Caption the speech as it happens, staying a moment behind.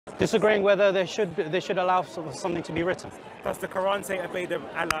Disagreeing whether they should allow something to be written. Does the Quran say obey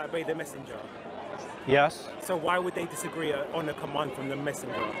Allah, obey the messenger? Yes. So why would they disagree on a command from the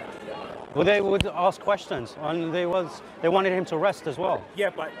messenger? Well, they would ask questions, and they wanted him to rest as well. Yeah,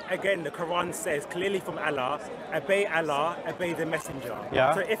 but again, the Quran says clearly from Allah, obey the messenger.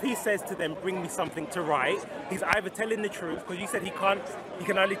 Yeah. So if he says to them, bring me something to write, he's either telling the truth, because you said he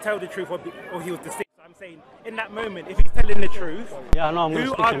can only tell the truth, or he was deceived. I'm saying, in that moment, if he's telling the truth, yeah, I know,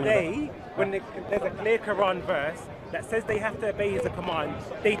 who are they, when there's a clear Quran verse that says they have to obey his command,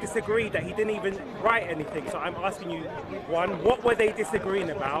 they disagree that he didn't even write anything. So I'm asking you, one, what were they disagreeing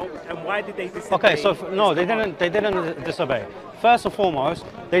about, and why did they disagree? Okay, so no, they didn't disobey. First and foremost,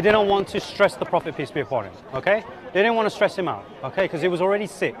 they didn't want to stress the Prophet, peace be upon him. Okay, they didn't want to stress him out. Okay, because he was already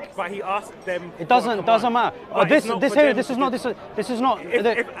sick. But he asked them. It doesn't matter. This is not.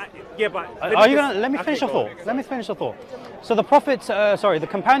 Yeah, but are you gonna let me finish your thought? Let me finish the thought. So the Prophet, the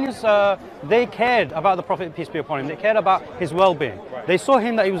companions, they cared about the Prophet, peace be upon him. They cared about his well-being. Right. They saw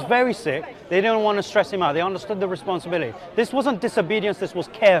him that he was very sick. They didn't want to stress him out. They understood the responsibility. This wasn't disobedience. This was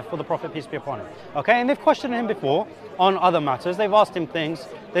care for the Prophet, peace be upon him. Okay, and they've questioned him before on other matters. They've asked him things.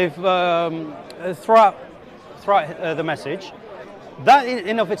 They've throughout the message. That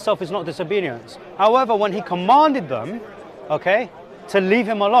in of itself is not disobedience. However, when he commanded them, okay, to leave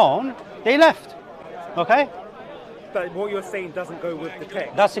him alone, they left. Okay. But what you're saying doesn't go with the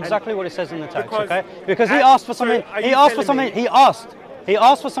text. That's exactly what it says in the text, because, okay? Because he asked for something. He asked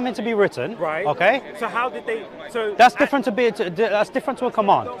for something to be written. Right. Okay. So how did they? So that's different that's different to a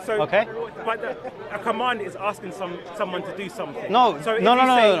command. So, okay. But a command is asking someone to do something. No. So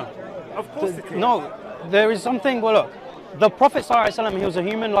No. Of course it is. No, there is something. Well, look, the Prophet ﷺ, he was a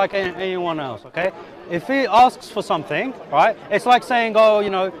human like anyone else. Okay. If he asks for something, right, it's like saying, oh, you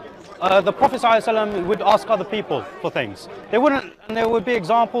know. The Prophet ﷺ would ask other people for things. They wouldn't, and there would be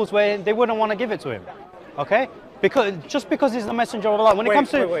examples where they wouldn't want to give it to him. Okay? Just because he's the messenger of Allah. When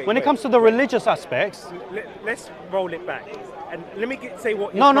it comes to the religious aspects. Let's roll it back. And let me say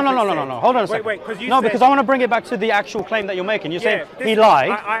what. No. Hold on a second. Because I want to bring it back to the actual claim that you're making. You're saying he lied.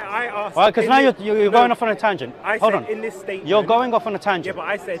 I asked. Right? Because now you're going off on a tangent. Hold on. In this statement. You're going off on a tangent. Yeah, but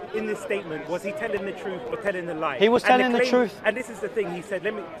I said in this statement, was he telling the truth or telling the lie? He was telling the truth. And this is the thing. He said,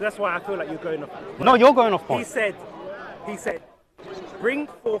 That's why I feel like you're going off. No, you're going off point. He said, bring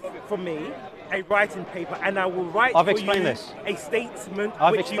forth for me a writing paper, and I will write I've for explained you this. a statement.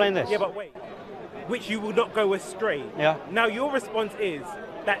 I've explained this. Yeah, but wait. Which you will not go astray. Yeah. Now your response is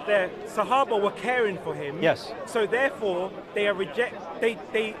that the Sahaba were caring for him. Yes. So therefore they are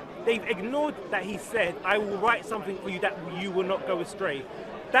they've ignored that he said, I will write something for you that you will not go astray.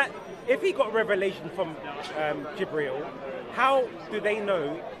 That if he got revelation from Jibreel, how do they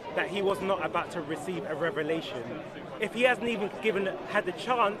know that he was not about to receive a revelation if he hasn't even had the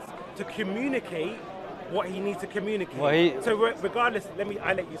chance to communicate what he needs to communicate? Well, so regardless,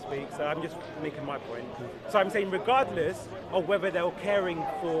 I let you speak, so I'm just making my point. So I'm saying regardless of whether they're caring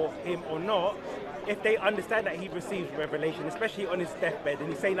for him or not, if they understand that he received revelation, especially on his deathbed, and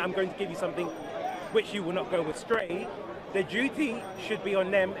he's saying, I'm going to give you something which you will not go astray, the duty should be on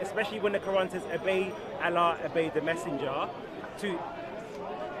them, especially when the Quran says, obey Allah, obey the messenger, to,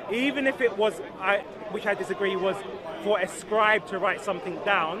 even if it was, which I disagree, was for a scribe to write something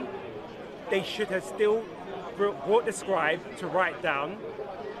down, they should have still brought the scribe to write down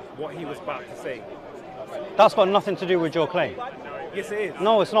what he was about to say. That's got nothing to do with your claim. Yes, it is.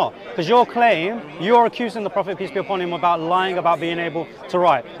 No, it's not. Because your claim, you're accusing the Prophet, peace be upon him, about lying, about being able to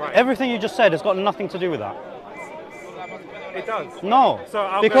write. Right. Everything you just said has got nothing to do with that. It does. No,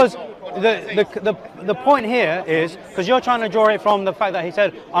 because the point here is, because you're trying to draw it from the fact that he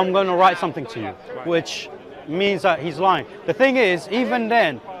said, I'm going to write something to you, which means that he's lying. The thing is, even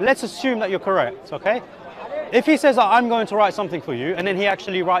then, let's assume that you're correct, okay? If he says that I'm going to write something for you, and then he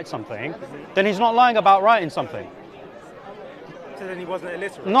actually writes something, then he's not lying about writing something. So then he wasn't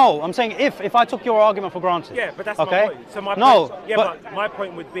illiterate? No, I'm saying if I took your argument for granted. Yeah, but that's okay? my point. So my point, but my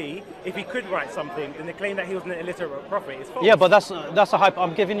point would be, if he could write something, then the claim that he was an illiterate prophet is false. Yeah, but that's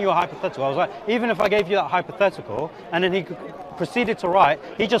I'm giving you a hypothetical. I was like, even if I gave you that hypothetical, and then he proceeded to write,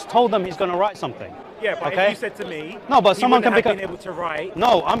 he just told them he's going to write something. Yeah, but if you said to me, no, but someone can been able to write.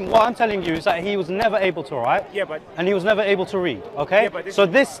 No, what I'm telling you is that he was never able to write. Yeah, but and he was never able to read. Okay. Yeah, but so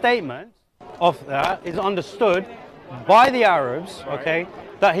this statement of that is understood by the Arabs. Right. Okay,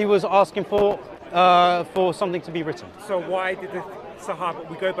 that he was asking for something to be written. So why did the Sahaba?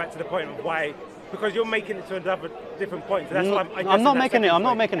 We go back to the point of why. Because you're making it to another different point. So that's why I'm not making it. I'm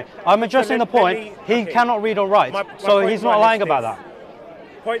not making it. I'm addressing the point. He cannot read or write. So he's not lying about that.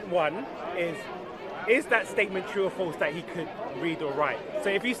 Point one is that statement true or false that he could read or write. So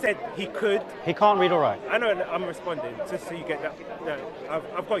if you said he could, He can't read or write. I know I'm responding just so you get that.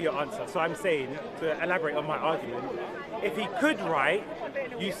 I've got your answer. So I'm saying, to elaborate on my argument, if he could write,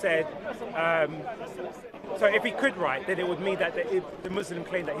 you said, so if he could write, then it would mean that the Muslim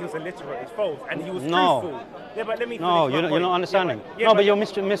claim that he was illiterate is false and he was truthful. Yeah, but let me No, finish my you're point. not understanding. Yeah, But you're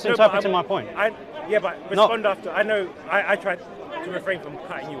misinterpreting my point. Yeah, but respond after. I know I tried to refrain from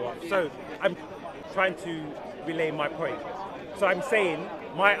cutting you off. So I'm trying to relay my point. So I'm saying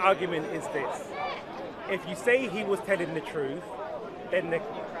my argument is this. If you say he was telling the truth, then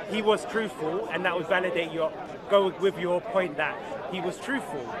he was truthful, and that would validate go with your point that he was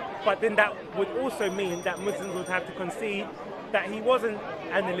truthful. But then that would also mean that Muslims would have to concede that he wasn't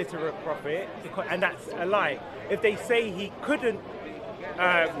an illiterate prophet, and that's a lie. If they say he couldn't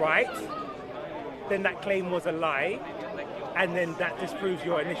write, then that claim was a lie, and then that disproves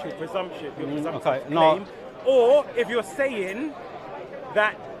your initial presumption, your presumptive claim. Or if you're saying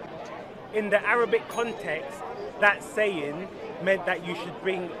that in the Arabic context, that saying meant that you should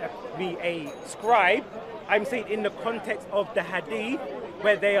be a scribe, I'm saying in the context of the hadith,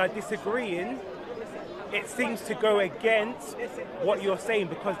 where they are disagreeing, it seems to go against what you're saying,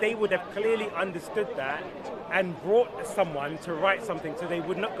 because they would have clearly understood that and brought someone to write something so they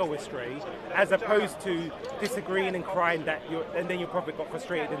would not go astray, as opposed to disagreeing and crying and then your prophet got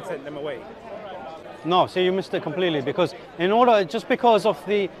frustrated and sent them away. No, see, you missed it completely, because just because of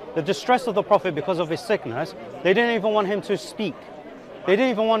the distress of the prophet because of his sickness, they didn't even want him to speak. They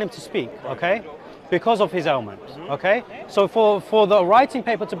didn't even want him to speak, okay? Because of his ailment, okay? So for the writing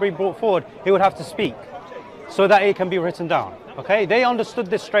paper to be brought forward, he would have to speak so that it can be written down, okay? They understood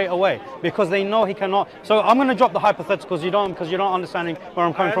this straight away because they know he cannot. So I'm going to drop the hypotheticals because you're not understanding where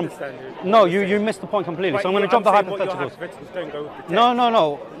I'm coming from. No, you missed the point completely. So I'm going to drop the hypotheticals. Don't go with the text.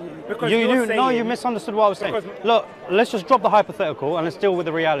 No. Because you misunderstood what I was saying. Look, let's just drop the hypothetical and let's deal with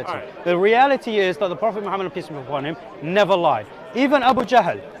the reality. Right. The reality is that the Prophet Muhammad, peace be upon him, never lied. Even Abu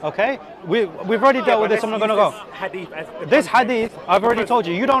Jahl, okay? We've already dealt with this. I'm not going to go. This hadith, I've already told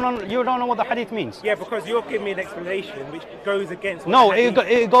you. You don't know what the hadith means. Yeah, because you're giving me an explanation which goes against. No,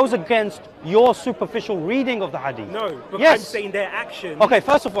 it goes against your superficial reading of the hadith. No, because yes. I'm saying their actions. Okay,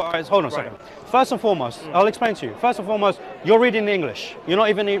 first of all, hold on a second. First and foremost, I'll explain to you. First and foremost, you're reading the English. You're not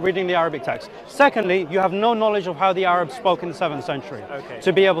even reading the Arabic text. Secondly, you have no knowledge of how the Arabs spoke in the 7th century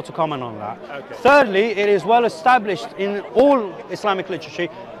to be able to comment on that. Okay. Thirdly, it is well established in all Islamic literature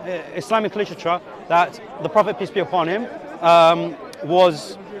that the Prophet, peace be upon him,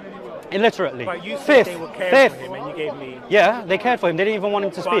 was illiterately. But you said they were caring for him, and you gave me. Yeah, they cared for him. They didn't even want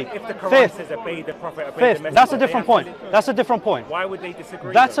him to speak. If the Quran says obey the Prophet, obey the Messenger, that's a different point. That's a different point. Why would they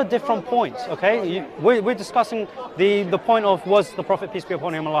disagree? That's a different point, okay? We're discussing the point of was the Prophet, peace be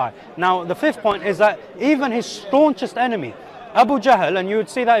upon him, a lie. Now, the fifth point is that even his staunchest enemy, Abu Jahl, and you would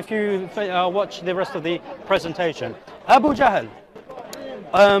see that if you watch the rest of the presentation, Abu Jahl,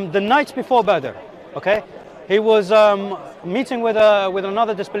 the night before Badr, okay, he was meeting with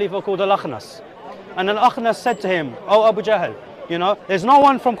another disbeliever called Al-Akhnas. And Al-Akhnas said to him, "Oh Abu Jahl, there's no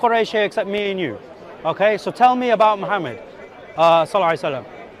one from Quraysh here except me and you. Okay, so tell me about Muhammad, sallallahu alaihi wasallam.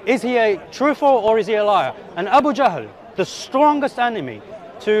 Is he a truthful or is he a liar?" And Abu Jahl, the strongest enemy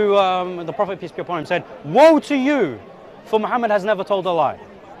to the Prophet, peace be upon him, said, "Woe to you, for Muhammad has never told a lie."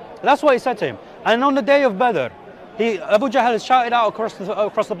 That's what he said to him. And on the day of Badr, Abu Jahl shouted out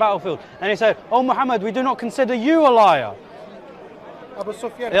across the battlefield, and he said, "Oh Muhammad, we do not consider you a liar." Abu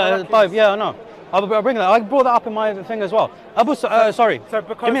Sufyan. Yeah, I know. I'll bring that. I brought that up in my thing as well. Sorry. So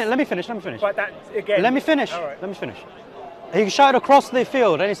because, let me finish. But that again. Let me finish. All right. Let me finish. He shouted across the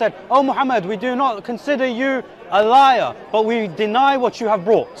field and he said, "Oh Muhammad, we do not consider you a liar, but we deny what you have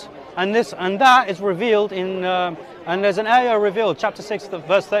brought." And that is revealed in, and there's an ayah revealed, chapter 6,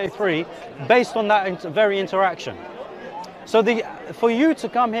 verse 33, based on that very interaction. So for you to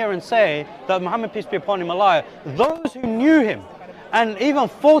come here and say that Muhammad, peace be upon him, a liar, those who knew him and even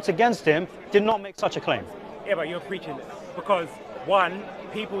fought against him did not make such a claim. Yeah, but you're preaching it. Because one,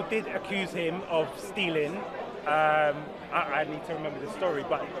 people did accuse him of stealing. I need to remember the story,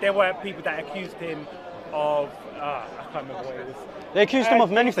 but there were people that accused him of, I can't remember what it was. They accused him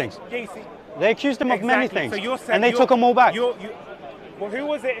of many things. They accused him of many things, so and they took them all back. Well, who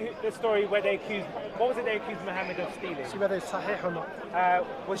was it, the story where they accused, what was it they accused Muhammad of stealing? See whether it's sahih or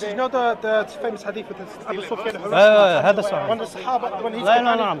not. Was You it? know the famous hadith with Abu Sufyan? هذا صحيح. One of the Sahaba, when he's لا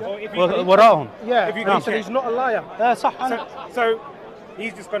وراهم. yeah, if you and he can said check. he's not a liar. صح. So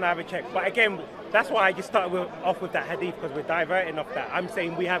He's just going to have a check. But again, that's why I just started off with that hadith, because we're diverting off that. I'm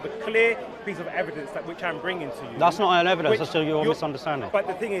saying we have a clear piece of evidence that which I'm bringing to you. That's not an evidence, that's still your misunderstanding. But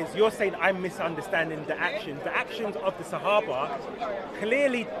the thing is, you're saying I'm misunderstanding the actions. The actions of the Sahaba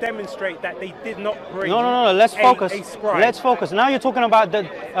clearly demonstrate that they did not bring No, let's focus. a scribe. Let's focus. Now you're talking about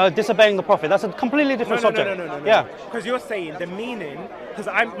disobeying the Prophet. That's a completely different subject. No. Yeah. Because you're saying the meaning, because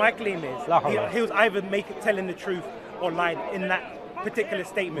my claim is, he was either telling the truth or lying in that particular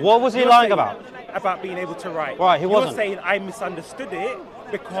statement. What was he lying about? About being able to write. Right, he wasn't. You're saying I misunderstood it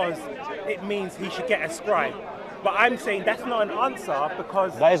because it means he should get a scribe. But I'm saying that's not an answer,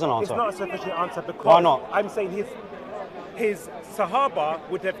 because that is an answer. It's not a sufficient answer, because why not? I'm saying his Sahaba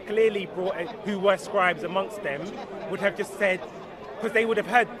would have clearly brought who were scribes amongst them, would have just said, because they would have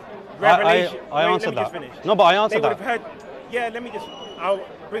heard revelation. I answered that. No, but I answered that. They would have heard. Yeah, I'll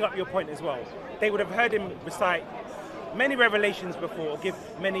bring up your point as well. They would have heard him recite many revelations before, or give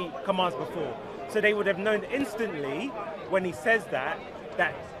many commands before. So they would have known instantly when he says that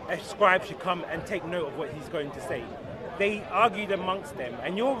a scribe should come and take note of what he's going to say. They argued amongst them,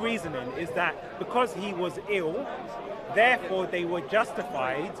 and your reasoning is that because he was ill, therefore they were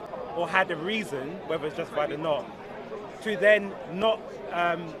justified, or had a reason, whether it's justified or not, to then not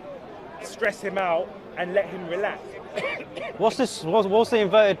stress him out and let him relax. What's the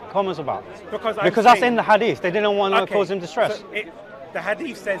inverted commas about? Because that's in the hadith. They didn't want to cause him distress. So the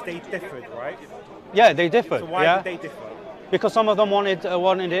hadith says they differed, right? Yeah, they differed. So why did they differ? Because some of them wanted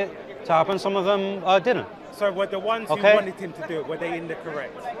it to happen, some of them didn't. So were the ones who wanted him to do it, were they in the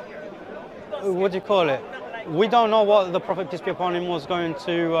correct? What do you call it? We don't know what the Prophet, peace be upon him, was going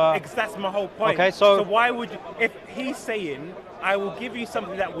to... That's my whole point. Okay, so why would you... If he's saying, I will give you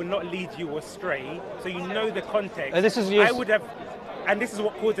something that will not lead you astray, so you know the context, I would have... And this is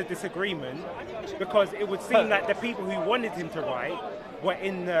what caused the disagreement, because it would seem like the people who wanted him to write were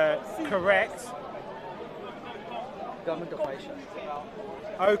in the correct...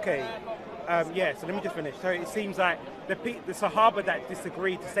 Okay. Yeah, so let me just finish. So it seems like the Sahaba that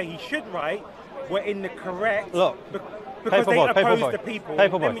disagreed to say he should write were in the correct. Look, because they opposed the people.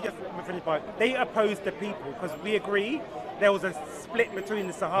 Paperboy. Let me just finish. They opposed the people because we agree there was a split between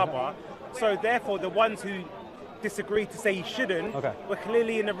the Sahaba. So therefore, the ones who disagreed to say he shouldn't were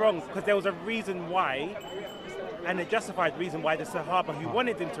clearly in the wrong, because there was a reason why, and a justified reason why the Sahaba who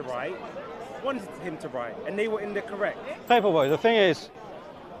wanted him to write, and they were in the correct. Paperboy, the thing is,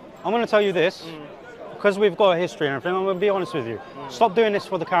 I'm going to tell you this, because we've got a history and everything, I'm going to be honest with you. Stop doing this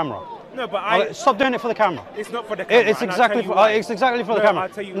for the camera. No, but stop doing it for the camera. It's not for the camera. It's exactly for the camera. I'll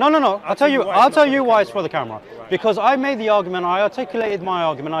tell you, I'll tell you why it's for the camera. Right. Because I made the argument, I articulated my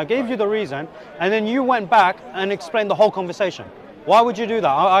argument, I gave you the reason, and then you went back and explained the whole conversation. Why would you do that?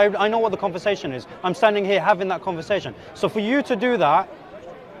 I know what the conversation is. I'm standing here having that conversation. So for you to do that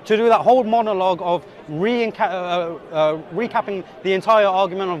whole monologue of recapping the entire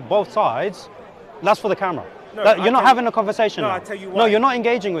argument on both sides, that's for the camera. No, you're not having a conversation. No, now. I'll tell you why. No, you're not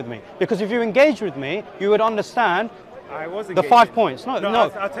engaging with me. Because if you engage with me, you would understand the 5 points. No.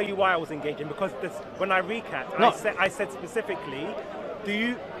 I'll tell you why I was engaging. Because when I recapped, I said specifically,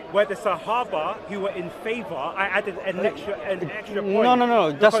 were the Sahaba who were in favour, I added an extra point.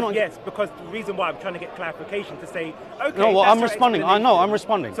 No, that's not... Yes, because the reason why I'm trying to get clarification to say, okay, no, well, I'm responding. I know, I'm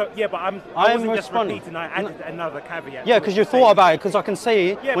responding. So, yeah, but I wasn't just repeating, I added another caveat. Yeah, because you thought about it, because I can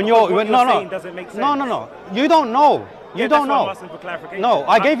see when you're saying doesn't make sense. No, you don't know. You don't know. I'm asking for clarification. No,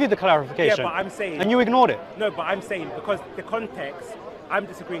 I gave you the clarification. Yeah, but I'm saying... And you ignored it. No, but I'm saying, because the context, I'm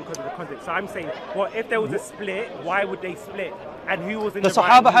disagreeing because of the context. So I'm saying, well, if there was a split, why would they split? And who was in the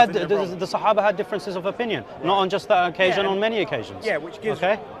right, the Sahaba had differences of opinion, not on just that occasion, on many occasions. Yeah, which gives...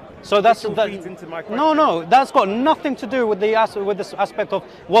 Okay? So that's feeds into my question. No, that's got nothing to do with this aspect of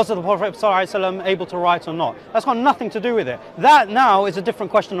was the Prophet ﷺ able to write or not. That's got nothing to do with it. That now is a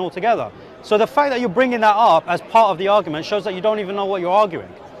different question altogether. So the fact that you're bringing that up as part of the argument shows that you don't even know what you're arguing.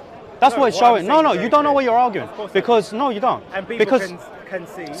 That's what it's showing. No, you don't know what you're arguing. Because no, you don't. And people can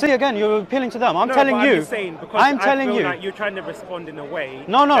see. See again, you're appealing to them. I'm telling you. I'm just saying, because I feel like you're trying to respond in a way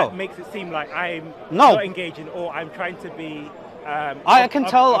that makes it seem like I'm not engaging, or I'm trying to be. I can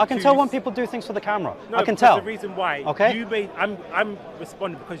tell when people do things for the camera. No, I can tell. The reason why I'm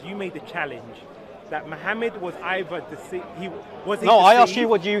responding because you made the challenge that Muhammad was either deceived. I asked you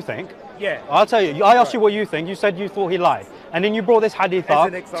what you think. Yeah. I'll tell you. I asked you what you think. You said you thought he lied, and then you brought this hadith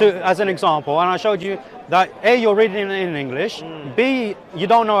up as an example, and I showed you that A, you're reading it in English. B, you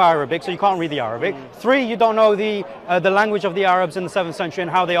don't know Arabic, so you can't read the Arabic. 3, you don't know the language of the Arabs in the 7th century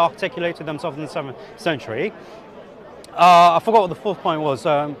and how they articulated themselves in the 7th century. I forgot what the fourth point was.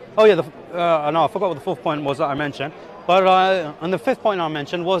 I forgot what the fourth point was that I mentioned. But and the fifth point I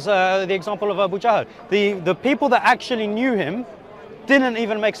mentioned was the example of Abu Jahl. The people that actually knew him didn't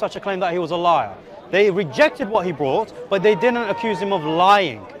even make such a claim that he was a liar. They rejected what he brought, but they didn't accuse him of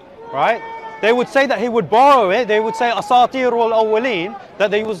lying, right? They would say that he would borrow it. They would say asatir al-awwalin, that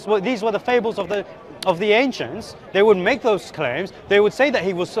these were the fables of the ancients. They would make those claims. They would say that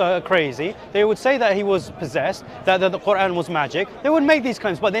he was crazy. They would say that he was possessed, that the Quran was magic. They would make these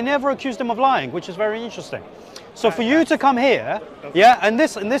claims, but they never accused him of lying, which is very interesting. So for you to come here, yeah, and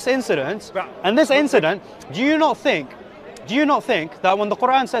this incident, do you not think that when the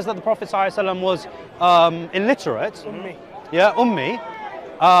Quran says that the Prophet ﷺ was illiterate, yeah, ummi,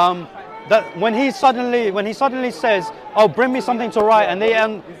 that when he suddenly says, "Oh, bring me something to write," and they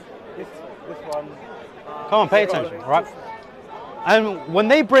This one. come on, pay attention, right? And when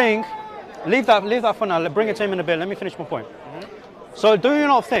they bring, leave that for now. Bring it to him in a bit. Let me finish my point. So, do you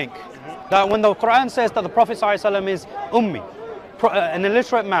not think that when the Quran says that the Prophet ﷺ is ummi, an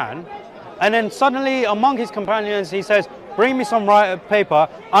illiterate man, and then suddenly among his companions he says, "Bring me some paper.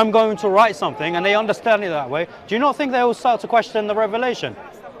 I'm going to write something," and they understand it that way. Do you not think they will start to question the revelation?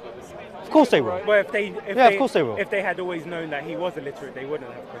 Of course they will. Well, of course they will. If they had always known that he was illiterate, they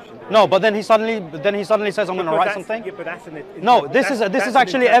wouldn't have questioned it. No, but then he suddenly says, "I'm going to write something." Yeah, but that's No, this is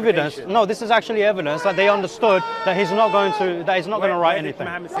actually evidence. No, this is actually evidence that they understood that he's not going to write anything.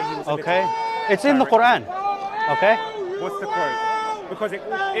 Muhammad say he was Okay, illiterate? it's in the Quran. Okay. What's the quote? Because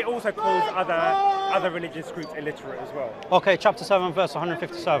it also calls other religious groups illiterate as well. Okay, chapter 7, verse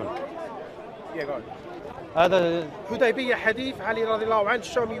 157. Yeah, go on. هذا حديبية حديث علي رضي الله عنه.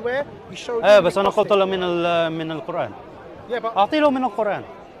 Show me where. You showed me. بس أنا قلت له من القرآن. Yeah, but أعطي له من القرآن.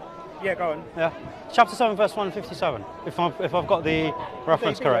 Yeah, go on. Yeah, chapter 7, verse 157. If I've got the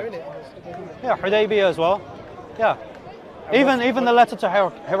reference correct. Yeah, Hudaybiyah as well. Yeah. Even the letter to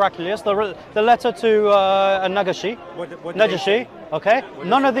Heraclius, the letter to Nagashi, What did they say? okay?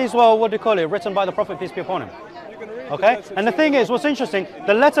 None of these were, what do you call it, written by the Prophet, peace be upon him. Okay? And the thing is, what's interesting,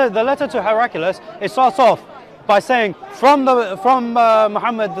 the letter to Heraclius, it starts off by saying, from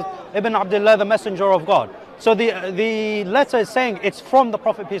Muhammad ibn Abdullah, the messenger of God. So the letter is saying it's from the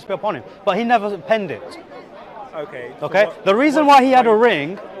Prophet, peace be upon him, but he never penned it. Okay. so Okay? what- The reason why he had a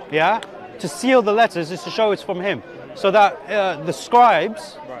ring, yeah, to seal the letters is to show it's from him. So that the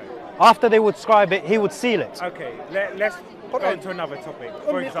scribes, Right. after they would scribe it, he would seal it. Okay. Let's go into another topic.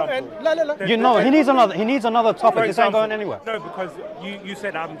 For example. لا لا لا. You know, he needs another For topic. This ain't example, going anywhere. No, because you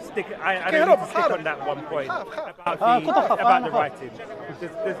said I'm sticking. I Okay, don't hold need to on, stick hold on that one point Half. about the writing.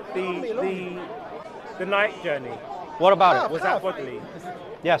 The night journey, What about it? was that bodily?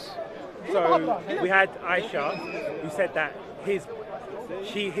 Yes. So we had Aisha who said that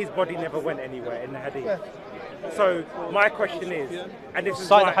his body never went anywhere in the hadith. So my question is, and this is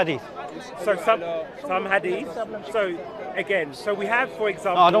Cite why, the hadith. So some hadith. So again, so we have, for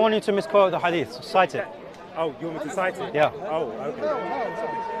example. No, I don't want you to misquote the hadith. Cite it. Oh, you want me to cite it? Yeah. Oh,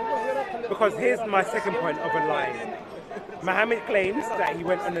 okay. Because here's my second point of a lie. Muhammad claims that he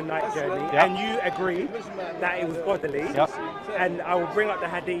went on a night journey, Yeah. and you agree that it was bodily. Yeah. And I will bring up the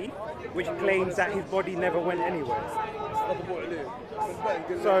hadith, which claims that his body never went anywhere.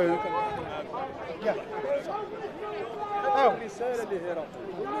 So, Oh.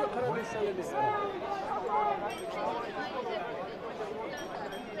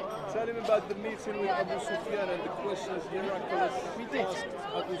 Tell him about the meeting with Abu Sufyan and the questions Heraclius asked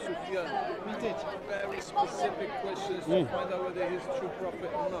Abu Sufyan. Very specific questions to find out whether he's true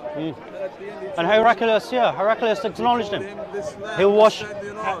prophet or not. And at the end, he And told Heraclius acknowledged him. him this land He'll was wash.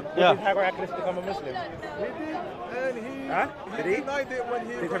 standing on. Yeah. did Heraclius become a Muslim? He did, and Huh? Did he? denied it when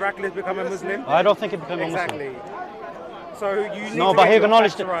he... Did Heraclius become a Muslim? I don't think he became a Muslim. Exactly. So you need No, to but get he your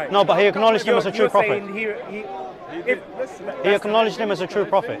acknowledged facts it. right. No, but he acknowledged him as a true You're prophet. saying He acknowledged him as a true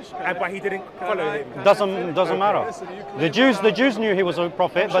prophet. but he didn't follow him. Doesn't matter. The Jews knew he was a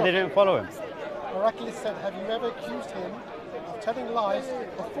prophet, but they didn't follow him. Heraclius said, have you ever accused him of telling lies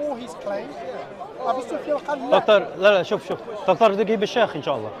before his claim? أبو سفيان قال لا. دكتور لا شوف دكتور تجيب الشيخ ان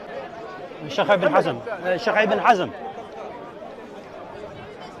شاء الله. الشيخ ابن حزم. الشيخ ابن حزم.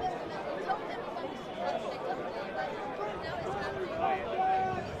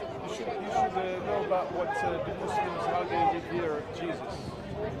 You should know about what the Muslims, how they revere Jesus.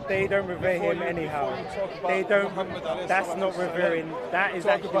 They don't revere him anyhow. Before you talk about They don't. Muhammad alayhi That's salatu not wasalam, revering. That is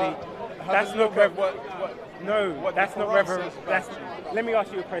talk actually. about- have That's a not look at rever- No, what that's the not Quran reverent. says That's. about Let me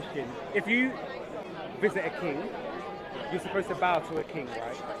ask you a question. If you visit a king, you're supposed to bow to a king,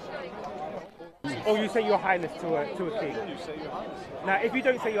 right? Or you say your highness to a king. You say your highness. Now, if you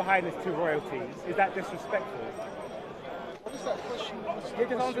don't say your highness to royalty, is that disrespectful? What is that question?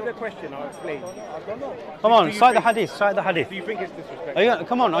 just answer the question. I'll explain. Come on, Do you cite the think- hadith. Cite the hadith. Do you think it's disrespectful? Are you,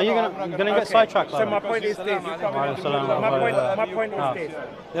 come on, are you gonna get Okay, sidetracked? So my point is this. My point is this.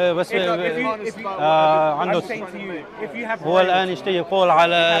 بس If you, عنده I'm saying to you, if you have هو الآن royalty, يشتي يقول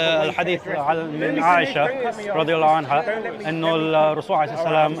على الحديث من عائشة رضي الله عنها إنه الرسول عليه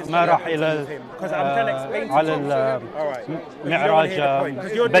السلام ما راح إلى على المعراج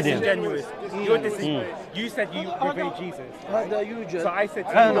بدني. You said you revere Jesus. هذا يوجد So I said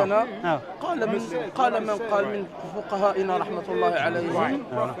to عندنا you, قال من فقهائنا رحمة الله عليهم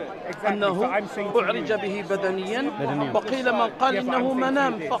أنه أعرج به بدنيا وقيل من قال إنه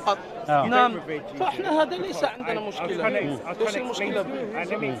منام فقط نام فإحنا هذا ليس عندنا مشكلة ليس المشكلة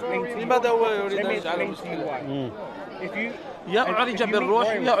لماذا هو يريد أن يجعل مشكلة يا أعرج بالروح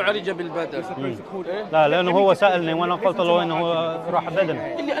يا أعرج بالبدن لا لأنه هو سألني وأنا قلت له إنه راح بدن.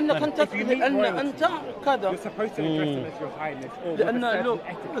 لأن أنت كذا لأن لو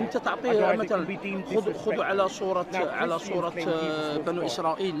أنت تعطيه مثلا خذ على صورة بنو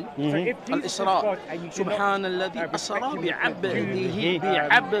إسرائيل الإسراء سبحان الذي أسرى بعبده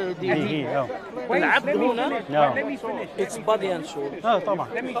العبد هنا it's body and soul طبعا.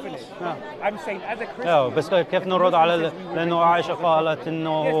 I'm saying as a Christian. بس كيف نرد على لأنه عائشة قالت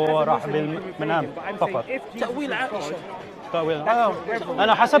إنه راح بالمنام فقط. تأويل عائشة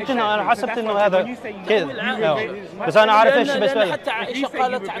أنا حسبت إنه هذا كذا بس أنا عارف إيش بالنسبة حتى عائشة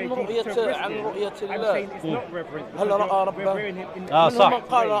قالت عن رؤية الله هل رأى ربه صح.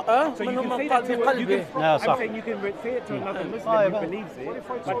 منهم من قال في قلبه صح.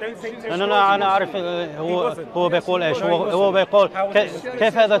 أنا أعرف هو بيقول إيش هو بيقول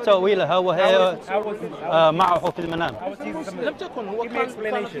كيف هذا تأويله وهي معه في المنام. لم تكن هو كان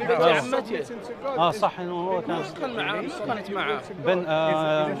في بيت عمته صح إنه هو كانت معه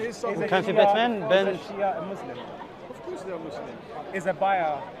كان في بيت من بنت Is a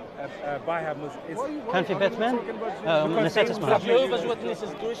buyer Muslim. كان في بيت من نسيت اسمها. Jehovah's Witnesses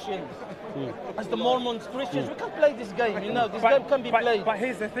Christians as the Mormons Christians we can't play this game you know this game can be played but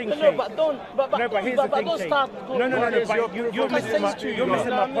here's the thing no but don't start but you're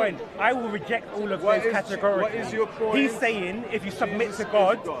missing my point. I will reject all of those categorically. He's saying if you submit to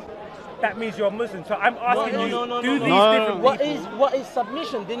God that means you're Muslim. So I'm asking do these different people. What is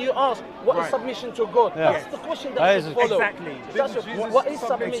submission? Then you ask, what is submission to God? That's the question that you follow. Exactly. What is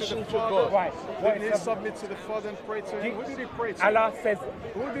submission to God? Right. What did he submit to the Father and pray to him? Who did he pray to? Allah says,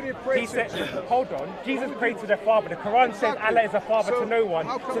 who did he pray he to? said, hold on, Jesus prayed to the Father. The Quran says Allah is a father to no one.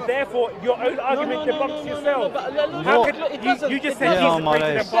 So therefore, your own argument debunks yourself. You just said Jesus prayed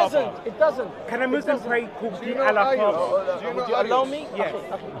to the Father. It doesn't. Can a Muslim pray called Allah Father? Would you allow me? Yes.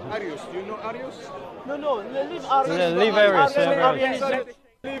 Arius. Do you know Arius? No, leave Arius. Leave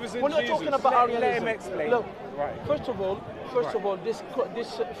Arius. We're not talking about Arianism. Let him explain. Look, first of all, this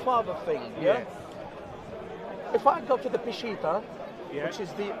father thing, yeah? If I go to the Peshitta, which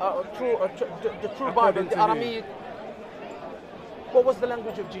is the true Bible, the Aramaic, what was the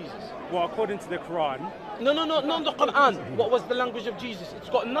language of Jesus? Well, according to the Quran. No, the Quran. What was the language of Jesus? It's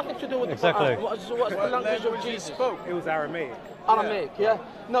got nothing to do with the Quran. What's the language of Jesus? It was Aramaic. Aramaic, yeah?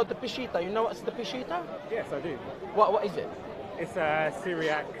 No, the Peshitta. You know what's the Peshitta? Yes, I do. What is it? It's a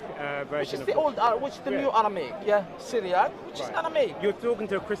Syriac version which is of the old, which is the new Aramaic, yeah? Syriac, which is Aramaic. You're talking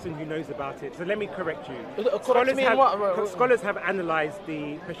to a Christian who knows about it, so let me correct you. Scholars have analysed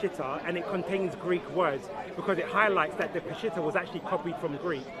the Peshitta and it contains Greek words because it highlights that the Peshitta was actually copied from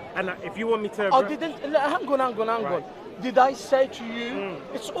Greek. And if you want me to... hang on. Did I say to you,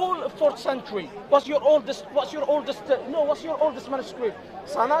 it's all 4th century. What's your oldest manuscript?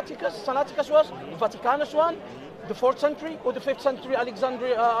 Sinaiticus was, Vaticanus one, the 4th century or the 5th century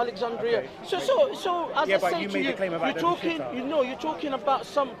Alexandria. Okay. So as I say to you, you're talking about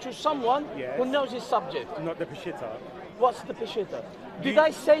someone who knows his subject. Not the Peshitta. What's the Peshitta? Did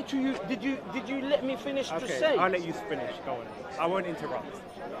I say to you, did you let me finish to say? I'll let you finish, go on. I won't interrupt.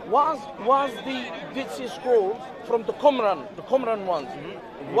 Was the Dead Sea Scrolls from the Qumran ones,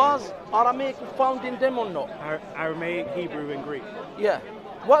 was Aramaic found in them or not? Aramaic, Hebrew and Greek. Yeah,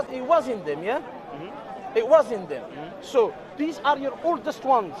 it was in them, yeah? It was in them. So these are your oldest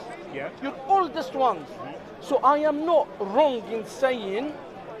ones. Yeah. Your oldest ones. So I am not wrong in saying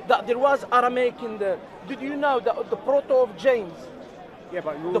that there was Aramaic in there. Did you know that the proto of James? Yeah,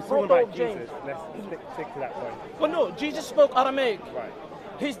 but you're talking about Jesus. Let's stick to that point. Well, no, Jesus spoke Aramaic. Right.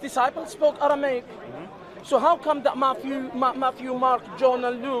 His disciples spoke Aramaic. So how come that Matthew, Mark, John,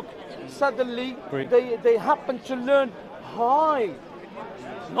 and Luke suddenly they happen to learn high,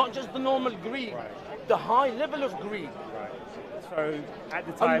 not just the normal Greek, the high level of Greek? So at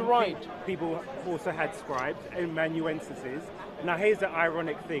the time, right. people also had scribes and amanuenses. Now here's the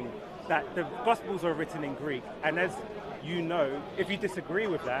ironic thing, that the Gospels are written in Greek, and as you know, if you disagree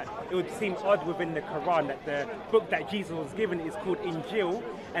with that, it would seem odd within the Quran that the book that Jesus was given is called Injil,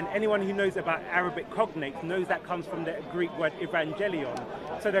 and anyone who knows about Arabic cognates knows that comes from the Greek word evangelion.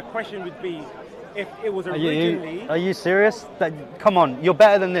 So the question would be, if it was originally... Are you serious? Come on, you're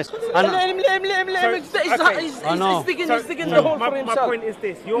better than this. He's digging the hole for himself. My point is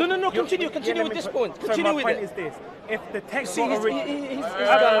this. Continue with this point. Continue with it. My point is this. If the text were originally...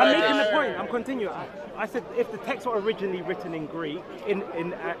 I'm making the point. I'm continuing. I said if the text were originally written in Greek,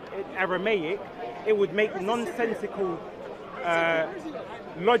 in Aramaic, it would make nonsensical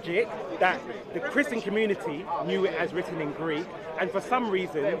logic that the Christian community knew it as written in Greek, and for some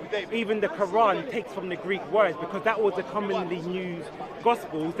reason even the Quran takes from the Greek words, because that was the commonly used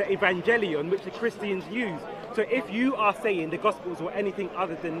Gospels, the Evangelion, which the Christians use. So if you are saying the Gospels were anything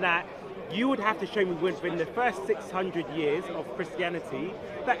other than that, you would have to show me within the first 600 years of Christianity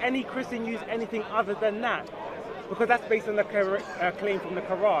that any Christian used anything other than that, because that's based on the claim from the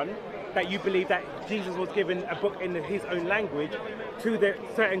Quran that you believe that Jesus was given a book in his own language to the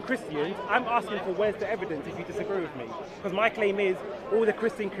certain Christians. I'm asking for where's the evidence if you disagree with me. Because my claim is all the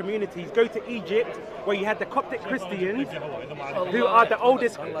Christian communities go to Egypt, where you had the Coptic Christians, who are the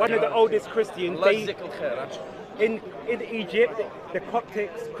oldest, one of the oldest Christians. In Egypt, the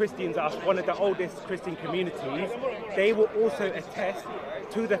Coptic Christians are one of the oldest Christian communities. They will also attest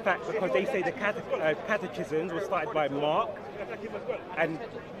to the fact, because they say the catechisms were started by Mark, and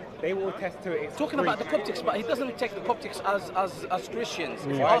they will attest to it. Talking about the Coptics, but he doesn't take the Coptics as Christians.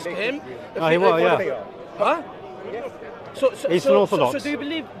 If you ask him, he will, yeah. Huh? He's an Orthodox. So do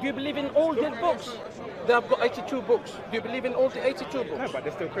you believe in all their books? They have got 82 books. Do you believe in all the 82 books? No, but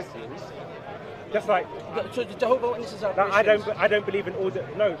they're still Christians. Just like so the Jehovah's Witnesses are Christians. I don't believe in all the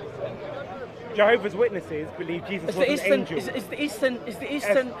Jehovah's Witnesses believe Jesus was an angel. Is the Eastern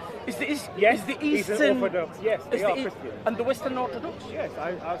Orthodox, yes, they are Christians. And the Western Orthodox? Yes,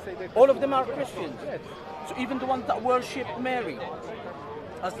 I'll say they're Christians. All of them are Christians? Yes. So even the ones that worship Mary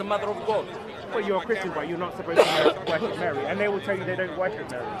as the Mother of God? Well, you're a Christian, but you're not supposed to worship Mary. And they will tell you they don't worship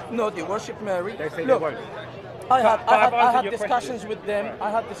Mary. No, they worship Mary. They say they won't. I had discussions with them.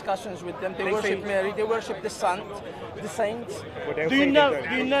 They worship Mary. They worship the saints. Well, do you know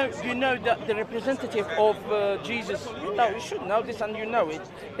that the representative of Jesus? No, you should know this, and you know it.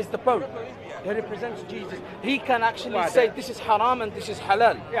 Is the Pope. He represents Jesus. He can actually say this is haram and this is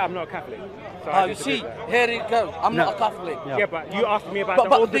halal. Yeah, I'm not a Catholic. So you see, here it goes. I'm not a Catholic. Yeah, but you asked me about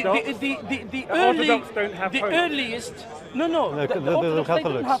the Orthodox. The Orthodox don't have popes. Earliest. No, the Orthodox, they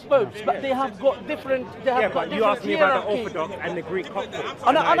don't have popes, but they have got different. You asked me about the Orthodox and the Greek Coptics.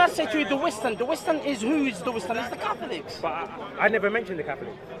 And I say to you, the Western. The Western is who is the Western? It's the Catholics. But I never mentioned the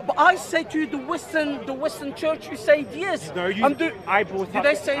Catholics. But I say to you, the Western Church. You said yes. No, you. Did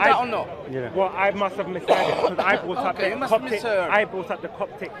they say that or not? Yeah. Well, I must have misheard it, because I brought up the Coptic. I brought up the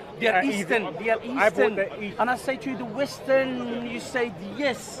Coptic. They are Eastern. And I say to you, the Western. You said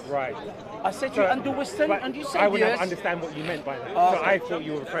yes. Right. I said to you, and the Western, and you said yes. I wouldn't understand what you meant by that. So I thought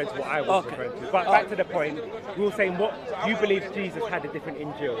you were referring to what I was referring to. But back to the point, we were saying what you believe Jesus had a different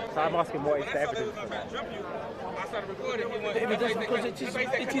Injil. So I'm asking what is the evidence for that? The evidence, because it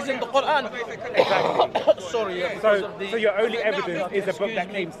is in the Quran. Exactly. Sorry. So your only evidence is a book that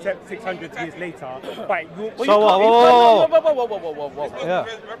came 600 years later. But whoa. Yeah.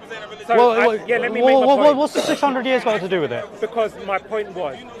 So let me make my point. What's the 600 years got to do with it? Because my point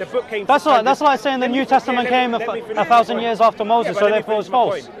was the book came. That's like saying the New Testament came 1,000 years after Moses, so therefore it's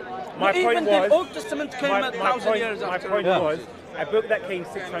false. My point even was the Old Testament came 1,000 years after. My point was a book that came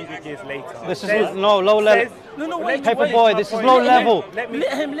 600 years later. This is low level. Wait. Paperboy, this is low level. Let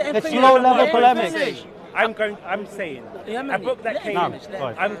him it's low level polemics. I'm saying a book that came.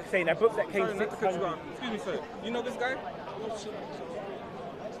 I'm saying a book that came 600. Excuse me, sir. You know this guy?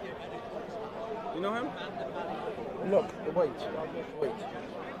 You know him? Look, wait.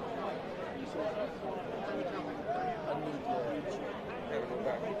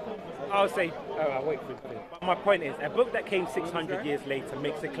 I'll say, I'll wait for it. But my point is, a book that came 600 years later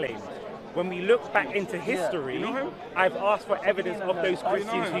makes a claim. When we look back into history, I've asked for evidence of those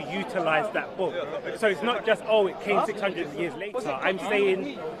Christians who utilized that book. So it's not just, it came 600 years later. I'm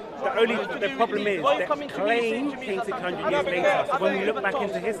saying the problem is that claim came 600 years later. So when we look back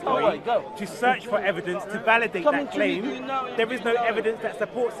into history, to search for evidence to validate that claim, there is no evidence that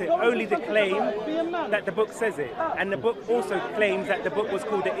supports it, only the claim that the book says it. And the book also claims that the book was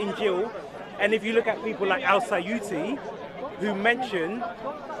called the Injil. And if you look at people like Al-Sayuti, who mention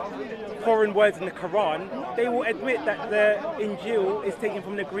foreign words in the Quran, they will admit that the Injil is taken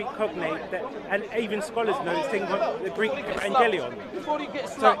from the Greek cognate, and even scholars know it's taken from the Greek Evangelion. Before he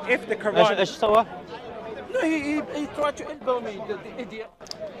gets So slapped. if the Quran... ايش سوى؟ No, he tried to elbow me, the idiot.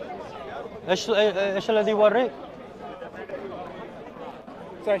 ايش الذي يوريك؟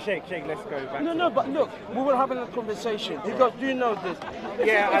 So Sheikh, let's go back. No, but look, we were having a conversation. He goes, do you know this?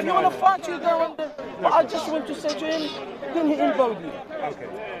 Yeah, if you want to fight, you go on there. But I just want to say to him, then he elbowed me. Okay.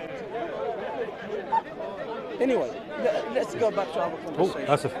 Anyway, let's go back to our conversation.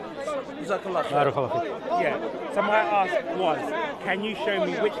 آسف. Jazakallah khair. بارك الله فيك. Yeah. So my ask was, can you show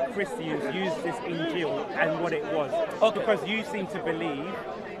me which Christians used this Injil and what it was? Okay. Because you seem to believe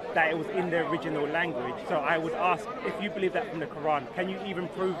that it was in the original language. So I would ask, if you believe that from the Quran, can you even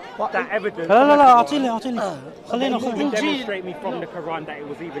prove that evidence? لا لا لا أعطيني خلينا Demonstrate me from the Quran that it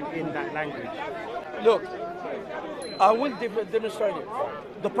was even in that language. Look, I will demonstrate it.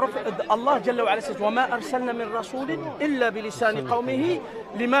 The Prophet, Allah Jalla wa Ala says, وَمَا أَرْسَلْنَا مِن رَسُولٍ إِلَّا بِلِسَانِ قَوْمِهِ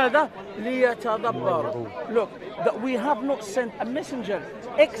لِمَاذا لِيَتَدَبَّرُوا. Look, that we have not sent a messenger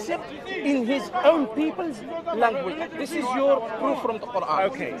except in his own people's language. This is your proof from the Quran.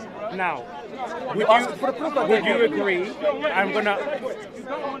 Okay, now, would you agree?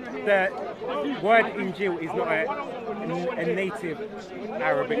 The word Injil is not a native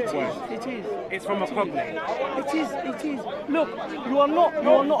Arabic word. It is. It's from a cognate. It is. Look, you are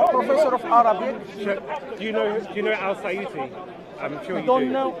not a professor of Arabic. So, do you know Al-Sayuti? I'm sure you do.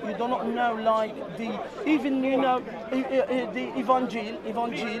 You do not know like the Evangel.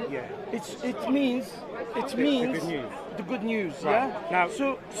 Yeah. It means the good news. Right. Yeah. Now,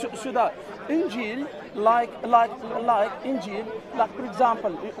 so that Injil, like Injil, like for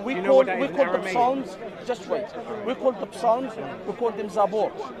example, we call the Psalms. Just wait. We call the Psalms. We call them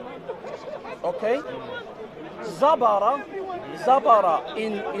Zabur. Okay. Zabara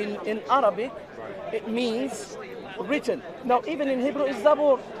in Arabic, it means written. Now even in Hebrew it's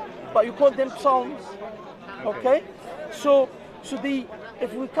Zabur, but you call them Psalms. Okay? So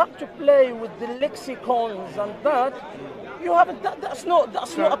if we come to play with the lexicons and that, you have that's not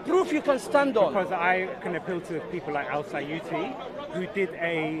a proof you can stand on. Because I can appeal to people like Al-Sayuti, who did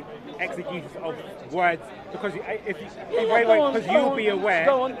a exegesis of words. Because you'll be aware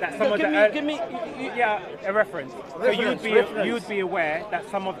that some of a reference. So you'd be aware that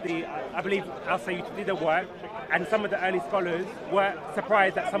some of the I believe Al-Sayuti did a work, and some of the early scholars were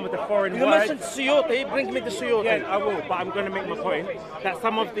surprised that some of the foreign words. You mentioned Suyuti, bring me the Suyuti. Yeah, I will, but I'm going to make my point that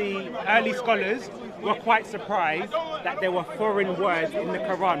some of the early scholars were quite surprised that there were foreign words in the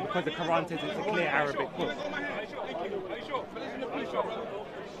Quran, because the Quran says it's a clear Arabic book.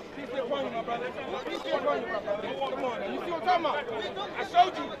 Come on, you see what I'm talking about? I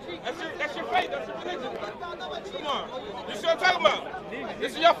showed you. That's your faith. That's your religion. Come on. You see what I'm talking about?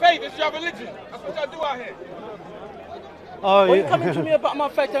 This is your faith. This is your religion. That's what y'all do out here. Oh, Why are you coming to me about my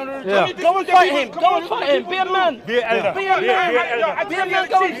faith and religion? Yeah. Go and fight him. Go and fight him. Be a man. Be an elder. Be a man. Be a man.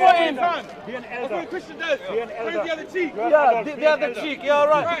 Go and fight him. Be an That's elder. what a Christian does. Be an elder. Bring the other cheek. Yeah, the other cheek. Yeah,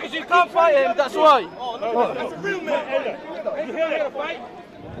 right. Because you can't fight him. That's why. That's a real man. You here to fight?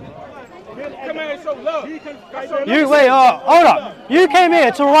 Come here and show love. Hold up. You came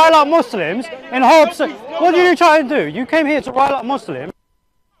here to rile up Muslims in hopes. What are you trying to do? You came here to rile up Muslims.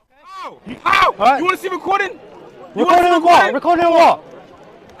 How? Right. You want to see recording? Recording of what? Recording of what?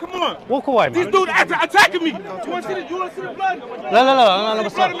 Come on. Walk away, man. This dude attacking me. You want to see the blood? No,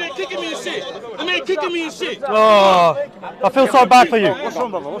 The man kicking me and shit. The man kicking me and shit. Oh, I feel so bad for you. What's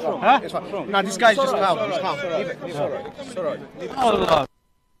wrong, brother? What's wrong? Huh? No, this guy's just calm. He's calm. Leave it. It's alright. It's alright. Allah.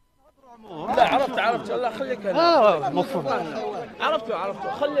 لا عرفت لا خليك لا مفروض.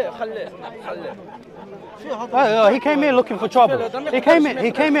 عرفته خليه He came here looking for trouble. He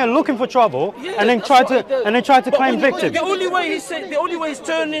came here looking for trouble, and then tried to claim victim. The only way he's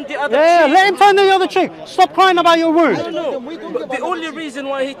turning the other Yeah, cheek. let him turn the other cheek. Stop crying about your wound. No. But the only reason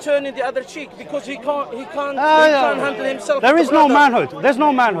why he's turning the other cheek because he can't handle himself. There is no manhood. There's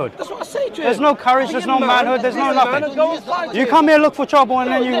no manhood. That's what I say to him. There's no courage. There's no manhood. There's no nothing. You come here look for trouble, and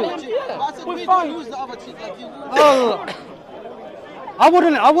then you. We're fine. Oh, I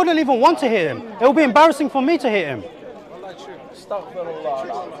wouldn't even want to hit him. It would be embarrassing for me to hit him.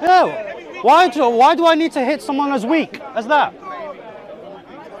 Yeah. Why do I need to hit someone as weak as that?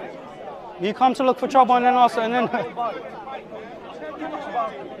 You come to look for trouble and then also and then.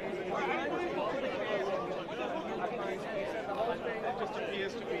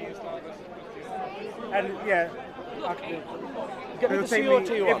 And yeah, Get me the COT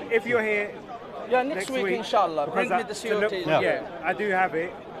one. if you're here. Yeah, next week inshallah. Bring me the COT. Yeah, I do have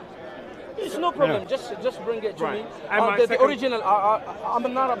it. It's no problem. Just bring it to Right. me. And The original. I'm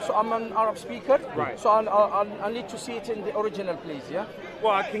an Arab, so I'm an Arab speaker. Right. So I need to see it in the original, please. Yeah.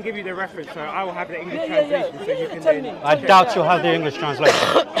 Well, I can give you the reference, so I will have the English Yeah. translation, so you can Tell then. me. I doubt you'll have the English translation.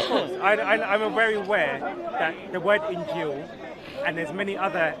 I'm very aware that the word Injil, and there's many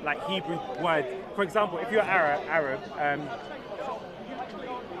other like Hebrew words. For example, if you're Arab,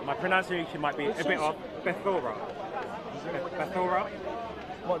 my pronunciation might be a bit off. Bethora. Bethora.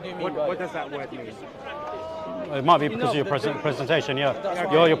 What do you mean? What does that word mean? It might be because of your presentation,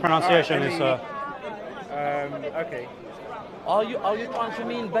 yeah. Your pronunciation is... Okay. Are you trying to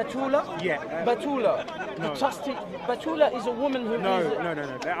mean Batula? Yeah. Batula. No. Batula is a woman who No.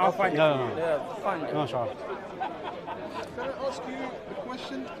 is. I'll find it. No. Yeah, find it. No, sure. Can I ask you a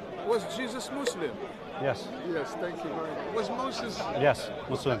question? Was Jesus Muslim? Yes, Yes, thank you very much. Was Moses? yes,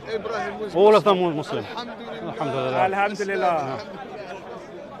 Muslim. Abraham was All of Muslim? them were Muslim. Alhamdulillah. Alhamdulillah. Alhamdulillah.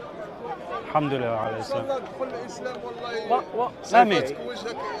 Alhamdulillah على إن شاء الإسلام. الله دخل الإسلام والله What? آمين. يفتح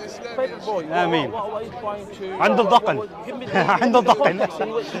وجهك إسلامي. Paperboy. آمين. What are you trying to? عند الضقن. Give me عند the الضقن. context in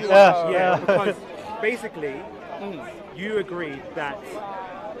which you Yeah, because basically, you agreed that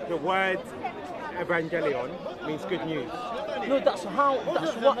the word evangelion means good news. No, that's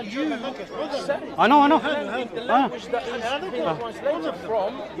what you said. I know. The language that is being translated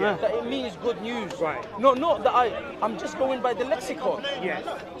from, that it means good news. Right. No, not that I'm just going by the lexicon. Yes.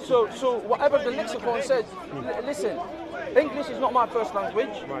 So whatever the lexicon says, listen, English is not my first language.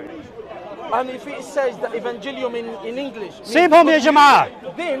 Right. And if it says that evangelium in English, means سيبهم يا good جماعة.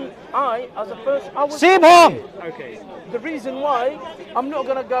 news, then I, as a person, I will. سيبهم. Okay. The reason why I'm not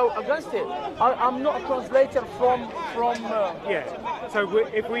gonna go against it. I'm not a translator from. Yeah. So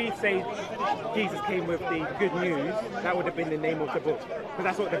if we say Jesus came with the good news, that would have been the name of the book, because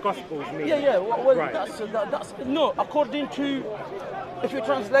that's what the Gospels mean. Yeah. Well, Right. that's no. According to, if you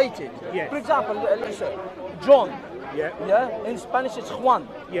translate it. Yes. For example, listen, John. Yeah. Yeah. In Spanish, it's Juan.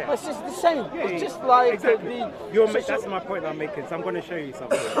 Yeah. It's just the same. Yeah, It's just like exactly. the. That's my point I'm making. So I'm going to show you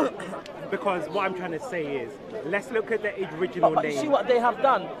something. Because what I'm trying to say is, let's look at the original But name. you see what they have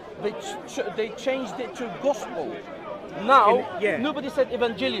done? They changed it to gospel. Now, nobody said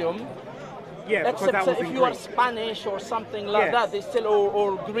evangelium. Yeah, because Except that was if in you are Greek. Spanish or something like Yes. that, they still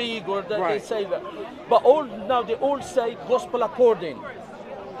or Greek or that they Right. say that. But they all say gospel according.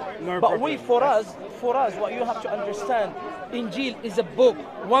 No But problem. for us, what you have to understand, Injil is a book,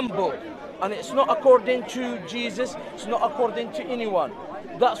 one book, and it's not according to Jesus. It's not according to anyone.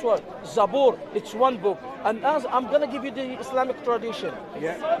 That's what Zabur. It's one book, and as I'm gonna give you the Islamic tradition.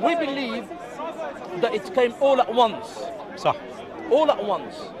 Yeah. We believe that it came all at once. صح. All at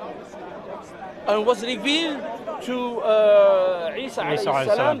once, and was revealed to Isa Isa alayhi alayhi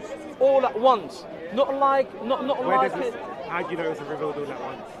salam all at once. Not like Where like does how do you know it was revealed all at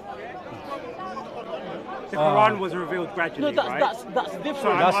once? The Quran was revealed gradually, no, right? that's different. So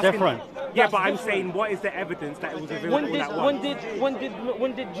I'm That's asking- different. Yeah, That's but I'm different. saying, what is the evidence that it was revealed all at once?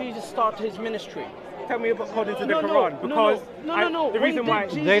 when did Jesus start his ministry? Tell me according to the No, Quran, because no. the When reason did why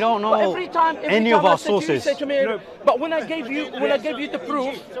Jesus- They don't know but every time any of I our said to you, sources. say to me, No. but when I gave you the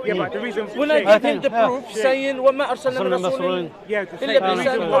proof, yeah, but the reason when I I gave him think- the yeah. proof saying وما أرسلنا من أرسلنا من رسول رسول yeah, to say إلا the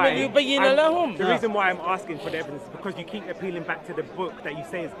reason بلسان why وليبين I'm- لهم. the reason why I'm asking for the evidence is because you keep appealing back to the book that you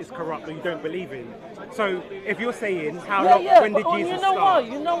say is corrupt or you don't believe in. So if you're saying how long, when did but Jesus you know start? why?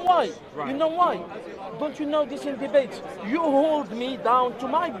 You know why? Right. You know why? Don't you know this in debates? You hold me down to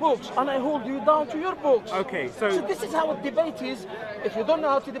my books, and I hold you down to your books. Okay, so this is how a debate is. If you don't know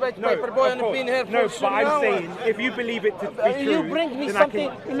how to debate, no, Paperboy, of and course. been here No, for but I'm now, saying if you believe it to be true, you bring me then something.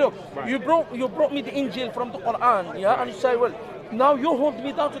 I can, Look, Right. you brought me the Injil from the Quran, yeah, and you say, well, now you hold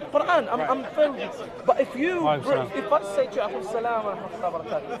me down to the Quran. I'm filled. But if you, Right, sir. if I say to you, "Alaykum salam wa rahmatullahi wa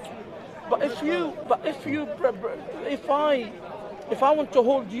barakatuh," if I want to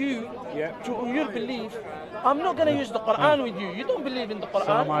hold you to your belief, I'm not going to use the Quran with you. You don't believe in the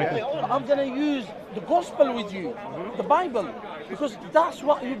Quran. I'm going to use the gospel with you, the Bible, because that's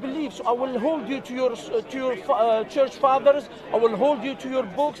what you believe. So I will hold you to your church fathers. I will hold you to your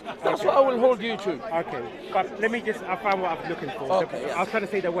books. That's what I will hold you to. Okay, but let me just, I found what I was looking for. Okay, yeah. I was trying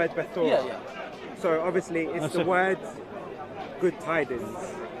to say the word Bethor. Yeah. So obviously it's That's the it. word good tidings.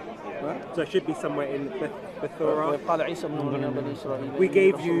 So it should be somewhere in Bethorah. قال عيسى ابن مريم بني إسرائيل We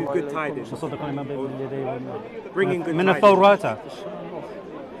gave you good tidings. تصدقون ما بين يدي Bringing good من tidings. التوراة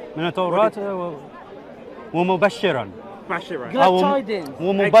من التوراة ومبشرا Bashira. Glad tidings.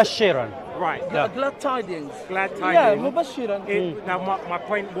 ومبشرا. Right. Glad tidings. Glad Yeah, tidings. مبشرا. Now my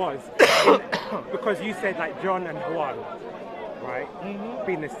point was, because you said like John and Juan, right,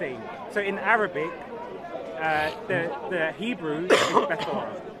 being the same. So in Arabic, the Hebrew is Bethorah.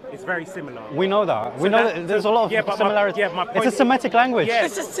 It's very similar. We know that. We know that there's a lot of similarities. It's a Semitic language. Yeah.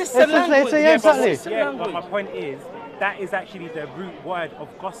 It's a sister language. Exactly. But my point is, that is actually the root word of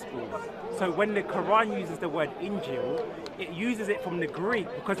Gospels. So when the Quran uses the word Injil, it uses it from the Greek,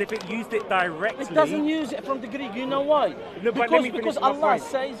 because if it used it directly... It doesn't use it from the Greek, you know why? No, because Allah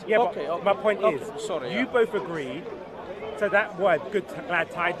says... Yeah, okay, but my point is, sorry, you both agreed, so that word,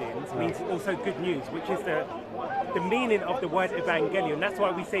 glad tidings, means also good news, which is the meaning of the word evangelion. That's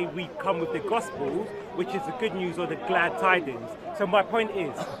why we say we come with the Gospels, which is the good news or the glad tidings. So my point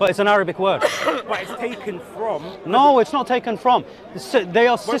is... But it's an Arabic word. But it's taken from... No, it's not taken from. They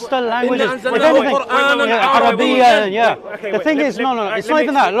are sister languages. If anything, Okay, the thing is, no, it's not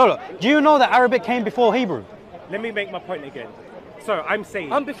even that. Look, do you know that Arabic came before Hebrew? Let me make my point again. So I'm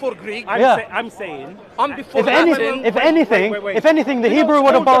saying... I'm before Greek. I'm saying... I'm before If anything, the Hebrew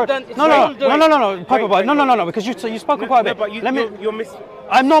would have borrowed... No, paperboy. No, because you spoke quite a bit. You're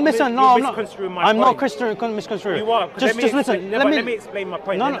I'm not missing. No, I'm not. misconstruing my I'm not point. misconstruing. You are. Just listen. Let me explain my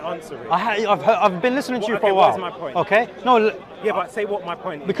point and answer it. I've been listening to you for a while. What is my point? Okay. No. Yeah, but say what my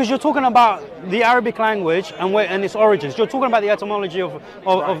point is. Because you're talking about the Arabic language and its origins. You're talking about the etymology of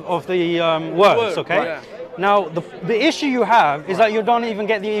the words. Okay. Right. Now the issue you have is that you don't even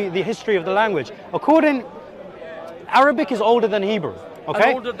get the history of the language. Arabic is older than Hebrew. Okay.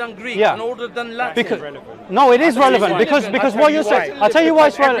 And older than Greek. And older than Latin. No, it is relevant because what you're saying. I'll tell you why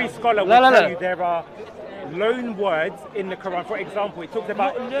it's relevant. Every scholar will tell you there are loan words in the Quran. For example, it talks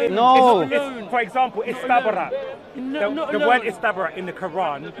about... For example, istabara. The word istabara in the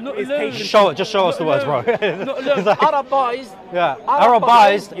Quran is taken... Just show us the words, bro. Arabized. Yeah.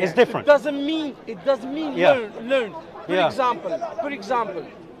 Arabized is different. It doesn't mean learn. For example,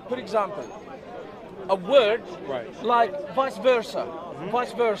 a word like vice versa.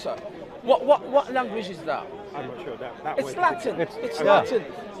 Vice versa. What language is that? I'm not sure that it's Latin. It's yeah. Latin.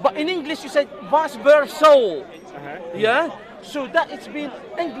 But in English you say vice versa. Yeah? So that it's been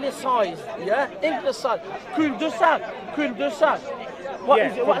anglicized. Yeah? Anglicized. Cul de sac. What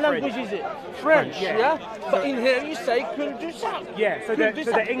is it? What language is it? French. Yeah? But in here you say cul de sac. Yeah, so the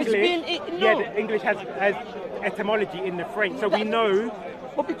English has etymology in the French. So we know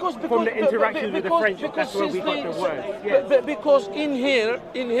from the interaction with the French, that's where we got the word. But because in here,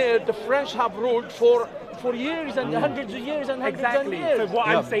 the French have ruled for years and hundreds of years and hundreds of years. So what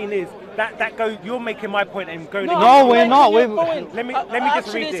I'm saying is that goes. You're making my point and going. No, we're not. Let me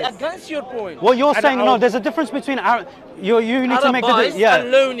just read this. It's against your point. What you're saying, no, there's a difference between you need to make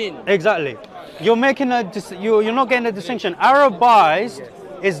and learning. Exactly. You're making you're not getting a distinction. Arabized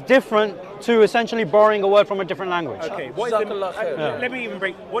is different to essentially borrowing a word from a different language. Okay, let me even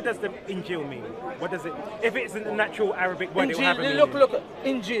break. What does the Injil mean? What does it? If it's a natural Arabic word, it will have a meaning. Look.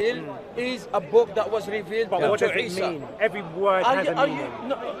 Injil is a book that was revealed but what to does it Isa. mean? Every word has a meaning.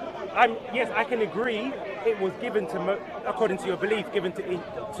 Yes, I can agree. It was given to, according to your belief, given to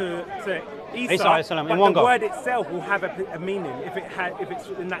Isa. But the word itself will have a meaning if it's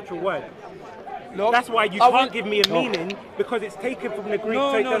a natural word. Look, that's why you can't give me a meaning because it's taken from the Greek,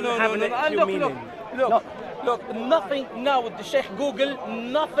 so it doesn't have an actual meaning. Look, nothing now with the Sheikh Google,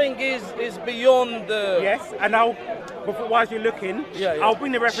 nothing is beyond the... Yes, and while you're looking, I'll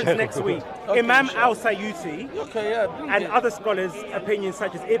bring the reference next week. Okay, Imam al-Sayyuti and other scholars' opinions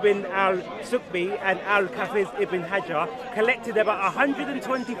such as Ibn al-Sukbi and al-Kafiz Ibn Hajar collected about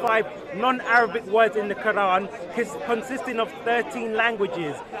 125 non-Arabic words in the Quran consisting of 13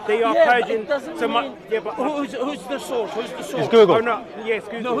 languages. They are Persian. Who's the source? It's Google. Oh, no. Yes,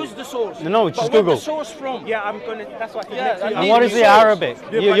 Google. No, who's the source? No, it's just Google. Where's the source from? Yeah, I'm gonna. That's what I can And what is the Arabic?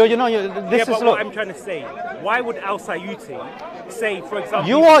 This is what I'm trying to say. Why would al-Sayyuti say, for example?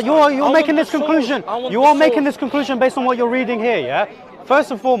 You're making this conclusion. You are making this conclusion based on what you're reading here. Yeah.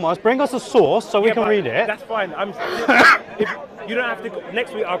 First and foremost, bring us a source so we can read it. That's fine. You don't have to.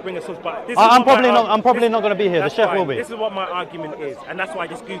 Next week I'll bring a source, but this I'm probably not going to be here. The chef will be. This is what my argument is, and that's why I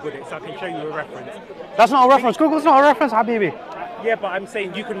just googled it so I can show you a reference. That's not a reference. Google's not a reference, Habibi. Yeah, but I'm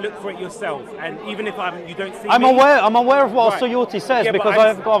saying you can look for it yourself, and even if you don't see I'm aware of what Al-Sayyuti says because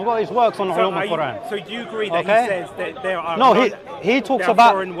I've got his works on Ulum al-Quran. So do you agree that he says that there are he talks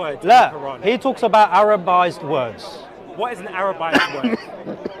about foreign words in the Quran? He talks about Arabized words. What is an Arabized word?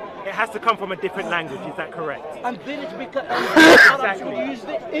 It has to come from a different language, is that correct? And then it's because Arabs would use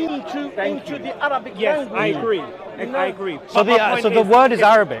it into the Arabic language. Yes, I agree. I agree. So the word is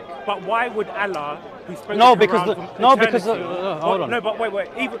Arabic. But why would Allah, who spoke hold on. No, but wait.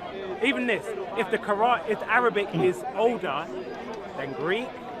 Even this, if Arabic is older than Greek,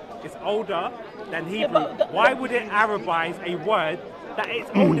 it's older than Hebrew, why would it Arabize a word that it's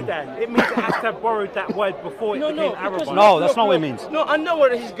older than. It means it has to have borrowed that word before it became Arab. No, that's not what it means. No, I know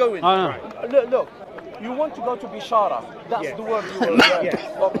where he's going. I know. Look, you want to go to Bishara. That's the word you will learn.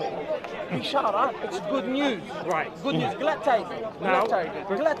 Okay. Bishara, it's good news. Right. Good news. Glad tidings. Now, Glad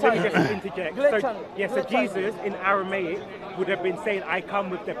let me just tidings. interject. Glad So Jesus in Aramaic would have been saying, I come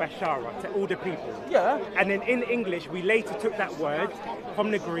with the Bashara to all the people. Yeah. And then in English, we later took that word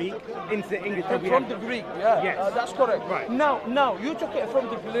from the Greek into the English. From the Greek, yeah. Yes. That's correct. Right. Now, you took it from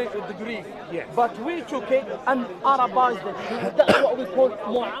the Greek. Yes. But we took it and Arabized it. That's what we call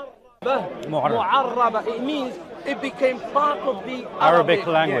mu'arraba. It means it became part of the Arabic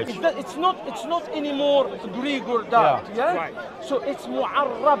language. It's not anymore Greek or that. Yeah. Right. So it's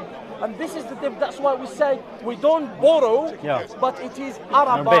mu'arrab. And this is that's why we say we don't borrow, but it is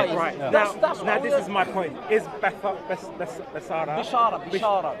Arabized. Right. That's now this is my point. Is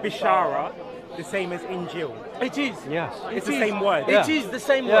Bishara the same as Injil? It is. Yes. It's the same word. It is the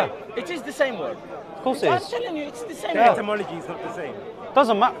same word. It is the same word. Of course it I'm is. telling you, it's the same The word. etymology is not the same.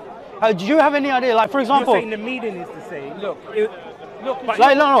 Doesn't matter. Do you have any idea? Like, for example, You're saying the meaning is the same. Look, but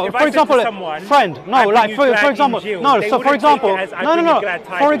like, no. if I For said example, to someone, friend. No, I bring like you for glad example, Injil, no. they So for wouldn't take example, it as I no. bring you glad For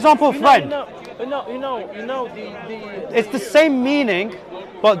tidings. example, friend. You know the It's the same meaning,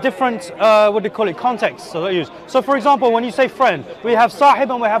 but different. What do you call it? Context. So they use. So for example, when you say friend, we have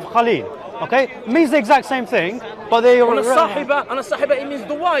sahib and we have khalil. Okay, it means the exact same thing, but they. and a sahiba, it means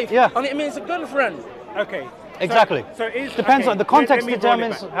the wife. Yeah. And it means a girlfriend. Okay. Exactly. So is Depends on the context let me roll it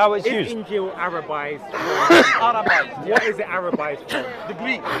determines back. how it's is used. Injil Arabized? Arabized. What is it Arabized from? The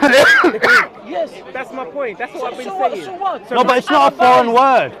Greek. The Greek. Yes. That's my point. That's what I've been So saying. what? No, but it's not a foreign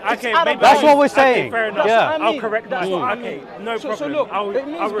word. Okay, Arabized. maybe That's what we're okay, saying. fair enough. Yeah. I'll correct That's myself. what I Okay, mean. no So problem. look, I'll- it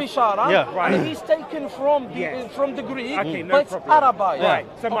means I'll Bishara, Yeah. Right. and he's taken from Yes. from the Greek, Okay, no but it's problem. Arabized. Right.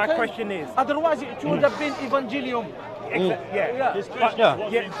 So my question is. Otherwise, it would have been Evangelium. Yeah. Yeah.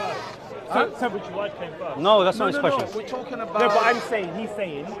 So Which word came first? No, that's not his No, question. we're talking about. no, but I'm saying he's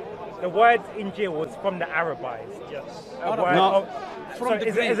saying the word Injil was from the Arabized. Yes. A word No. of- From so the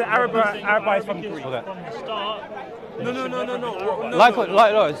is Greek. it Arabized from Arabic is Greek? Okay. from the start. No. Like,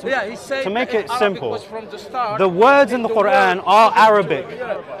 Yeah, he's saying to make that it Arabic simple, was from the start. the words in the Quran are Arabic.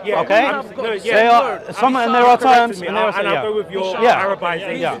 Yeah. Okay? They are some, and there are terms, and there are and I'll go with your Yeah.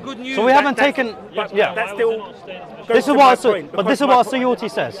 Arabization. Yeah. Good news. So we haven't That's- taken. But Yeah. that still goes This is to what. my point, But this is because what my po- Suyuti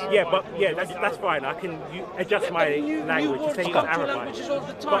says. Yeah, but that's fine. I can adjust my language to say it's languages Arabized. all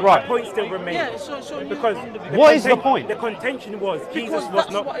the time. But Right. my point still remains. Yeah, so you- because What is the point? The contention was Jesus was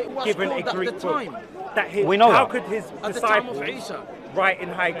that's not what it was given a called at Greek the book. time. That his, We know how that. could his At the time of disciples Isa. write in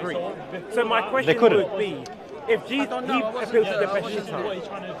High Greek? So my question couldn't. would be, if Jesus don't know, he I wasn't appealed to there, the I wasn't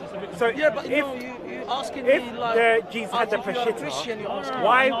Peshitta, so Yeah, but if you asking if me like. Jesus had the as if you're a Christian, Peshitta, you're asking.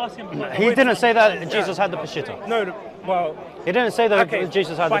 why? He didn't say that Jesus had the Peshitta. No, well, He didn't say that okay,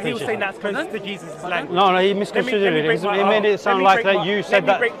 Jesus had the but he was saying Peshitta. that's close to Jesus' language. No, he Let misconstrued me it. break my- He made it sound let me like break that my- you let said me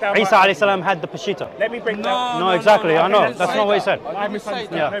that break down Isa my alayhi salam had the Peshitta. Let me break down. No, exactly. I know. didn't That's say not what he that. said. I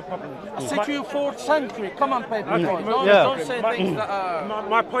misunderstood. Yeah. No problem. I said to you 4th century. Come on, paper. Okay, Don't, Yeah. don't say things that are.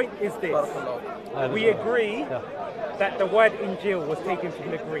 My point is this: we agree that the word Injil was taken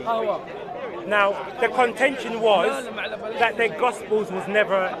from the Greek. Now, the contention was that the Gospels was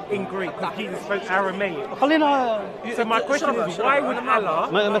never in Greek because Jesus spoke Aramaic. خلينا So my question is, why would Allah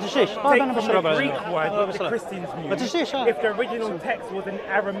ما تشتيش. take from the Greek word that the Christians ما تشتيش. knew if the original text was in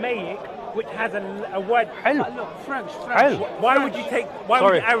Aramaic, which has a word? حلو. Look, French. حلو. Why would you take? Why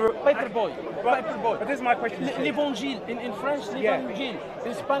Sorry. would Paperboy. But this is my question. L'évangile. In French, Yeah. l'évangile.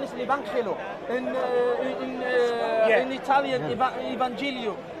 In Spanish, l'evangelo. Yeah. In Italian,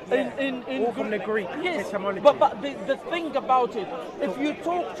 evangelio. All from the Greek Yes, etymology. but the thing about it, if you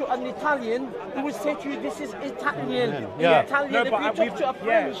talk to an Italian, he will say to you, this is Italian. Yeah. Italian. No, if but you talk to a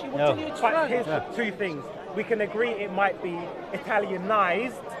French, he will tell you it's But French. here's two things. We can agree it might be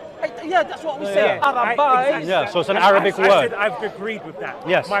Italianized. Yeah, that's what we say. Yeah, Arabized. exactly. Yeah, so it's an I Arabic said word. I've agreed with that.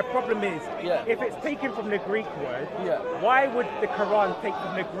 Yes. My problem is, Yeah. if it's taken from the Greek word, Yeah. why would the Quran take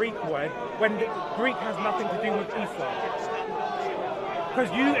from the Greek word when the Greek has nothing to do with Isa?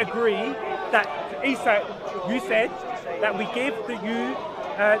 Because you agree that Isa, you said that we give to you,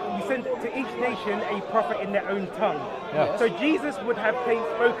 we send to each nation a prophet in their own tongue. Yeah. So Jesus would have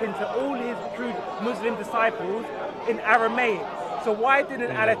spoken to all his true Muslim disciples in Aramaic. So why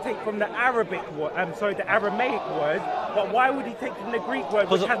didn't Allah take from the Arabic word, the Aramaic word, but why would he take from the Greek word,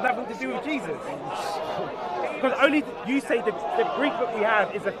 which has nothing to do with Jesus? Because only you say the Greek book we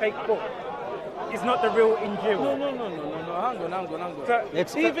have is a fake book. It's not the real Injil. No. Hang on. So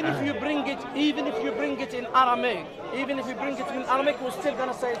It's Even if you bring it in Aramaic, we're still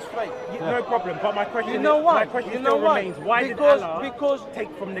gonna say it's fake. no problem. But my question, You know why? my question You still know why? remains: why Because- did Allah because- take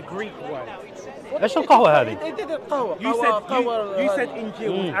from the Greek word? ايش القهوة هذه؟ They did it قهوة. You قهوة said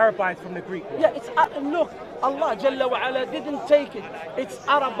Injil was Arabized from the Greek word. Yeah, it's look. Allah Jalla wa Ala didn't take it. It's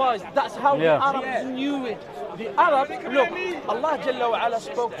Arabized. That's how the Yeah. Arabs knew it. The Arab, look, Allah Jalla wa Ala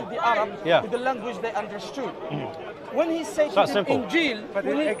spoke to the Arab Yeah. with the language they understood. When he said to That's them simple. Injil, But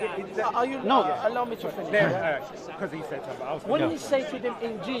when he, it- are you No. allow me to finish. Because he said something. I was When he said to them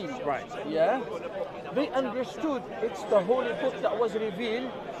Injil, Right. yeah, they understood it's the holy book that was revealed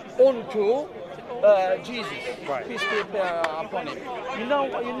onto Jesus, Right. peace be upon him. You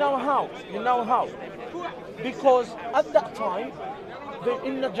know how? Because at that time,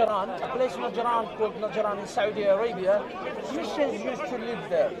 in Najran, a place Najran called Najran in Saudi Arabia, Christians used to live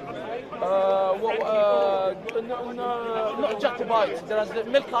there. Not Jacobites, there's the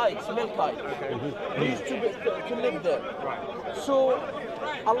Milkites. They used to live there. So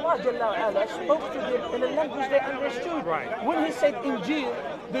Allah Jalla wa Ala spoke to them in a language they understood. Right. When he said Injil,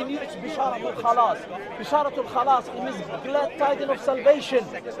 they knew it's Bisharatul Khalas. Bisharatul Khalas, it means glad tidings of salvation.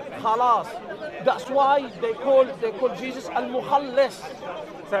 Khalas. That's why they call Jesus Al-Mukhallis.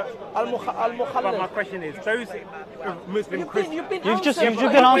 So, Al-Mukhallis. but my question is, those Muslim Christians. You've been answered.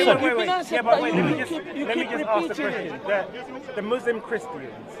 answered. You've been answered, Yeah, but but wait, you let me just keep ask the repeating question. it. The Muslim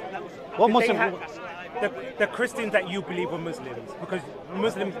Christians. What did they Muslim? the Christians that you believe were Muslims, because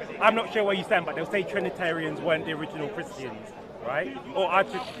Muslims, I'm not sure where you stand, but they'll say Trinitarians weren't the original Christians, right? Or Are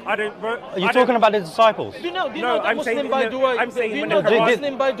you talking about the disciples? Do you know No, that I'm Muslim, saying by in the- the way? I'm saying do you when know the that Quran-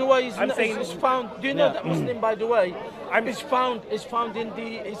 Muslim, by the way, I'm saying- is found? Do you know Yeah. that Muslim, by the way, I'm- is found in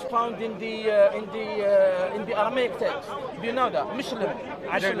the Aramaic text? Do you know that Muslim?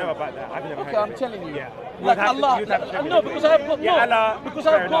 I don't know about that. I've never Okay, heard I'm of it. telling you. Yeah. Like You'd have to- Allah, you'd have to show me no, the because video. I have got Yeah, Allah, because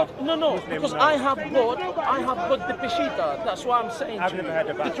fair I have got enough. Muslim, because no. I have got the Peshitta. That's why I'm saying I've to you. never heard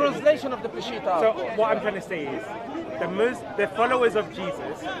about the it. translation of the Peshitta. So what I'm trying to say is, the followers of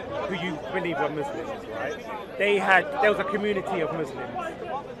Jesus, who you believe were Muslims, right? There was a community of Muslims.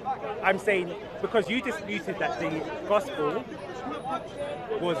 I'm saying, because you disputed that the gospel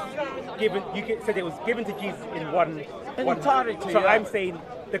was given, said it was given to Jesus in one entirety, So yeah. I'm saying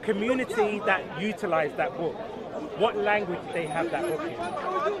the community that utilized that book, what language did they have that book in?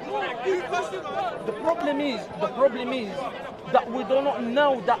 The problem is that we do not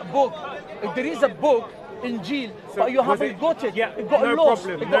know that book. If there is a book, Injil, So but you was haven't it- got it. yeah, It got no lost.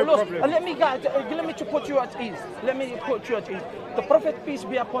 problem, It no got lost. problem. And let me to put you at ease. Let me put you at ease. The Prophet, peace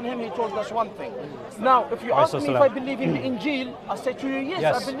be upon him, he told us one thing. Now, if you ask me if I believe in the Injil, I say to you, yes,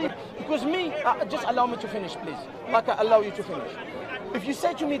 Yes. I believe. Because me, just allow me to finish, please. Like I allow you to finish. If you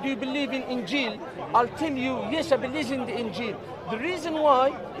say to me, do you believe in Injil? I'll tell you, yes, I believe in the Injil. The reason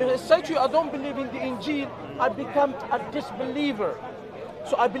why, if I say to you, I don't believe in the Injil, I become a disbeliever.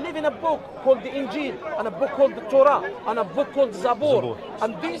 So I believe in a book called the Injil, and a book called the Torah, and a book called Zabur.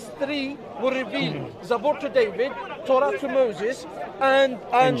 And these three were revealed. Zabur to David, Torah to Moses, and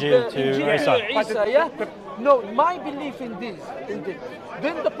Injil to Isa. Yeah? No, my belief in this.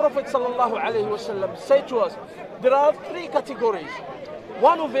 Then the Prophet ﷺ said to us, there are three categories.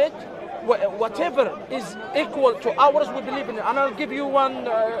 One of it, whatever is equal to ours, we believe in it. And I'll give you one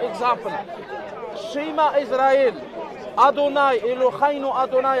example. Shema Israel, Adonai Eloheinu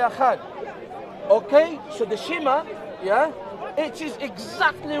Adonai Echad. Okay, so the Shema, yeah, it is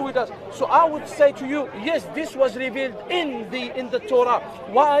exactly with us. So I would say to you, yes, this was revealed in the Torah.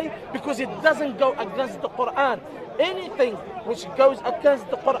 Why? Because it doesn't go against the Quran. Anything which goes against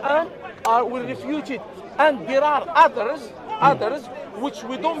the Quran, I will refute it. And there are others which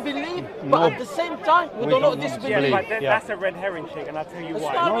we don't believe, but at the same time we do not disbelieve. Yeah, but that's a red herring, Sheikh, and I'll tell you It's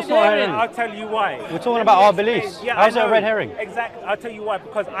why. not No, red it's not herring. herring. I'll tell you why. We're talking about our beliefs. Yeah, How's I it a know. red herring? Exactly. I'll tell you why,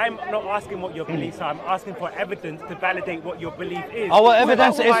 because I'm not asking what your beliefs are. I'm asking for evidence to validate what your belief is. Our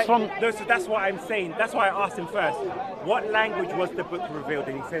evidence That's is why- from- No, so that's what I'm saying. That's why I asked him first. What language was the book revealed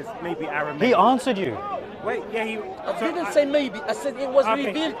in? He says maybe Aramaic. He answered you. Wait, yeah, I didn't say maybe. I said it was Okay.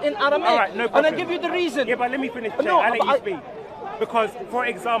 revealed in Aramaic. All right, no and I problem. give you the reason. Yeah, but let me finish. Sheikh. No, I'll let but you I- speak. Because, for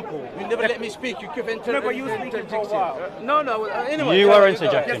example, You never let me speak. You keep No, but you were speaking for a while. No. Anyway, You go were ahead, go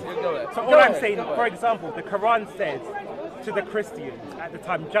ahead. interjecting. Go ahead. So Go all I'm ahead, saying, go for ahead. example, the Quran says to the Christians at the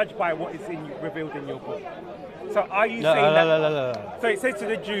time, judge by what is revealed in your book. So are you No, saying no, that? no, no, no. So it says to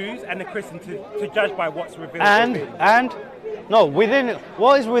the Jews and the Christians to judge by what's revealed No, within,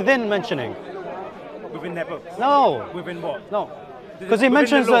 what is within mentioning? within their books. No, Within what? no. Because he Within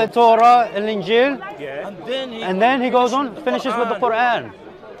mentions the law. the Torah and Injil, Yeah. And then and then he goes on, finishes with the Quran.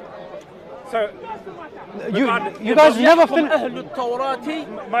 So, you guys never يحكم finished. أهل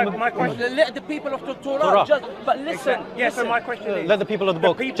التوراة. my question. Let the people of the Torah Torah. judge. But listen, Yeah, so listen. my question is, Let the people of the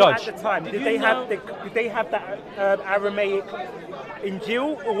book people judge. at the time, did you they have know- did they have that Aramaic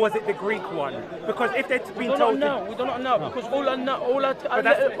Injil, or was it the Greek one? Because if they'd We been do not told, know. We do not know because all I know, that's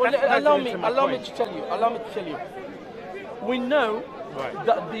allow me, to my allow me point. to tell you. Allow me to tell you. We know Right.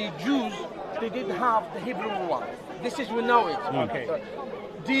 that the Jews they did have the Hebrew one. This is we know it. Okay.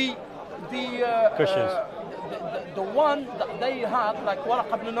 The Christians. the one that they had, like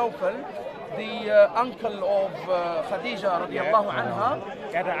Waraq ibn Nawfal, the uncle of Khadija radiallahu anha.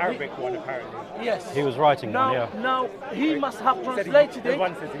 he had an Arabic one apparently. Yes. He was writing now, one, yeah. Now he must have said he- translated the it.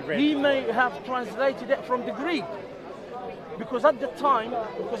 one says he read. He may have translated it from the Greek, because at the time,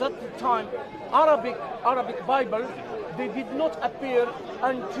 Arabic Bible, they did not appear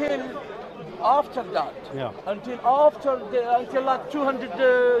until after that. Yeah. Until like 200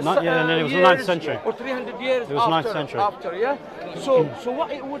 it was the years 9th century. or 300 years It was after. 9th century. After, yeah. So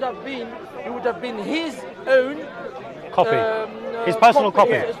what it would have been his own Copy. His personal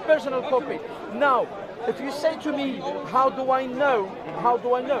copy. His personal copy. Now, if you say to me, how do I know? How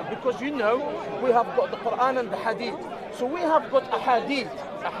do I know? Because you know, we have got the Quran and the Hadith. So we have got a Hadith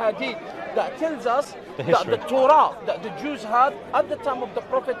that tells us that history. the Torah that the Jews had at the time of the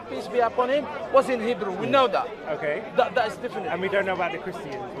Prophet, peace be upon him, was in Hebrew. We know that. Okay. That is definite. And we don't know about the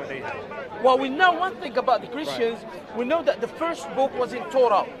Christians, what they had. Well, we know one thing about the Christians. We know that the first book was in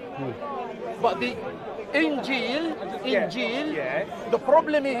Torah, but the Injil, Yes. the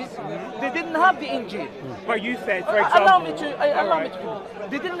problem is they didn't have the Injil. But you said, for example, Allow me to finish.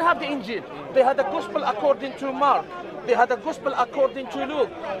 They didn't have the Injil. They had a gospel according to Mark. They had a gospel according to Luke.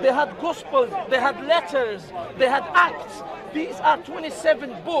 They had gospels. They had letters. They had Acts. These are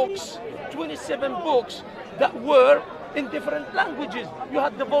 27 books that were in different languages. You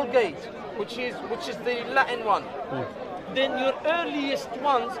had the Vulgate, which is the Latin one. Then your earliest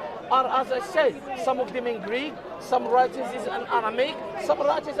ones are, as I said, some of them in Greek, some writings is in Aramaic, some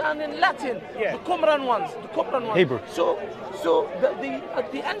writings are in Latin. Yeah. The Qumran ones. Hebrew. So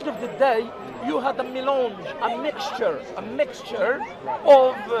at the end of the day, you had a melange, a mixture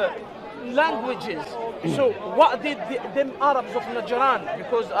of languages. So what did them Arabs of Najran?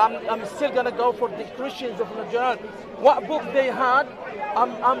 Because I'm still gonna go for the Christians of Najran. What book they had?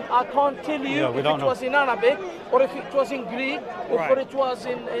 I can't tell you Yeah, we if don't it know. was in Arabic or if it was in Greek or Right. if it was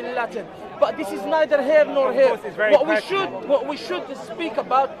in Latin. But this is neither here nor Of here. course, it's very personal. What we should speak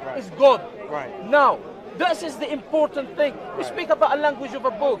about is God. Right. Now, this is the important thing. We speak about a language of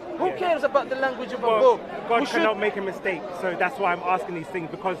a book. Who cares about the language of a well, book? God We cannot make a mistake. So that's why I'm asking these things,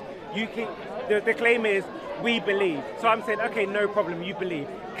 because you keep, the claim is we believe. So I'm saying, okay, no problem, you believe.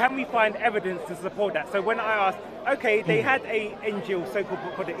 Can we find evidence to support that? So when I asked, okay, they had a Injil, so-called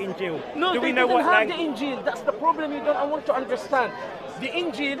book called the Injil. No, Do they we know didn't what have the language? Injil. That's the problem I want to understand. The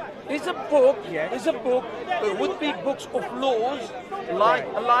Injil is a book. Yeah. Is a book. It would be books of laws,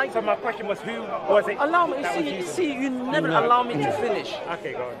 like. So my question was, who was it? Allow me. that was used? See, you never allow me to finish.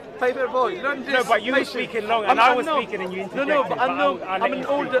 Okay, go on. Paperboy, learn this. No, but you were patience. speaking long, and I was no. speaking, and you No, interjected. but I know. I'll let you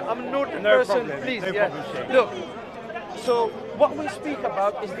speak. I'm an older No person. problem, Please, no yeah. problem, Sheikh. Look. So what we speak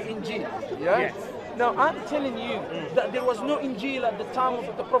about is the Injil. Yeah. Yes. Now I'm telling you that there was no Injil at the time of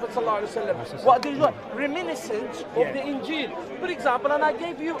the Prophet ﷺ. What there was reminiscence of Yeah. the Injil. For example, and I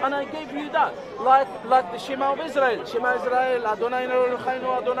gave you that, like the Shema of Israel, Shema Israel, Adonai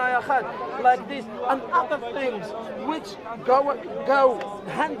Eloheinu, Adonai Echad, like this, and other things which go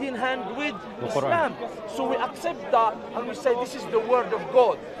hand in hand with Islam. So we accept that and we say this is the word of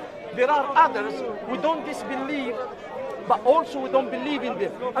God. There are others we don't disbelieve, but also we don't believe in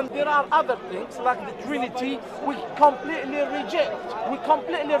them. And there are other things like the Trinity we completely reject. We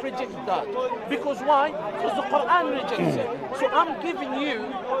completely reject that. Because why? Because the Quran rejects it. So I'm giving you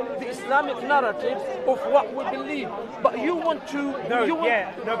the Islamic narrative of what we believe. But you want to...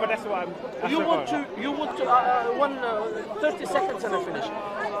 No, but that's what I'm... that's You what want to 30 seconds and I finish.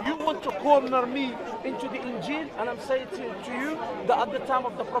 You want to corner me into the Injil, and I'm saying to you that at the time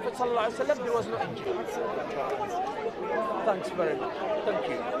of the Prophet ﷺ there was no Injil. Thanks very much. Thank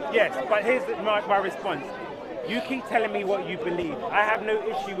you. Yes, but here's my response. You keep telling me what you believe. I have no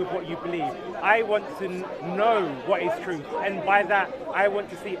issue with what you believe. I want to know what is truth, and by that I want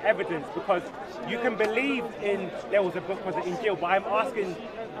to see evidence, because you can believe in there was a book called the Injil, but I'm asking,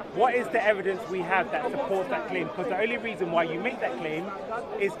 what is the evidence we have that supports that claim? Because the only reason why you make that claim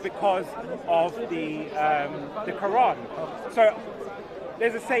is because of the Quran. So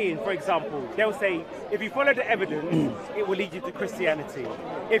there's a saying, for example, they'll say, if you follow the evidence, it will lead you to Christianity.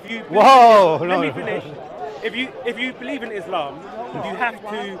 If you Whoa, let no. me finish. if you believe in Islam, you have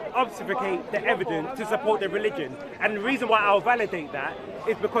to obfuscate the evidence to support the religion. And the reason why I'll validate that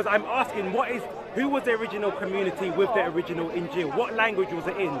is because I'm asking who was the original community with the original Injil? What language was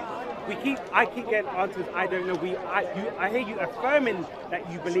it in? I keep getting answers I don't know. I hear you affirming that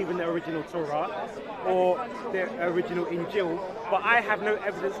you believe in the original Torah or the original Injil, but I have no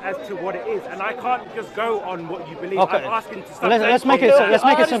evidence as to what it is, and I can't just go on what you believe. Okay. I'm asking to Let's make it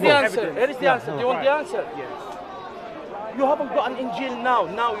simple. Here is the answer. Do you want the answer? Yes. You haven't got an Injil now.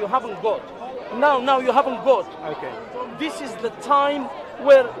 Now you haven't got. Now you haven't got. Okay. This is the time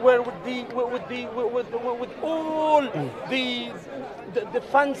where with all the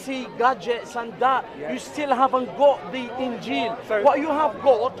fancy gadgets and that, you still haven't got the Injil. So, what you have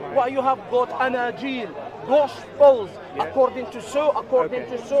got an Injil, Gospels, according to so.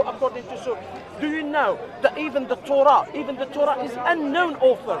 Do you know that even the Torah is unknown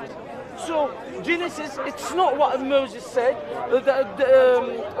authors? So Genesis, it's not what Moses said.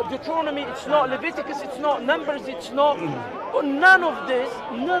 Deuteronomy, it's not Leviticus, it's not Numbers, it's not. None of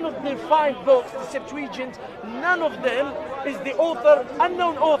the 5 books, the Septuagint, none of them is the author.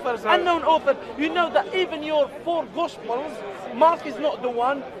 Unknown authors. You know that even your 4 Gospels, Mark is not the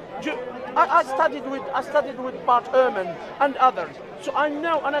one. I studied with Bart Ehrman and others, so I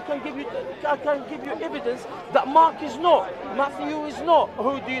know, and I can give you evidence that Mark is not, Matthew is not.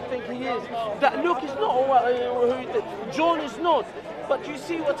 Who do you think he is? That Luke is not. John is not. But you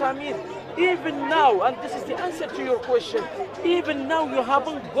see what I mean? Even now, and this is the answer to your question, even now you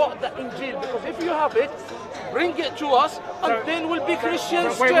haven't got the Injil, because if you have it, bring it to us, and then we'll be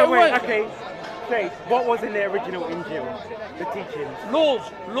Christians straight away. Okay. What was in the original Injil? The teachings?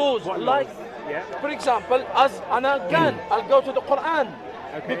 Laws. What like, laws? Yeah. for example, I'll go to the Quran,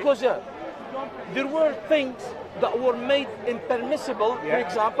 because there were things that were made impermissible, for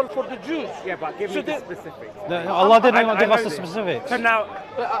example, for the Jews. Yeah, but give me the specifics. Allah didn't give us the specifics. So now,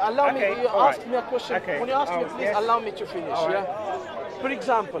 allow me. You asked me a question. Okay. When you ask me, please allow me to finish. For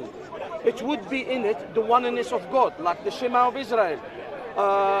example, it would be in it the oneness of God, like the Shema of Israel.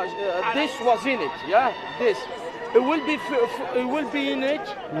 This was in it. This. It will be in it.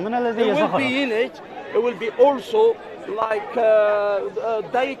 It will be also like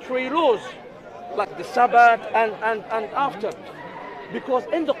dietary laws, like the Sabbath and after. Because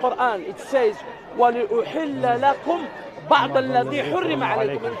in the Quran it says, وَلِأُحِلَّ لَكُمْ بَعْضَ الَّذِي حُرِّمَ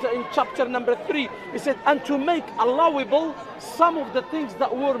عَلَيْكُمْ. In chapter number 3, it said, and to make allowable some of the things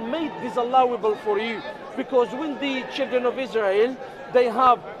that were made disallowable for you. Because when the children of Israel, they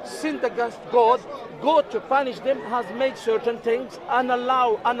have sinned against God, God to punish them has made certain things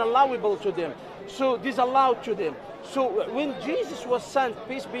unallowable to them. So disallowed to them. So when Jesus was sent,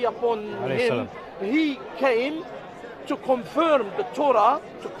 peace be upon him, he came to confirm the Torah,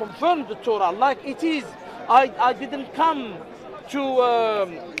 like it is. I didn't come to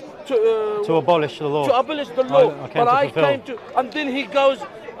abolish the law. But I came to, and then he goes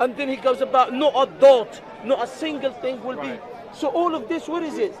about not a dot, not a single thing will be. So all of this, what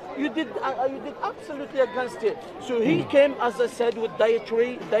is it? You did absolutely against it. So he came, as I said, with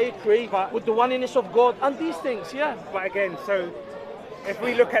dietary, with the oneness of God and these things, But again, so if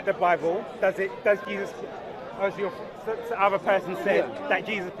we look at the Bible, does Jesus, as your other person said, that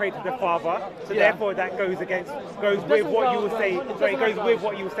Jesus prayed to the Father, so therefore that goes with what you were saying. So it goes with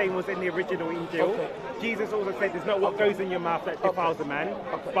what you were saying was in the original Injil. Jesus also said, "It's not what goes in your mouth that defiles a man,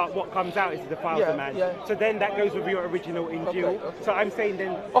 but what comes out is defiles a man." So then that goes with your original Injil. So I'm saying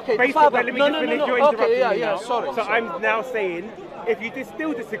then, based on that, let me just finish. You're interrupting me now. So I'm now saying, if you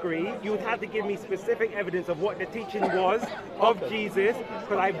still disagree, you would have to give me specific evidence of what the teaching was of Jesus,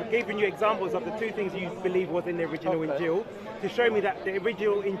 because I've given you examples of the 2 things you believe was in the original Injil, to show me that the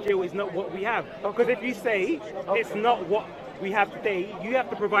original Injil is not what we have. Because if you say it's not what we have today, you have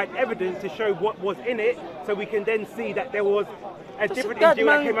to provide evidence to show what was in it, so we can then see that there was a different Injil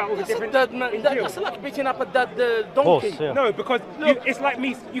that came out with a different Injil. That's like beating up a dead donkey. No, because it's like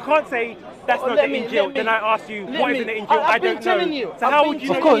me, you can't say that's not the Injil, then I ask you, what is in the Injil? I don't know. So how would you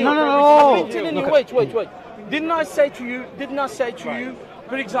know? Of course, no. I've been telling you, wait. Didn't I say to you,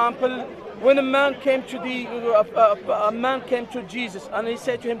 for example, when a man came to Jesus and he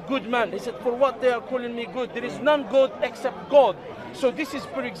said to him, "Good man," he said, "For what they are calling me good? There is none good except God." So this is,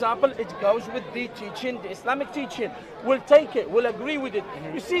 for example, it goes with the teaching, the Islamic teaching. We'll take it, we'll agree with it.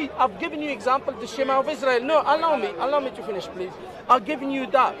 You see, I've given you example, the Shema of Israel. No, allow me to finish, please. I've given you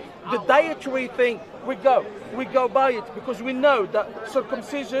that. The dietary thing, we go by it, because we know that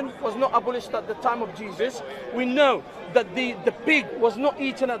circumcision was not abolished at the time of Jesus. We know that the pig was not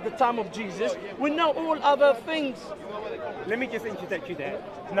eaten at the time of Jesus. We know all other things. let me just interject you there.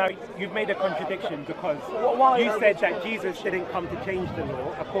 Now, you've made a contradiction because Why? you said that Jesus didn't come to change the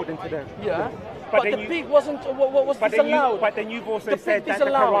law according to the Yeah. law. But then the you- pig wasn't was But then, disallowed. but then you've also The said pig that the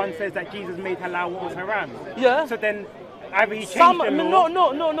disallowed. Quran says that Jesus made halal what was haram. Yeah. So then either he changed Some the law.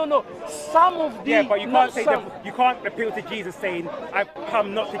 no. Some of the Yeah, but you not can't say some. that, you can't appeal to Jesus saying I've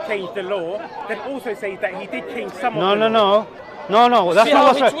come not to change the law. Then also say that he did change some No, of the no, law. no. No, that's See not how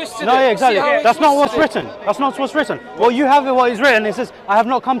what's he written. twisted No, it? yeah, exactly. See how he That's not what's twisted written. That's not what's written. Well, you have it what is written. It says, I have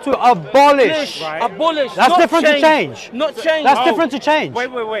not come to abolish. Right. Abolish. That's not different to change. change. Not change. That's Oh. different to change. Wait.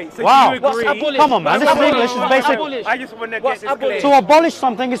 So Wow. do you What's agree? abolish? Come on, man. This is What's English. It's abolish? basic. Abolish? I just want to What's get this abolish? clear. To abolish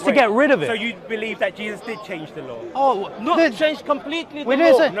something is to Wait. get rid of it. So you believe that Jesus did change the law? Oh, Not the- change completely. We the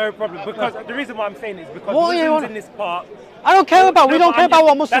didn't law. say- No problem. Because the reason why I'm saying it is because What do you Muslims want- in this part. I don't care about. No, We don't but care I'm about just-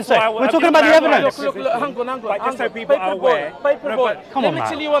 what Muslims that's say. why We're I'm talking just about the clarifying evidence. this Look, position. hang on. But just so people are aware. Paperboy. No, but- Come Let on, me man.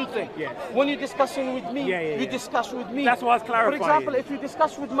 tell you one thing. Yes. When you're discussing with me, Yeah. you discuss with me. That's what I was clarifying. For example, if you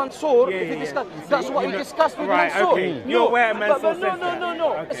discuss with Mansour, Yeah, if you yeah. discuss, So that's what you you know- discuss with right, Mansour. okay. You're aware Mansour but says no. that.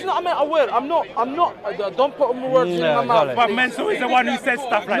 It's Okay. not. I'm not aware. I'm not. Don't put words in No, my mouth. But Mansour is the one who says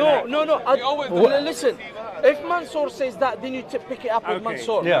stuff like that. No. Listen, if Mansour says that, then you pick it up with Okay.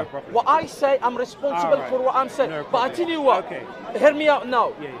 Mansour. Yeah. What I say, I'm responsible Alright. for what I'm saying. No But I problem. tell you what, Okay. hear me out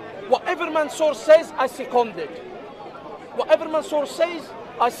now. Yeah. Whatever Mansour says, I second it. Whatever Mansour says,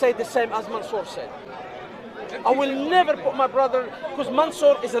 I say the same as Mansour said. I will never put my brother, because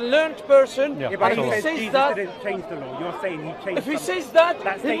Mansour is a learned person, Yeah, Yeah, but and he if he says says Jesus that, didn't change the law. You're saying he changed if he something. says that,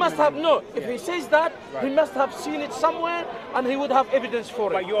 That he must statement have is- If yeah. he says that, he Right. must have seen it somewhere, and he would have evidence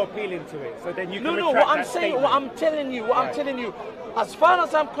for it. But you're appealing to it. So then you can No, retract what I'm that saying, statement. what I'm telling you, as far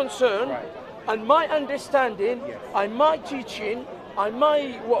as I'm concerned, Right. and my understanding, Yes. and my teaching, and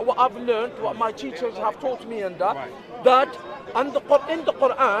what I've learned, what my teachers have taught me, and that, in the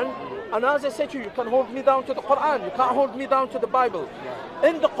Quran, and as I said to you, you can hold me down to the Quran, you can't hold me down to the Bible.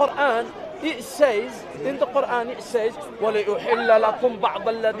 In the Quran, it says, وَلِأُحِلَّ لَكُمْ بَعْضَ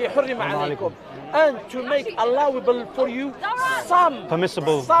الَّذِي حُرِّمَ عَلَيْكُمْ, and to make allowable for you some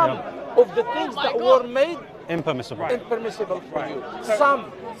Permissible, of the things that were made Impermissible. impermissible for you. So-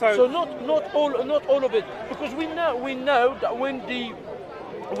 Some. so- So not all of it, because we know that when the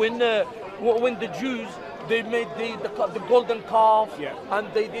Jews, they made the golden calf, Yeah. and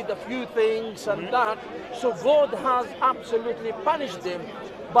they did a few things and that. So God has absolutely punished them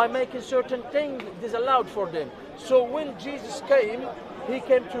by making certain things disallowed for them. So when Jesus came, he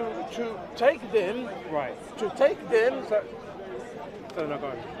came to take them, Right. to take them. So no, go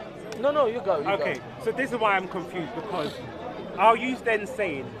on. No, you go. Okay, so this is why I'm confused, because are you then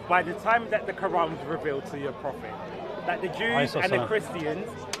saying by the time that the Quran was revealed to your prophet, that the Jews and the Aye, Christians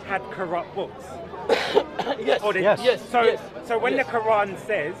had corrupt books? Yes. Or they- Yes. Yes. So, yes, so when yes. the Quran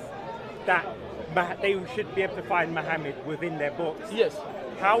says that they should be able to find Muhammad within their books, Yes.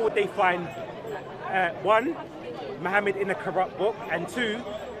 how would they find one, Muhammad in a corrupt book, and two,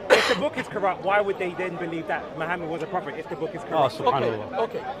 if the book is corrupt, why would they then believe that Muhammad was a prophet if the book is corrupt? Oh, subhanAllah.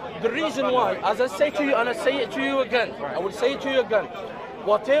 Okay. The reason why, as I say to you, and I say it to you again, I will say it to you again,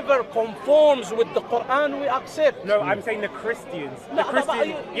 whatever conforms with the Quran, we accept. No, I'm saying the Christians. No, The but Christians.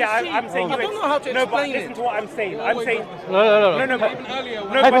 you Yeah, see, I'm saying. I don't know how to No, but explain listen it. to what I'm saying. I'm saying. No. But Even earlier,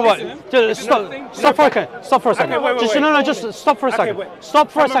 when No, Hey, but but listen. just stop for a second. Stop for a second. wait, Just wait. no, just stop for a Okay, second. wait.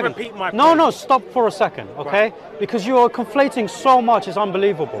 Stop for a I'ma second. repeat my No, point. stop for a second, okay? Because you are conflating so much. It's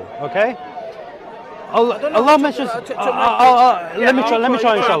unbelievable, okay? Allah mentions. Let me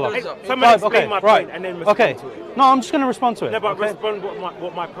try, inshallah. Someone explain Okay, my right. point and then respond Okay. to it. No, I'm just going to respond to it. No, but okay? respond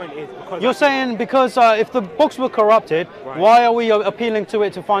what my point is. Because You're saying because if the books were corrupted, why are we appealing to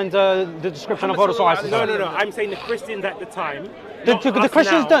it to find the description of Prophet Sallallahu Alaihi Wasallam? No. I'm saying the Christians at the time. The not us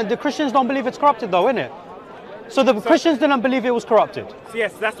Christians now. don't. The Christians don't believe it's corrupted, though, innit? So the Christians didn't believe it was corrupted.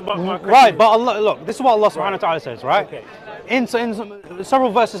 Yes, that's what my question Right, is. but Allah, look, this is what Allah subhanahu wa ta'ala says, right? Okay. In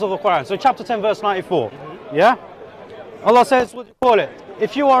several verses of the Quran. So chapter 10, verse 94. Yeah? Allah says, what do you call it?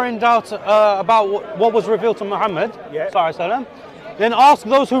 If you are in doubt about what was revealed to Muhammad, Yeah. sallallahu alaihi wasallam, then ask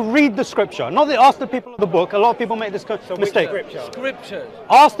those who read the scripture. Not ask the people of the book. A lot of people make this mistake. Which scripture? Scripture.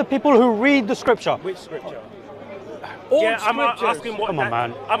 Ask the people who read the scripture. Which scripture? All Yeah, I'm scriptures. asking what. Come on,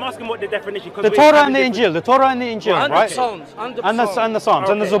 man. I'm asking what the definition. 'cause The we Torah have and a the different- Injil. The Torah and the Injil, And right? the Psalms. And the and the Psalms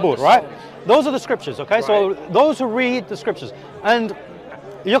and the Okay. Zabur, And the right? Psalms. Those are the scriptures, okay? So those who read the scriptures. And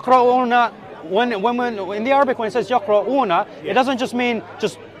يقرؤون, when in the Arabic when it says يقرؤون, it doesn't just mean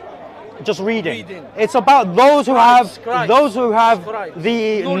just just reading. Reading. It's about those who have Scribes.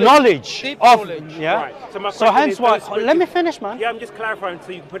 the Knowledge, knowledge deep of knowledge. yeah. Right. So my So question hence is why. those scriptures- Let me finish, man. Yeah, I'm just clarifying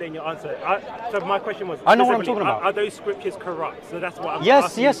so you can put it in your answer. So my question was, I know what I'm specifically, talking about. Are those scriptures corrupt? So that's what I'm Yes,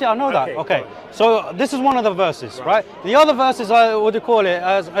 asking yes, you. yeah, I know that. Okay, Okay, go on. so this is one of the verses, right? The other verses, what do you call it?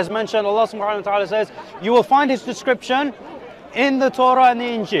 As mentioned, Allah subhanahu wa ta'ala says, you will find His description in the Torah and the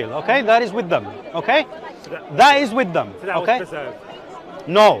Injil, okay? That is with them, okay? That is with them, So that okay? was preserved.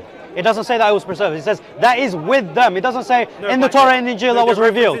 No, it doesn't say that it was preserved. It says that is with them. It doesn't say No, in the but Torah and the Injil that was the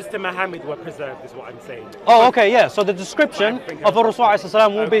revealed. references to Muhammad were preserved, is what I'm saying. Oh, okay, yeah. So the description of the Rasul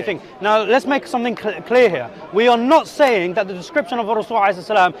ﷺ will be Okay. thing. Now, let's make something clear here. We are not saying that the description of the Rasul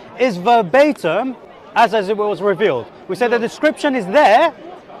ﷺ is verbatim as it was revealed. We say the description is there,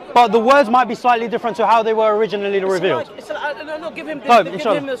 but the words might be slightly different to how they were originally revealed. No, give him طيب، give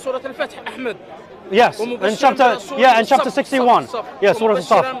inshallah. him Surah Al-Fath, Ahmed. Yes, in chapter, yeah, in chapter 61. Yeah, Surah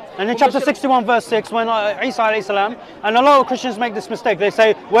Al-Saf. And in chapter 61, verse 6, when Isa alayhi salam, and a lot of Christians make this mistake, they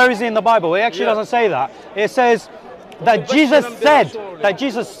say, where is he in the Bible? It actually doesn't say that. It says that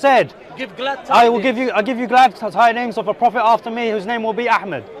Jesus said, Give glad I'll give you glad tidings of a prophet after me whose name will be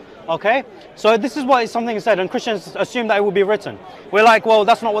Ahmed. Okay, so this is what something is said, and Christians assume that it will be written. We're like, well,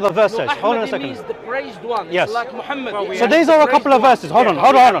 that's not what the verse says. Hold on a second. means the praised one. It's Yes. like Muhammad. Well, we So have these the are a praised couple of one. verses. Hold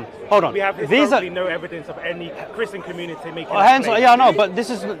on. We have These historically are no evidence of any Christian community making hence, claim. yeah, no, but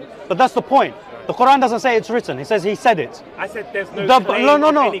that's the point. The Quran doesn't say it's written. It says he said it. I said there's no claim No.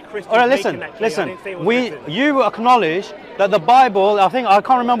 of any Christians All right, making that claim. I listen. didn't say it was written. You acknowledge that the Bible. I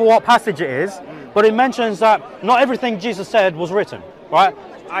can't remember what passage it is, but it mentions that not everything Jesus said was written, right?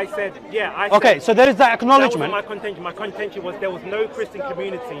 I said, yeah, I Okay, said, so there is that that acknowledgement. wasn't my contention. My contention was there was no Christian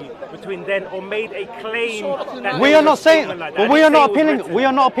community between then or made a claim that We there are was not a saying, statement like that. but I we didn't are not say it was appealing. written. We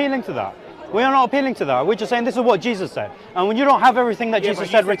are not appealing to that. We are not appealing to that. We're just saying this is what Jesus said, and when you don't have everything that Yeah, Jesus but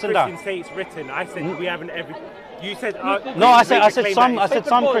you said written down. Christians say it's written. I said we haven't every. You said No, I Christians said make a claim some. I that said it's-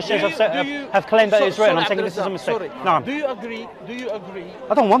 some Paperboy, Christians do you- have claimed that it's written. I'm Sorry, saying this is a Abdul mistake. Razak, No, Do you agree?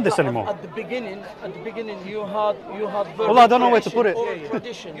 I don't want this that anymore. At the beginning, you had Well, I don't know where to put it.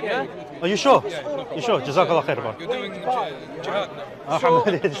 Tradition, yeah. Are you sure? You sure? Jazakallah khair. You're doing jihad now.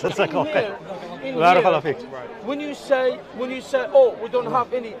 Jazakallah khair. In Barakallah here, feek. when you say, oh, we don't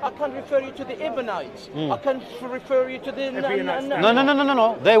have any, I can refer you to the Ibnites. I can refer you to the Ebionites.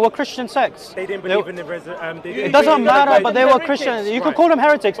 No. They were Christian sects. They didn't believe in the It doesn't matter, but they were heretics. Christians. You can Right. call them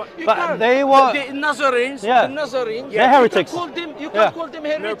heretics, You but can. they were. The Nazarenes. Yeah. The Nazarenes. They're heretics. You Yeah. can call them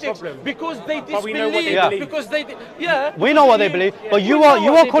heretics problem. because they But we know what they disbelieve. believe. Because they, yeah. We know what they believe, but We you know are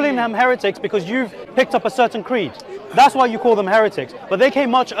what they calling believe. them heretics because you've picked up a certain creed. That's why you call them heretics. But they came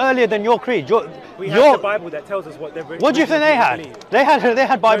much earlier than your creed. We have the Bible that tells us what they're. What do you think they had? They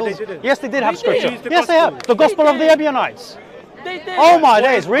had Bibles. they didn't. Yes, they did have They scripture. did. Yes, they have. The Gospel of the Ebionites. They did. Oh my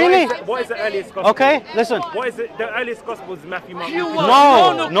days, really? What is the earliest gospel? Okay, listen. What is it? The earliest gospel is Matthew, Mark. Q Luke. was,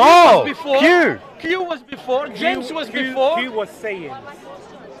 No, Q no. was before. Q. Q was before. James was Q before. was sayings.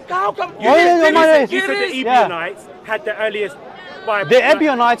 How come? Oh, yeah, my days. You said the Yeah. Ebionites had the earliest Bible. The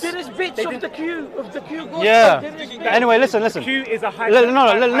Ebionites. There is bits of the Q gospel. Yeah. There is bits. Anyway, listen. Q is a high.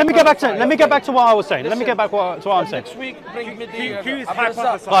 Let me get back to what I was saying. Let me get back to what I'm saying. Next week, bring me Q the is Abdul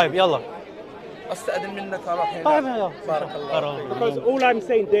Razak. hypothesized. طيب يلا. أستأذن منك أروح هناك. طيب يلا. بارك الله. Because all I'm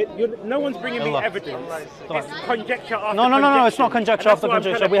saying that no one's bringing me Allah. evidence. It's conjecture after No, conjecture. it's not conjecture And that's after why I'm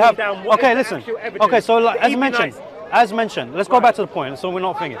conjecture. trying to We pin have. down what Okay, is the listen. actual evidence. Okay, so The as mentioned, let's go back to the point so we're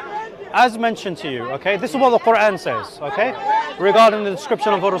not thinking. As mentioned to you, okay, this is what the Quran says, okay, regarding the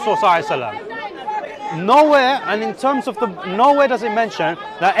description of Rasul sallallahu alaihi wasallam. Nowhere, and in terms of nowhere does it mention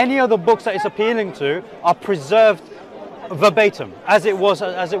that any of the books that it's appealing to are preserved verbatim as it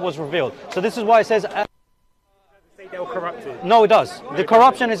was revealed. So this is why it says. Say they were corrupted. No, it does. The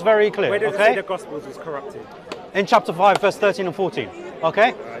corruption is very clear. Where does it say Okay, the Gospels was corrupted? in chapter 5, verse 13 and 14.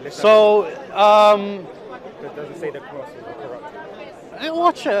 Okay, let's so It doesn't say the Gospels were corrupted.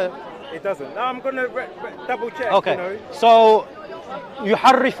 watch it. It doesn't. No, I'm gonna double check. Okay, You know. so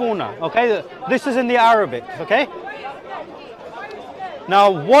yuharrifuna. Okay, this is in the Arabic. Okay. Now,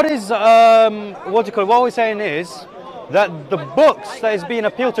 what is what do you call it? What we're saying is that the books that is being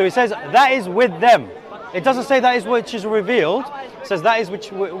appealed to, it says that is with them. It doesn't say that is which is revealed. It says that is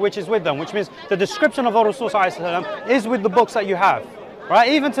which is with them, which means the description of Rasul sallallahu alaihi wasallam is with the books that you have, right?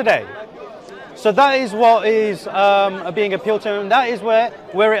 Even today. So that is what is being appealed to, and that is where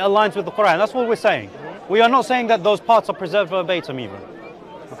it aligns with the Quran. That's what we're saying. We are not saying that those parts are preserved verbatim even.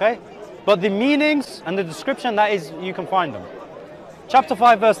 Okay? But the meanings and the description, that is, you can find them. Chapter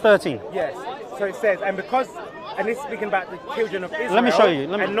 5, verse 13. Yes. So it says, and because, and this is speaking about the children of Israel. Let me show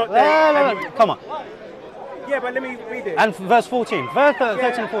you. And not come on. Yeah, but let me read it. And verse 14, verse 13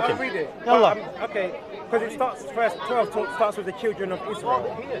 and 14. I'll read it. Yallah. Okay, because it starts, verse 12 starts with the children of Israel.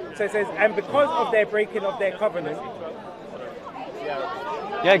 So it says, and because of their breaking of their covenant.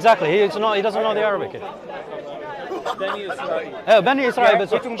 Yeah, exactly. He doesn't know the Arabic. بني إسرائيل. بني إسرائيل Yeah,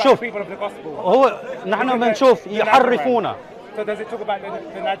 بس we're talking about شوف the people of the gospel. هو نحن بنشوف يحرفون. So does it talk about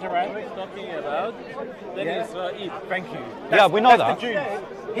the Najran? It's talking about بني إسرائيل. Thank you. Yeah, we know that. The Jews.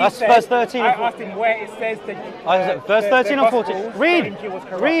 He That's said- verse 13. I asked him where it says that. Verse 13 or 14. Read.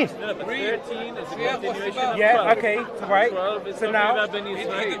 Read. 13 is a continuation of Yeah, 12. okay, right. 12 is So talking now, about Bani He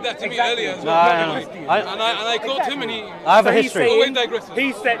Israel. did that to me Exactly. earlier as No, well. no, no. And I caught him and he. I have a so he's history. saying, digresses. he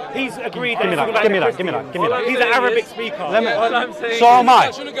said he's agreed Give me that. that. Give me that. Give me that. Give me that. He's an Arabic speaker. Let me. All I'm saying So am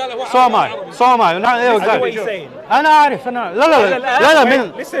I. شنو قال هو So am I. So am I. No, I know what he's exactly. saying. أنا أعرف أنا لا لا لا لا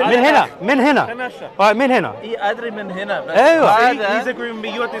من Listen. من هنا من هنا من هنا. أدري من هنا بس أيوة. He's agreeing with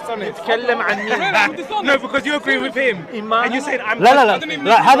me. You're dishonest. تكلم عن مين؟ No, because you agree with him. And you said I'm. لا لا لا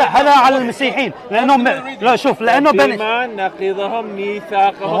لا هذا على المسيحيين لأنهم لا شوف لأنه بني بما نقضهم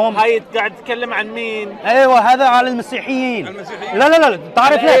ميثاقهم هاي قاعد تتكلم عن مين؟ أيوة هذا على المسيحيين. لا لا لا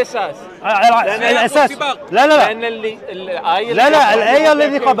تعرف على ليه؟ أي أساس؟ الأساس لا لا لا لأن الآية لا لا الآية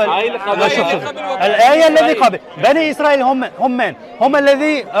الذي قبل لا شوف شوف الآية الذي قبل بني إسرائيل هم من هم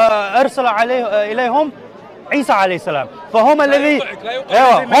الذي أرسل عليه إليهم عيسى عليه السلام فهم الذي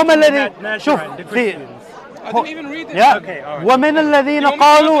ايوه هم الذي شوف في I didn't even read it. ومن الذين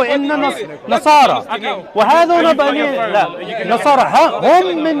قالوا إن نصارى وهذا بني لا نصارى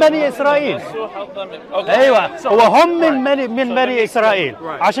هم من بني إسرائيل ايوه وهم من بني إسرائيل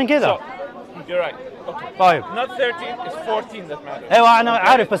عشان كده You're right. Okay. طيب Not 13, it's 14 that matters. ايوه انا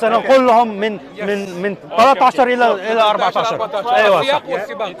عارف بس انا اقول لهم من 13 الى 14 ايوه صح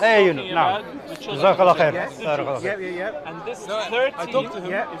ايوه نعم جزاك الله خير جزاك الله خير And this I 13 talked to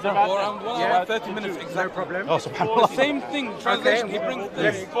him is for about around 1 hour 30 minutes exactly. oh سبحان الله Same thing, translation, he brings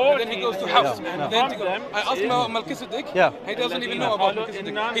this, and then he goes to house. And then to go. I asked him about Melchizedek, Yeah. he doesn't even know about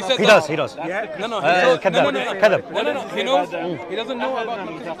Melchizedek. He said he that. does No, no, he knows, كذب he knows, he doesn't know about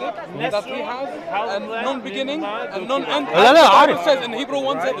Melchizedek, that he has a non-beginning, a non-end. لا لا The عارف Bible says in Hebrew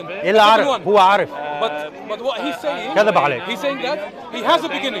 1:7. الا عارف هو عارف But what he's saying, كذب عليك he's saying that he has a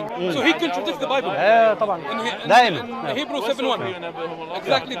beginning, so he contradicts the Bible. ايه طبعا In دائما Hebrew 7:1.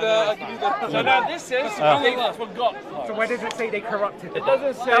 Exactly the. So now this says they forgot. So where does it say they corrupted? It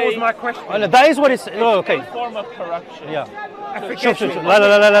doesn't say That was my question. that is what it's okay a form of corruption. yeah شوف شوف لا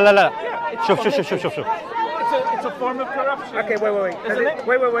لا لا لا لا لا شوف شوف شوف شوف شوف It's a form of corruption. Okay, wait. Isn't it?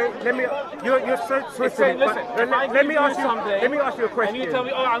 Wait. Let me. You're so twisted. Saying, listen, Let me ask you. something. Let me ask you a question. And you tell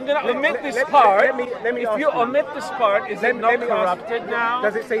me, oh, I'm going to omit this let- part. let me if ask you you. omit this part, is it not corrupted now?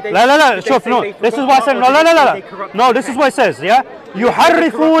 Does it say they? لا لا لا did they شوف say no they this is forgot what I said or no did لا they لا say لا they corrupted no this is what it says yeah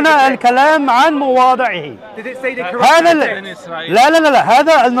يحرفون الكلام عن مواضعه Did it say they corrupted? هذا بني إسرائيل. لا لا لا لا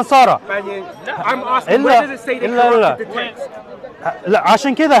هذا النصارى I'm asking. Where does it say they إلا corrupted the text? لا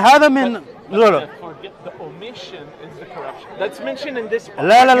عشان كذا هذا من لا لا Forget the omission is the corruption. That's mentioned in this part.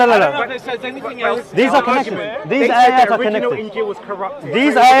 لا لا لا I don't لا know if it says anything else. these are connected They these said ayat the are original connected Injil was corrupted.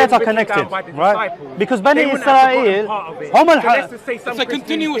 these So it was ayat are written connected down by the right disciples. because They Bani wouldn't have forgotten Israel part of it. هم So let's just say some It's a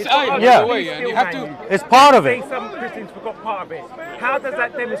continuous Christians- ayah, Yeah. by the way, and you have to. it's part of Say it some Christians forgot part of it. How does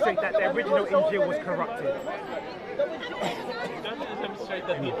that demonstrate that the original Injil was corrupted? Doesn't demonstrate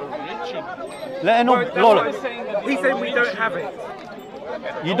that the origin. لأنه That's لا what لا I'm saying. He said we don't have it.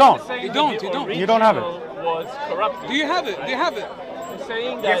 you don't You don't have it. Was corrupted. Do you have it? Do you have it? You're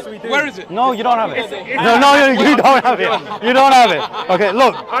saying that. Yes, we do. Where is it? no you don't have it no you don't have it you don't have it okay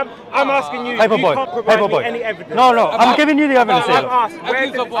look I'm asking you. paperboy You can't provide me paperboy any evidence. no I'm giving you the evidence I've here asked. Where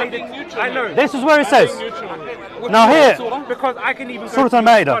Evidence does of it say what? that? I know. this is where it says now here Because I can even go سورة to a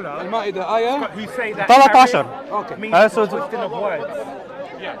المائدة. scholar المائدة آية who say that 13 means twisting of words.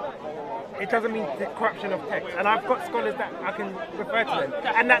 It doesn't mean the corruption of text. And I've got scholars that I can refer to them.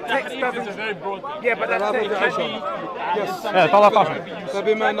 And that text It's a doesn't. very broad thing. Yeah, but that text إيه 13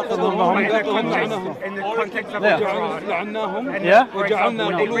 فبما نقضهم ميثاقهم لعناهم in the context of Yeah. the Quran. لعناهم Yeah. وجعلنا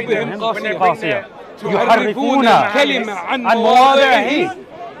قلوبهم قاسية قاسية يحرفون كلمة عن عن مواضعه مواضعه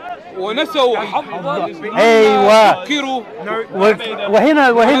ونسوا حظا أيوة ذكروا وهنا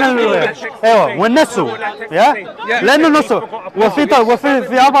ايوه والنسوا يا لانه نسوا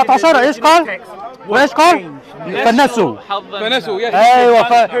وفي 14 ايش قال؟ وايش قال؟ فنسوا فنسوا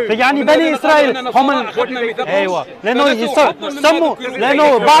ايوه يعني بني اسرائيل هم ايوه لانه سموا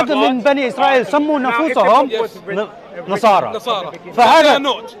لانه بعض من بني اسرائيل سموا نفوسهم نصارى نصارى فهذا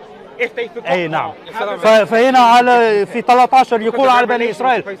if they forgot. اي نعم. فهنا على في 13 يقول على بني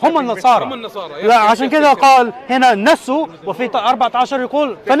اسرائيل هم النصارى. لا عشان كذا قال هنا نسوا، وفي 14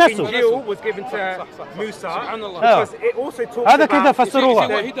 يقول فنسوا. هذا كذا فسروها.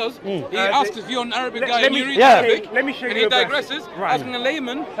 What he does, he asks if you're an Arabic guy and you read Arabic, and he digresses, asking a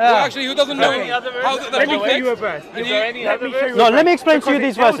layman who doesn't know how the context. No, let me explain to you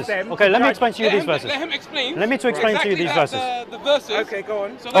these verses. Okay, let me explain to you these verses. Let him explain. Let me explain to you these verses. The verses. Okay, go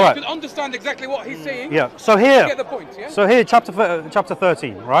on. So that you can understand exactly what he's saying. Yeah. So here, Get the point, yeah? so here, chapter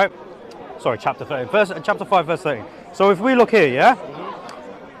 13, right? Sorry, chapter 13, chapter 5, verse 13. So if we look here, yeah,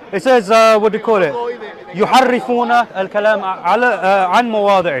 it says, what do you call it? يحرفون الكلام على عن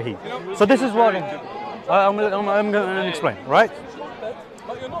مواضعه. So this is what I'm going to explain, right?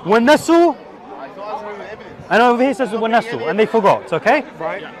 وَالنَّسُوا, and over here it says وَالنَّسُوا, and they forgot, okay?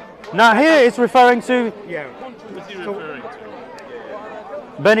 Right. Now here it's referring to Yeah.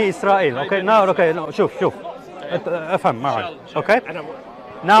 بني إسرائيل. Okay, no, شوف افهم معي. Okay?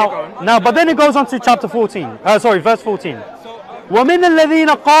 Now, but then it goes on to chapter 14. Verse 14. وَمِنَ الَّذِينَ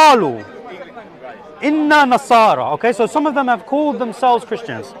قَالُوا إِنَّا نَصَارَى. Okay, so some of them have called themselves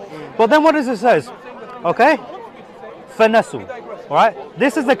Christians. But then what does it says? Okay? فَنَسُوا. Alright?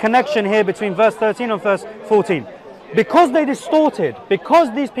 This is the connection here between verse 13 and verse 14. Because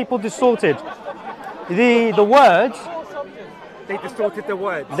these people distorted the words. They distorted the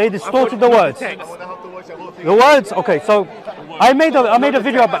words. They distorted the words. The words. Okay, so I made a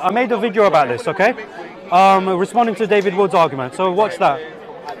video about this. Okay, responding to David Wood's argument. So watch that,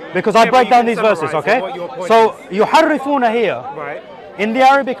 because I break down these verses. Okay, so yuharrifuna here, Right. in the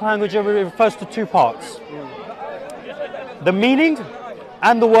Arabic language, it refers to two parts: the meaning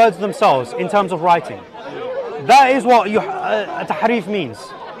and the words themselves in terms of writing. That is what tahrif means.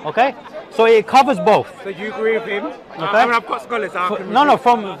 Okay. So it covers both. So you agree with him? Okay. I mean, I've got scholars.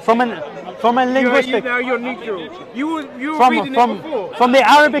 From a linguistic. Now you're neutral. You reading it before. From the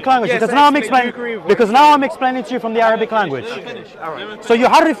Arabic language, Yes, because now I'm you explaining. agree with Because now I'm explaining to you from the Arabic language. All right. So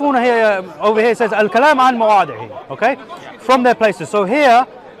yuharrifuna here over here says al-kalam an mawadihi. Okay, from their places. So here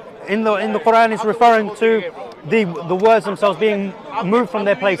in the Quran it's referring to the words themselves being moved from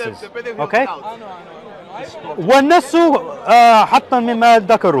their places. Okay. وَالنَّسُوا حَتَّى مِمَّا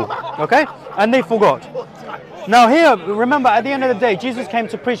ذَكَرُوا. Okay? And they forgot. Now here, remember, at the end of the day, Jesus came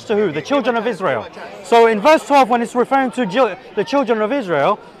to preach to who? The children of Israel. So in verse 12, when it's referring to the children of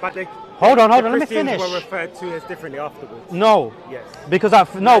Israel, But hold on, let me Christians finish. were referred to as differently afterwards. No. Yes. Because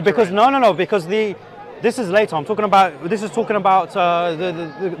this is later. This is talking about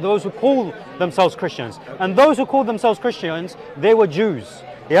those who call themselves Christians. And those who call themselves Christians, they were Jews.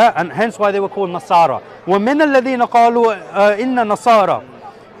 Yeah, and hence why they were called Nasara. وَمِنَ الَّذِينَ قَالُوا إِنَّ نَصَارَى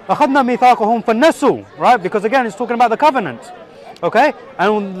أَخَذْنَا مِيثَاقَهُمْ فَالنَّسُوا. Right, because again it's talking about the covenant. Okay,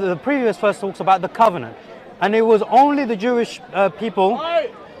 and the previous verse talks about the covenant. And it was only the Jewish people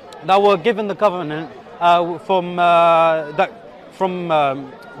that were given the covenant from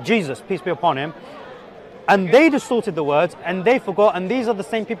Jesus, peace be upon him. And they distorted the words and they forgot, and these are the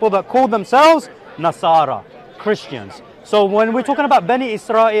same people that call themselves Nasara, Christians. So when we're talking about Bani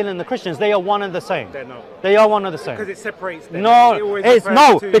Israel and the Christians, they are one and the same. They're not. They are one and the same. Because it separates them. No,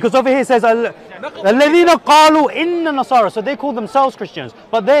 because over here it says الَّذِينَ قَالُوا إِنَّ نَصَارَى. So they call themselves Christians,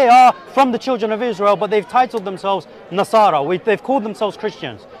 but they are from the children of Israel, but they've titled themselves Nasara. They've called themselves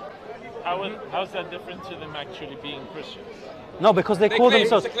Christians. How's that different to them actually being Christians? No, because they call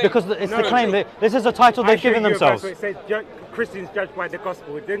themselves, because it's the claim. This is a title they've given themselves. It says Christians judged by the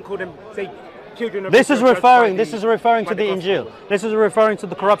gospel. It didn't call them, say, children of This is referring to the gospel. Injil. This is referring to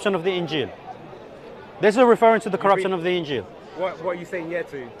the corruption of the Injil. This is referring to the corruption of the Injil. What are you saying yeah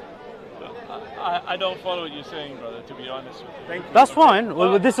to? I don't follow what you're saying, brother, to be honest with you. Thank you. That's fine.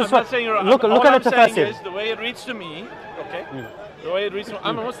 Well, this is I'm not saying you're wrong. look All at I'm the saying tafsir. is the way it reads to me, okay? The way it reads to me,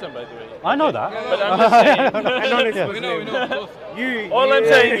 I'm a Muslim, by the way. I know that. But I'm just saying. An honest Yeah. Muslim. We know both. All I'm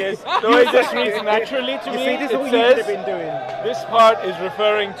saying is, the way this reads naturally to You me, see, this is it what you should have says been doing. this part is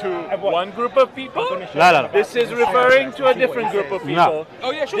referring to one group of people. La. This is referring to a different group of people.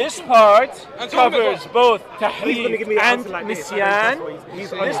 Oh yeah, sure. This part And so on covers both He's gonna tahrif give me an and answer like this, nisyan. and then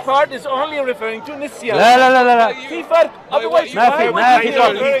he's This honest. part is only referring to nisyan. لا. في فرق. Otherwise, ما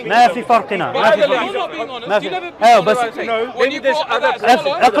في فرق هنا. ما في I'm فرق. not being honest. ما You في. never ايوه بس when you brought that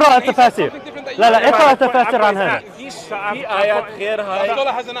اقرأ التفاسير. لا اقرأ التفاسير عن هذا. في آيات غير هاي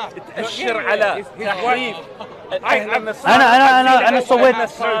scholar has an app. تأشر على تحريف انا سويت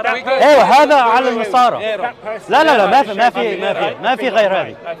ايوه هذا على النصارى. لا لا لا ما في غير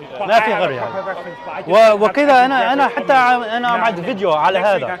هذه، ما في غير هذه. وكذا انا حتى انا عملت فيديو على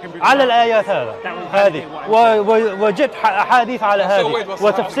هذا، على الايات هذه وجبت احاديث على هذه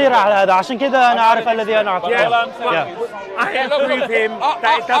وتفسير على هذا، عشان كذا انا عارف الذي انا اعتقده.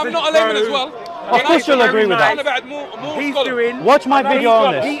 I'm not a layman as well. Of course you'll agree with that. Watch my video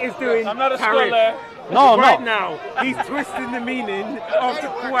on this. He is doing. I'm not a scholar. No, right now, he's twisting the meaning of the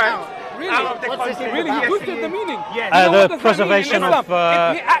Quran. Really? Really? He twisted the meaning? Yes. The preservation of,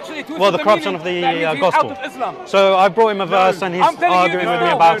 well, the corruption of the gospel. So I brought him a verse and he's arguing with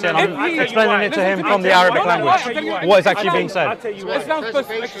me about it, and I'm explaining it to him from the Arabic language, what is actually being said. Islam's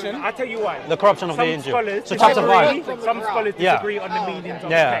perfection. I'll tell you why. The corruption of the Injil. So chapter 5. Some scholars disagree on the meanings of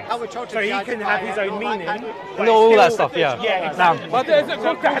the text. So he can have his own meaning. All that stuff, yeah. But there's a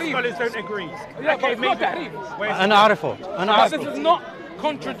scholars don't agree. Yeah, but it's not tahrif. أنا أعرفه. This is not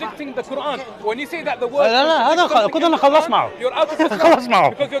contradicting the Quran. When you say that the word هذا كنا خلص معه. You're out of Islam خلص معه.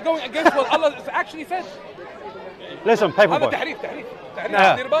 because you're going against what Allah actually said. Listen, paperboy. هذا تحريف.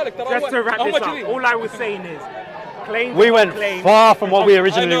 دير بالك ترى. Just to wrap this up, all I was saying is, we went far from what we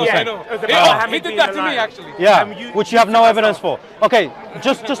originally were saying. He did that to me actually. Yeah, which you have no evidence for. Okay,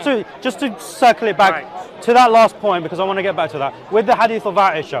 just to circle it back to that last point, because I want to get back to that with the hadith of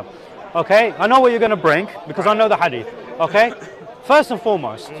Aisha. Okay, I know what you're going to bring because I know the hadith. Okay, first and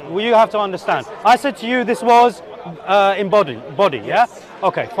foremost, you have to understand. I said to you this was in body. Yeah.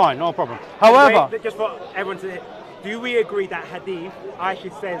 Okay, fine, no problem. However, just for everyone to, do we agree that hadith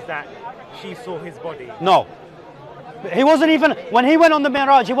Aisha says that she saw his body? No. He wasn't even, when he went on the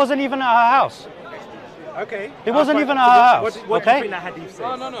Miraj, he wasn't even at her house. Okay. He wasn't even at her house. What okay? do you think that hadith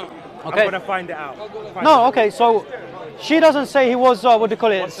says? No. Okay. I'm going to find it out. No, okay, so she doesn't say he was, what do you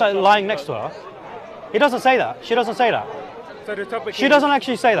call it, lying next to her. He doesn't say that. She doesn't say that. So the topic she doesn't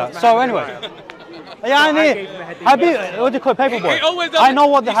actually say that. So anyway. Yeah, I mean, what do you call it, paperboy? I know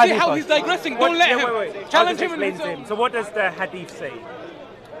what the hadith is. See how he's digressing. Don't let him. Challenge him. So what does the hadith say?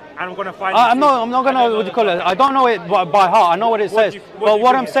 And I'm going to find I'm not going to, what do you call it, I don't know it by heart, I know what it says, but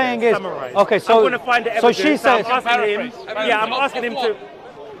what I'm saying is, okay, so, I'm going to find the evidence. So she says, I'm asking him to,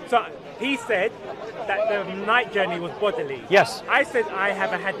 so he said that the night journey was bodily. Yes. I said I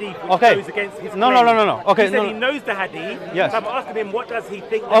have a hadith which goes against his claim. No. Okay, he said he knows the hadith. Yes. So I'm asking him what does he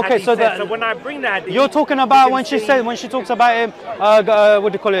think the hadith says. So when I bring the hadith, you're talking about when she talks about him,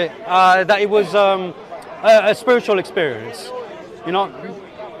 what do you call it, that it was a spiritual experience, you know.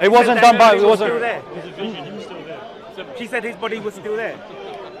 It wasn't done by. It wasn't. She said his body was still there.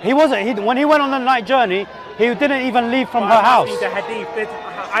 He wasn't. When he went on the night journey, he didn't even leave from her house. The hadith,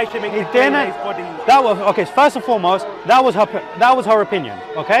 he didn't. His body. That was okay. First and foremost, that was her opinion.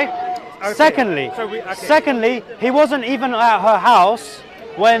 Okay. Secondly, he wasn't even at her house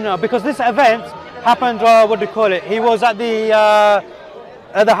when because this event happened. What do you call it? He was at the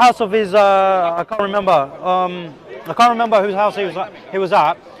house of his. I can't remember. I can't remember whose house he was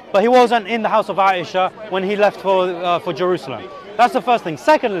at, but he wasn't in the house of Aisha when he left for Jerusalem. That's the first thing.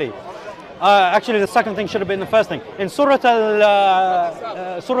 Secondly, actually the second thing should have been the first thing. In Surah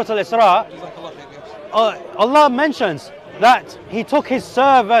Al-Isra, Allah mentions that he took his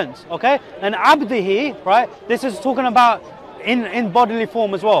servant, okay, and abdihi, right? This is talking about in bodily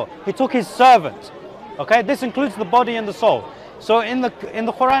form as well. He took his servant, okay. This includes the body and the soul. So in the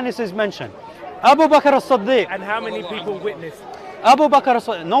Quran this is mentioned. Abu Bakr as-Siddiq. And how many people witnessed? Abu Bakr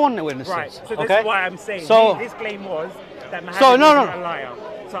as-Siddiq. No one witnessed right. this. So this is why I'm saying his claim was that Muhammad was a liar.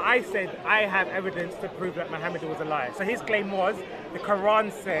 So I said I have evidence to prove that Muhammad was a liar. So his claim was the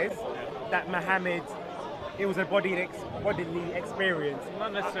Quran says that Muhammad, it was a bodily experience.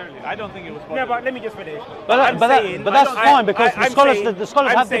 Not necessarily. I don't think it was bodily. No, but let me just finish. But that's fine because the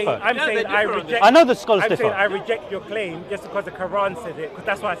scholars have differed. I'm saying I reject. I know the scholars differ. I'm saying I reject your claim just because the Quran said it. Because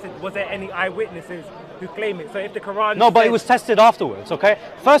that's why I said, was there any eyewitnesses who claim it? So if the Quran but it was tested afterwards. Okay.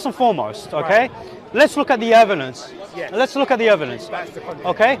 First and foremost, okay. Let's look at the evidence. Yes. Let's look at the evidence. That's the context.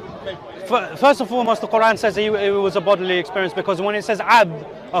 Okay. First and foremost, the Quran says it was a bodily experience because when it says abd,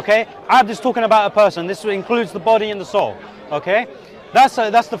 okay, abd is talking about a person. This includes the body and the soul. Okay, that's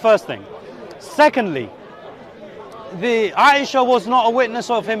the first thing. Secondly, the Aisha was not a witness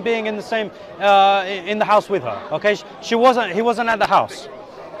of him being in the same in the house with her. Okay, he wasn't at the house.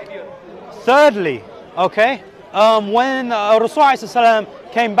 Thirdly, okay, when Rasulullah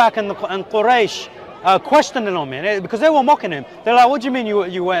came back and Quraysh questioning him because they were mocking him. They're like, "What do you mean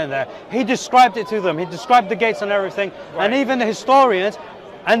you weren't there?" He described it to them. He described the gates and everything. Right. And even the historians,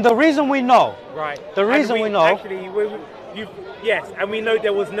 And the reason we know, right? The reason we know, actually, yes, and we know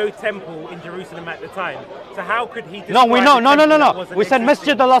there was no temple in Jerusalem at the time. So how could he? No, we know. No. We said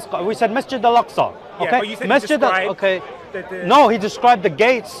Masjid Al-Aqsa. We said Masjid Al-Aqsa. Okay. Yeah, but you said Masjid. Okay. No, he described the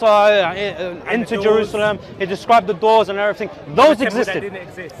gates into Jerusalem. He described the doors and everything. Those existed. That didn't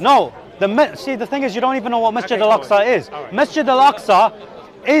exist. No. See, the thing is, you don't even know what Masjid Al-Aqsa is. Right. Masjid Al-Aqsa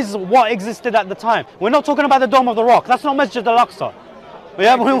is what existed at the time. We're not talking about the Dome of the Rock. That's not Masjid Al-Aqsa.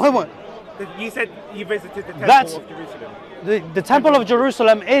 You said you visited the Temple of Jerusalem. The Temple of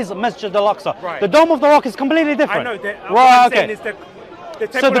Jerusalem is Masjid Al-Aqsa. Right. The Dome of the Rock is completely different. I know that. Right, okay. okay. Is the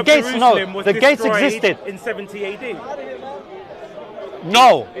Temple of gates, Jerusalem was the gates destroyed existed in 70 AD.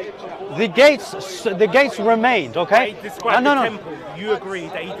 No, the gates remained. Okay. He described the temple. You agree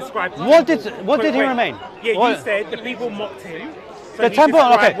that he described. What did he remain? Yeah, what? You said the people mocked him. So the temple.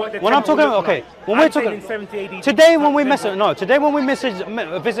 Okay. When I'm talking. Okay. When we're talking. Today, when we visit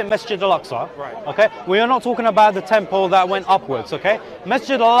Masjid Al-Aqsa. Right. Okay. We are not talking about the temple that went upwards. Okay.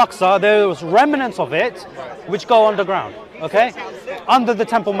 Masjid Al-Aqsa, there was remnants of it, which go underground. Okay, under the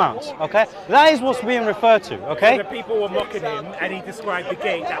Temple Mount. Okay, that is what's being referred to. Okay, so the people were mocking him, and he described the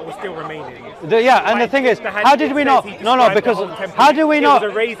gate that was still remaining. And the thing is, how did we know? No, because how do we know?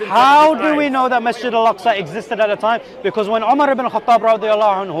 How do we know that Masjid Al-Aqsa existed at the time? Because when Umar ibn Khattab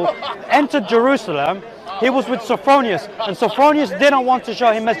radiallahu anhu entered Jerusalem, he was with Sophronius, and Sophronius didn't want to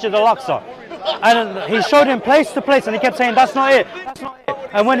show him Masjid Al-Aqsa. And he showed him place to place, and he kept saying, "That's not it. That's not it."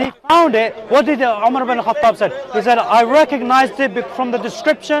 And when he found it, what did Umar ibn Khattab said? He said, "I recognized it from the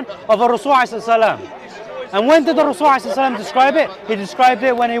description of the Rasul ﷺ." And when did the Rasul ﷺ describe it? He described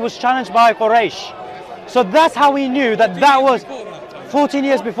it when he was challenged by Quraysh. So that's how he knew that was 14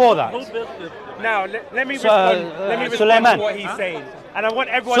 years before that. Now let me respond. Let me respond to what he's saying. And I want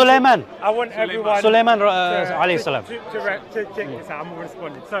everyone. Sulaiman alayhi salam. To check this out. I'm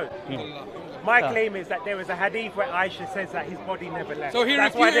responding. So, my claim is that there is a hadith where Aisha says that his body never left. So he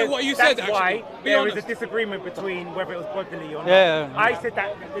refuted what you said. That's why there is a disagreement between whether it was bodily or not. Yeah. I said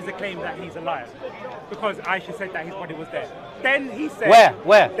that there's a claim that he's a liar because Aisha said that his body was there. Then he said.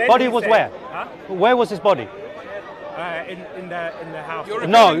 Where? Body was where? Huh? Where was his body? In the house.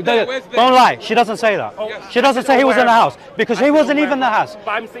 No, don't lie. She doesn't say that. She doesn't say he was in the house because he wasn't even in the house.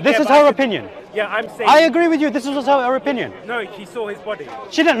 This is her opinion. Yeah, I'm saying. I agree with you. This is her opinion. No, she saw his body.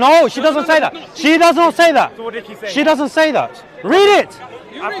 She didn't. No, she doesn't say that. She does not say that. So what did she say? She doesn't say that. Read it.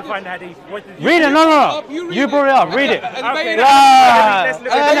 I have to find the hadith. Read it. No. You brought it up. Read it.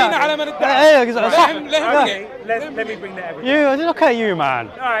 Let me bring the evidence. Look at you, man.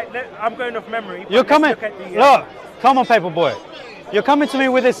 All right, I'm going off memory. You're coming. Look, come on, paperboy. You're coming to me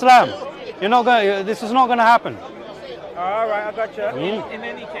with Islam. You're not going. This is not going to happen. All right, I got you. In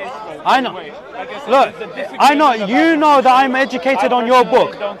any case, I know. Look, I know. You know that I'm educated on your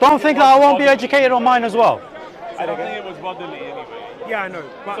book. Don't think that I won't be educated on mine as well. I don't think it was bodily anyway. Yeah, I know.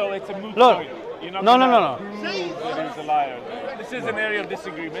 So it's a moot Look. point. You're not No. Prove that he's a liar. This is an area of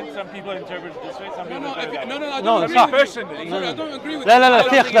disagreement. Some people interpret it this way. Some people interpret it that way. I don't agree personally. I don't agree with لا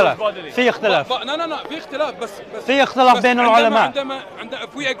في اختلاف. في اختلاف. في اختلاف بس في اختلاف بين العلماء.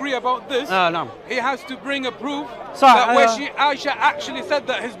 If we agree about this, نعم. he has to bring a proof صح. that where Aisha actually said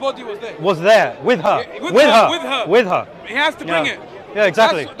that his body was there. Was there with her. With her. He has to bring it. Yeah,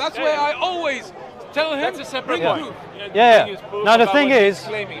 exactly. That's where I always tell him. That's a separate bring point. Yeah. Now the thing is.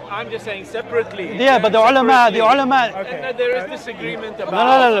 I'm just saying separately. Yeah, but the ulama. And there is disagreement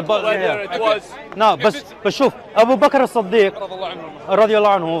about whether it was. No, بس شوف أبو بكر الصديق رضي الله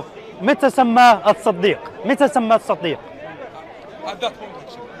عنه متى سمى الصديق؟ متى سمى الصديق؟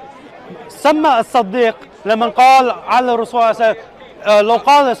 سمى الصديق لما قال على الرسول صلى الله عليه وسلم لو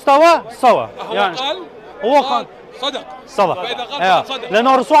قال استوى يعني هو قال صدق فإذا قال صدق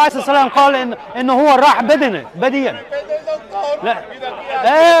لأنه الرسول عليه الصلاة والسلام قال إنه هو راح بديا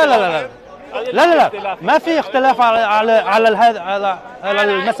لا ما في اختلاف على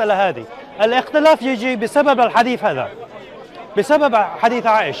المسألة هذه. الاختلاف يجي بسبب الحديث هذا، بسبب حديث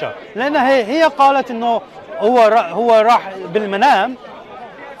عائشة، لأنها هي قالت إنه هو راح بالمنام،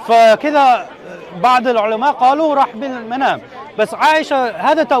 فكذا بعض العلماء قالوا راح بالمنام، بس عائشة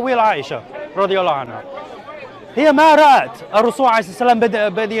هذا تأويل عائشة رضي الله عنها، هي ما رأت الرسول عليه الصلاة والسلام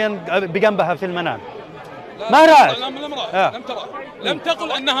بديا بجنبها في المنام، ما رأت. لم ترى. لم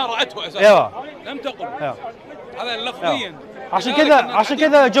تقل أنها رأته أساسا. لم تقل. هذا لفظيا. عشان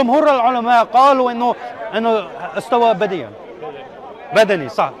كذا جمهور العلماء قالوا إنه استوى بدني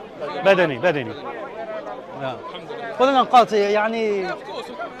صح بدني. قلنا قالت يعني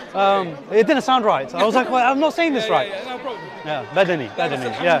it didn't sound right. I was like, well, I'm not saying this right. No problem. بدني.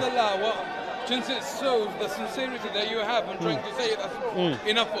 Yeah. since it shows the sincerity that you have in trying to say it, that's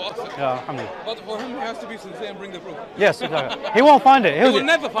enough for us. Yeah, alhamdulillah. But for him, he has to be sincere and bring the proof. Yes, exactly. He won't find it. He will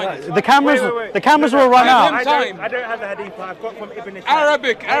never find it. The cameras, Wait. the cameras will run out. I don't have the hadith, but I've got from Ibn Ishaq.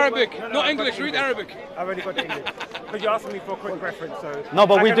 Arabic, No, not I've English. got Read Arabic. I've already got the English. Because you're asking me for a quick reference, so. No,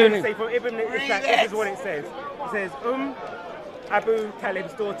 but I we can do only need- say from Ibn Ishaq, this is what it says. It says, Abu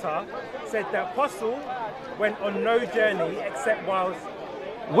Talib's daughter said the apostle went on no journey except whilst.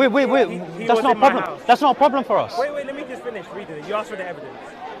 Wait. He That's was not a in my problem. house. That's not a problem for us. Wait, let me just finish reading it. You asked for the evidence.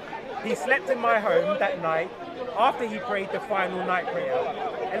 He slept in my home that night after he prayed the final night prayer.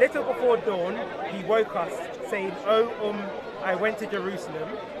 A little before dawn, he woke us saying, "Oh, I went to Jerusalem."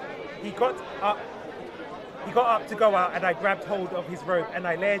 He got up to go out, and I grabbed hold of his robe and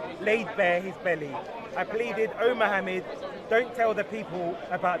I laid bare his belly. I pleaded, "Oh Muhammad, don't tell the people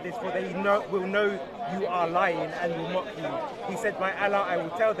about this, for they will know you are lying and will mock you." He said, "By Allah, I will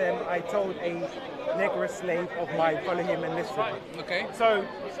tell them I told a negress slave of mine, follow him and listen." Okay. So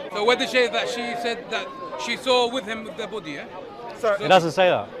where did she that she said that she saw with him the body? Yeah. So It doesn't say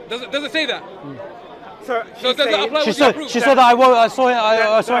that. Does it say that? So does that apply She with your said. proof? She said that I saw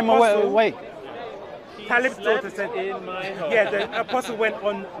him apostle- awake. Talib's daughter said, in my home. "Yeah, the apostle went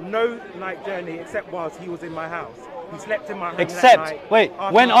on no night journey except whilst he was in my house. He slept in my home that night." Except, wait,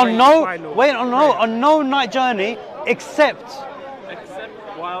 after went he on prayed no, the final wait prayer. on no night journey except Except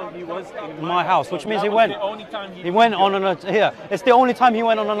while he was in my house, which means That he was went. The only time He went on here. It's the only time he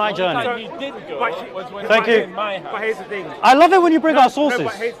went on a night The only journey. time he did go But was when Thank he was you. in my house. But here's the thing. I love it when you bring out sources. No,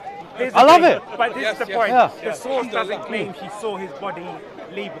 but here's the I love thing. it. But this is the point. Yeah. The source doesn't claim she saw his body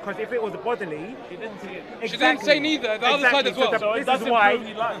leave, because if it was bodily, He didn't see it. She didn't say neither. The other side as well. So it this is doesn't why. prove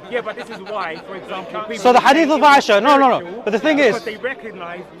he lied. Yeah, but this is why, for example, people So the say hadith of it was Aisha, no. spiritual But the thing is, because they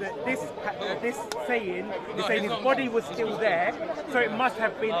recognise that this saying is saying his body was still there, so it must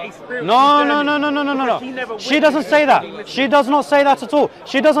have been a spiritual no. journey, because She doesn't say that. She does not say that at all.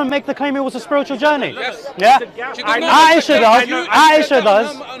 She doesn't make the claim it was a spiritual journey. Yes. Yeah. She I does know. not make Aisha the does. claim. Aisha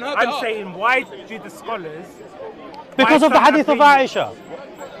does. I'm saying, why do the scholars? Because why of the some hadith of opinions- Aisha.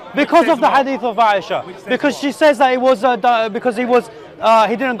 Because of the hadith of Aisha. Because she says that it was because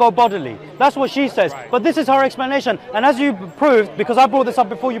he didn't go bodily. That's what she says. But this is her explanation. And as you proved, because I brought this up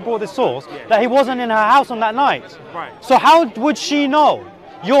before you brought this source, that he wasn't in her house on that night. Right. So how would she know?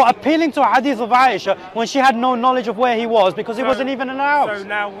 You're appealing to a hadith of Aisha when she had no knowledge of where he was because he wasn't even in her house. So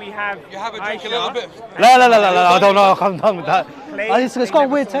now we have. You have a drink a Aisha little bit. La, I don't know. I'm done with that. It's they got a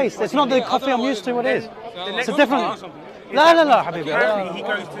never weird saw his taste. It's body not the leave. coffee I'm used to. It is. The It's a next different. part La, Habibi. Apparently he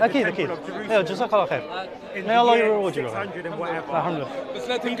goes to the Akid. temple of Jerusalem. Yeah, Jazakallah khair. in May Allah the year reward you. 600 and whatever. Alhamdulillah. Let's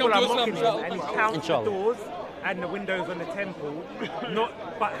let him People come are to mocking Islam. him, and he counts the Inshallah. doors and the windows on the temple. Not,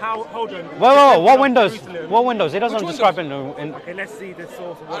 but how? Hold on. Whoa, The what temple of windows? Jerusalem- What windows? He doesn't Which describe it windows? in. Okay, let's see the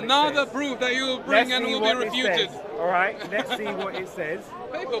source of what Another it says. proof that you will Let's bring and see will what be it refuted. says. All right, let's see what it says.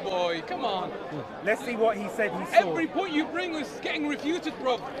 Paperboy, come on. Let's see what he said he saw. Every point you bring is getting refuted,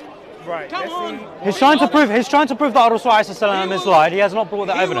 bro. Right, Come let's on. see. He's trying to prove. He's trying to prove that Rasul has lied. He has not brought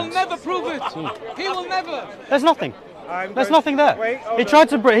the He evidence. will never prove it. He will never. There's nothing. I'm There's going- nothing there. Wait, hold He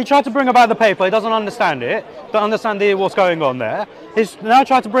on. tried to bring about the paper. He doesn't understand it. Don't understand what's going on there. He's now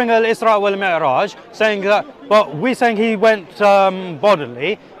tried to bring Al Isra wal Mi'raj, saying that. But we're saying he went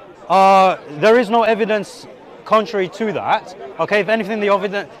bodily. There is no evidence contrary to that. Okay, if anything, the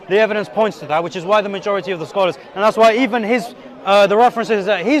evidence points to that, which is why the majority of the scholars, and that's why even the references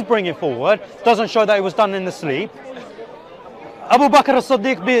that he's bringing forward doesn't show that it was done in the sleep. Abu Bakr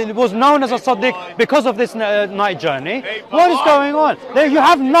as-Siddiq was known as a Siddiq because of this night journey. What is going on? There you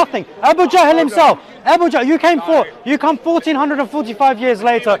have nothing. Abu Jahl himself. Abu Jahl, you come 1445 years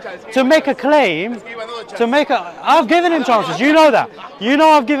later to make a claim. I've given him chances. You know that. You know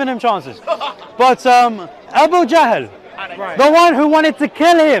I've given him chances. But Abu Jahl, the one who wanted to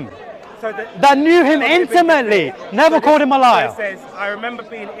kill him, So that knew him intimately, never called him a liar. So it says, I remember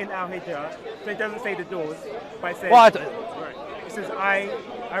being in Al Hijr. So it doesn't say the doors, but it says. What? It says I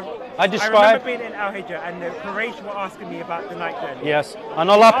describe- remember being in Al Hijr, and the Quraysh were asking me about the night journey. Yes, and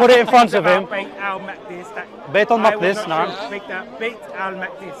Allah put it in front of him. Beit Al-Maqdis, that Beit al-Maqdis, I was nah. not sure- Beit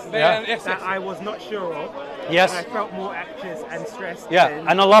Al-Maqdis, Yeah. that I was not sure of. Yes. And I felt more anxious and stressed. Yeah, than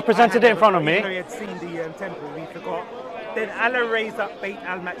and Allah I presented had it in front of before. me. Even though he had seen the temple, he forgot. Then Allah raised up Beit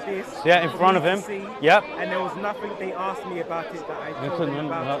Al-Maqdis. Yeah, in for front me of to him. see, Yep. And there was nothing they asked me about it that I told couldn't them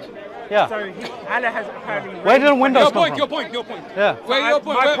remember about that. it. Yeah. So Allah has apparently. Where did the raised- windows Your come point, from? your point. Yeah. Where your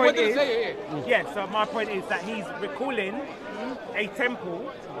point? My Where did it is, say it? yeah, so my point is that he's recalling a temple.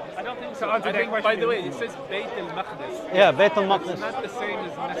 I don't think To so. answer I that think, by question. the way, it says Beit al-Maqdis. Yeah, Beit It's al-Maqdis. not the same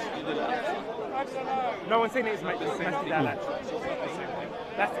as Masjid al-Aqsa. No one's saying it's Masjid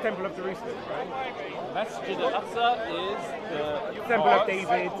Al-Aqsa. That's the Temple of Jerusalem, right? Masjid al-Aqsa is the Temple of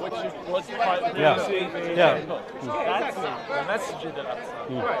David, which was part of the Yeah. That's the Masjid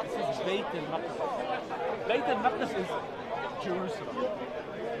al-Aqsa. Right. This is Bayt al-Maqdis. Bayt al-Maqdis is Jerusalem.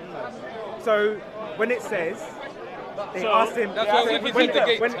 So when it says, they asked him. That's why we defend the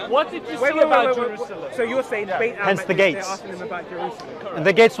gates. What did you say about Jerusalem? So you're saying Bayt al-Maqdis, Hence the gates. they're asking him about Jerusalem. And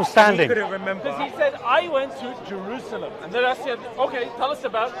the gates were He standing. couldn't remember. Because he said, I went to Jerusalem. And then I said, okay, tell us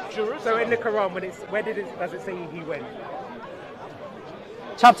about Jerusalem. So in the Quran, where does it say he went?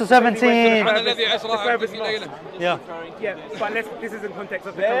 Chapter 17. Yeah. Yeah, but this is in context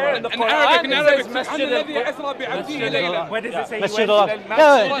of the There in Quran. the Quran, in it Arabic, says Masjid Where does it say he مسجد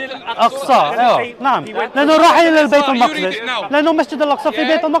went? الأقصى. ايوه نعم. لأنه راح إلى البيت المقدس. لأنه مسجد الأقصى في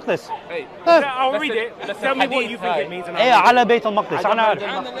بيت المقدس. I'll read it. Tell me what you think it means. And إيه I'll read على بيت المقدس. أنا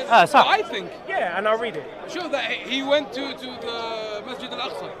أعرف. صح. I think. it. Yeah, and I'll read it. Sure that he went to the Masjid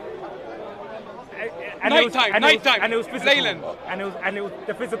al-Aqsa. And Nighttime. and it was physical. Laylan. And it was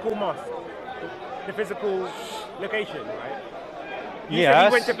the physical mosque, the physical location, right? You said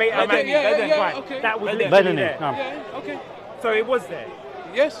he went to Bayt al-Maqdis. Right. Okay. That was literally بدني. there. نعم. Yeah, okay. So it was there.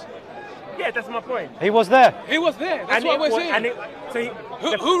 Yes, Yeah, that's my point. He was there. he was there. That's And what it we're was- saying. and it- so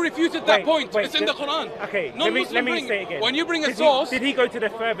he- Who refuted that Wait, point? wait, It's in the Quran. Okay, No let me Muslim say it again. When you bring a Did he- source, did he go to the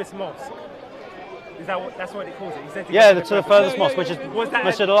furthest mosque? Is that that's what it calls it? He said he Yeah, went to the furthest mosque, which is Was that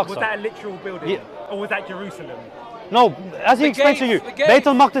Masjid was al-Aqsa. that a literal building, Yeah. or was that Jerusalem? No, as he explained to you, gates, the gates. Bayt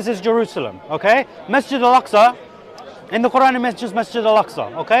al-Maqdis is Jerusalem, okay? Masjid al-Aqsa, in the Quran it mentions Masjid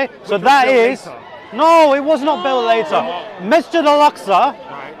al-Aqsa, okay? So was that built is, later. no, it was not built later. Masjid al-Aqsa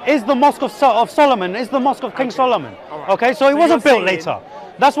is the mosque of Solomon, is the mosque of King Solomon, okay? So it wasn't you're built saying- later.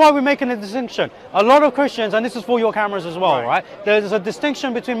 That's why we're making a distinction. A lot of Christians, and this is for your cameras as well, right? There's a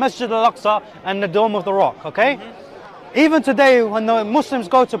distinction between Masjid al-Aqsa and the Dome of the Rock, okay? Even today, when the Muslims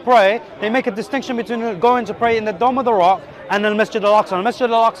go to pray, they make a distinction between going to pray in the Dome of the Rock and the Masjid al-Aqsa. And Masjid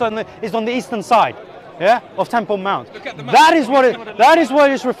al-Aqsa is on the eastern side, yeah, of Temple Mount. That is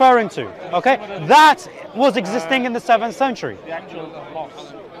what it's referring to, okay? That was existing in the 7th century. The actual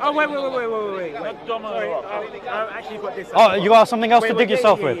mosque. Oh wait. Dome of the Rock. I've actually got this. Oh, you got something else Wait, to wait, dig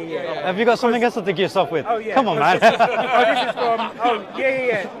yourself yeah, with? yeah. Have you got something else to dig yourself with? Oh yeah. Come on, man. This is from. Oh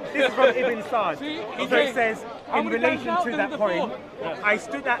yeah. This is from Ibn Sa'd. So it says, in relation to that point, I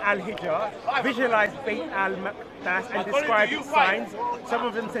stood at Al-Hijr, visualized Bayt al-Maqdis, and described its signs. Some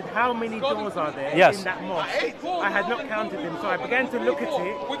of them said, how many doors are there Yes. in that mosque? I had not counted them, so I began to look at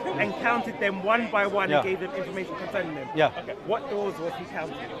it and counted them one by one Yeah. and gave them information concerning them. Yeah. Okay. What doors was he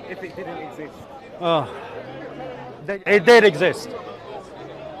counting if it didn't exist? Oh, it did exist.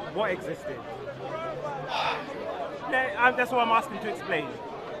 What existed? That's what I'm asking to explain.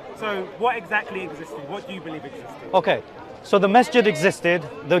 So what exactly existed? What do you believe existed? Okay, so the masjid existed,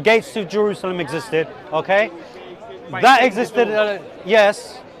 the gates to Jerusalem existed, okay? By That saying existed, the doors.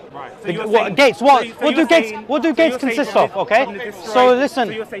 yes. Right. So The- you're what saying- gates? so What? you- so What do you're gates? saying- What do so gates you're saying consist from of? the- Okay. from the destroyed- So listen.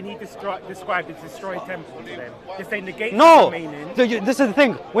 So you're saying he described the destroyed temple to them. You're saying the gates No, remaining. this is the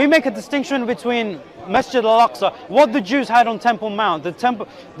thing. We make a distinction between Masjid al-Aqsa, what the Jews had on Temple Mount.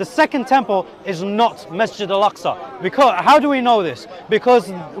 The second temple is not Masjid al-Aqsa. Because how do we know this?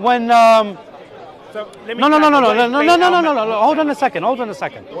 Because when So let me no. clarify. Hold on a second.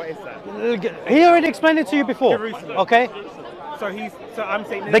 What is that? He already explained it to you before. Jerusalem. Okay. So I'm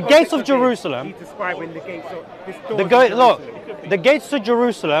saying in The gates context of this, Jerusalem. He's describing the gates of this door. The gate, look, the gates to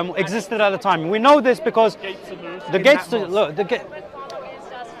Jerusalem existed at the time. We know this because the gates to look.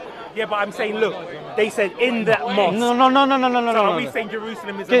 Yeah, but I'm saying, look, they said in that mosque. No. So are we saying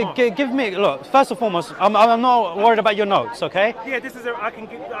Jerusalem is a mosque? Give me, look, first and foremost, I'm not worried about your notes, okay? Yeah,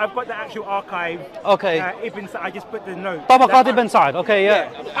 I've got the actual archive. Okay. Ibn Sa'd, I just put the note. Tabaqat ibn Sa'd, okay, yeah.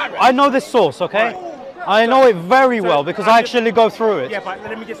 I know this source, okay? I know it very well because I actually go through it. Yeah, but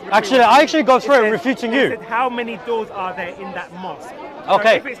let me just repeat Actually, what I it actually go through it says- refuting it you. said how many doors are there in that mosque?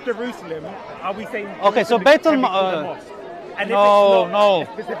 Okay. So if it's Jerusalem, are we saying Okay, so Jerusalem is Bayt al- everything in the mosque? And if no, it's not no. a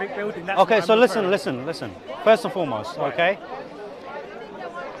specific building, that's Okay, what so I'm listen. referring. First and foremost, okay?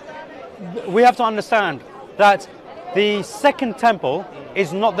 We have to understand that the second temple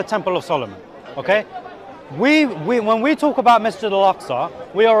is not the Temple of Solomon, okay? When we talk about Masjid al-Aqsa,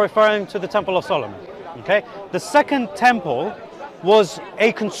 we are referring to the Temple of Solomon, okay? The second temple was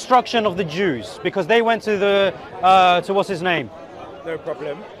a construction of the Jews because they went to to what's his name? No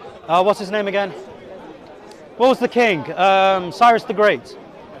problem. What's his name again? What was the king? Cyrus the Great.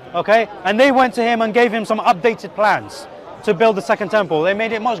 Okay? And they went to him and gave him some updated plans. to build the second temple. They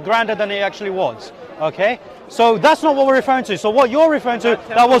made it much grander than it actually was. Okay, so that's not what we're referring to. So what you're referring to,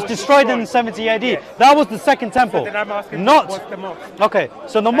 that was destroyed in 70 AD. Yes. That was the second temple. So then I'm asking, not what's the mosque? Okay,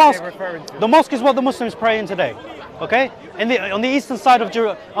 so the mosque is what the Muslims pray in today. Okay, on the eastern side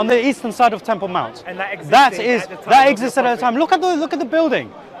of Temple Mount. And that existed at the time. Look at the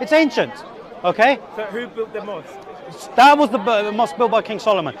building. It's ancient. Okay. So who built the mosque? That was the mosque built by King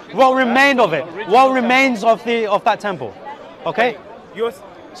Solomon. What remained of it? What remains of that temple? Okay.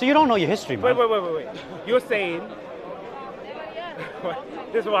 So you don't know your history, man. Wait. You're saying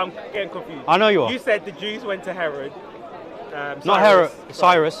this is why I'm getting confused. I know you are. You said the Jews went to Herod.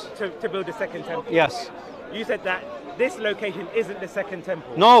 Cyrus. To build the second temple. Yes. You said that this location isn't the second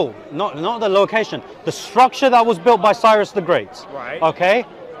temple. No, not the location. The structure that was built by Cyrus the Great. Right. Okay.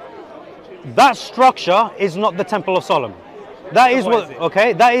 That structure is not the Temple of Solomon. That is what.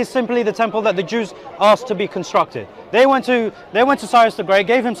 Okay. That is simply the temple that the Jews asked to be constructed. They went to Cyrus the Great,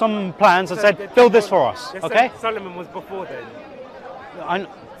 gave him some plans, and said, "Build this for us." Okay. Solomon was before then.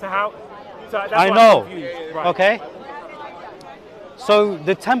 So how? So that's I why know. I'm confused. Right. Okay. So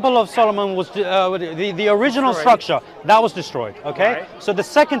the Temple of Solomon was the original structure that was destroyed. Okay. Right. So the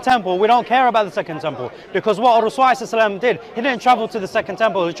second temple, we don't care about the second temple because what Rasulullah did, he didn't travel to the second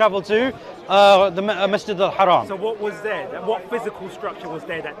temple. He traveled to the Masjid al-Haram. So what was there? What physical structure was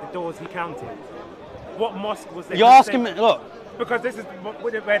there that the doors he counted? What mosque was there? You're asking me, look. Because this is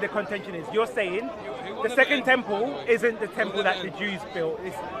where the contention is. You're saying the second temple isn't the temple that the Jews built.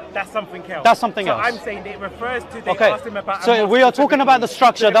 That's something else. That's something else. I'm saying it refers to. They asked him about. So we are talking about the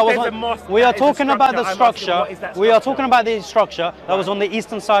structure that was. We are talking about the structure. We are talking about the structure that was on the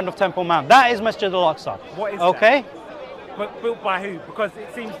eastern side of Temple Mount. That is Masjid Al-Aqsa. What is okay? That? But built by who? Because it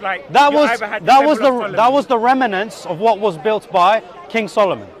seems like that was the remnants of what was built by King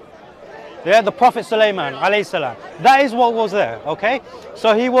Solomon. Yeah, the Prophet Sulaiman alayhi salam. That is what was there. Okay,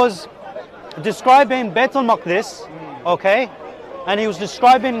 so he was describing Bayt al-Maqdis. Okay, and he was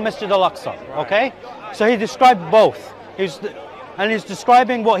describing Masjid Al-Aqsa. Okay, so he described both. He's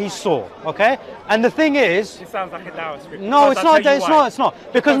describing what he saw. Okay, and the thing is, it sounds like a Dawah script. No, it's not. It's not.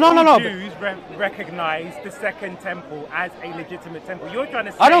 Because no. Jews recognize the second temple as a legitimate temple. You're trying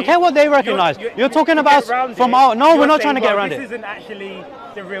to say. I don't care what they recognize. You're talking about from our. No, we're not trying to get around it. This isn't actually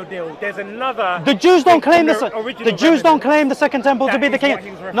the real deal. There's another. The Jews don't claim the Jews don't claim the second temple to be the king.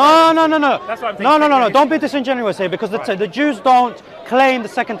 No. That's what I'm saying. No. Don't be disingenuous here because the Jews don't claim the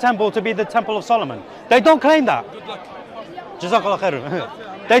second temple to be the Temple of Solomon. They don't claim that. Good luck. Jazakallah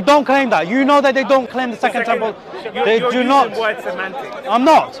khair. They don't claim that. You know that they don't claim the second temple. They do not. Word semantics. I'm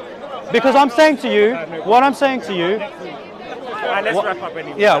not. Because I'm saying to you, what I'm saying to you. Let's wrap up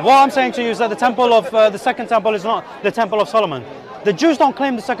anyway. Yeah, what I'm saying to you is that the second temple is not the Temple of Solomon. The Jews don't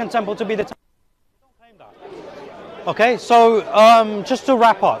claim the second temple to be the temple. They don't claim that. Okay, so just to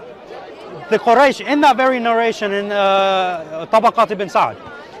wrap up, the Quraysh, in that very narration in Tabaqat ibn Sa'd,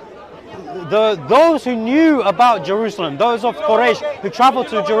 those who knew about Jerusalem, those of Quraysh who traveled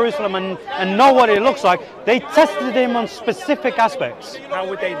to Jerusalem and know what it looks like, they tested him on specific aspects. How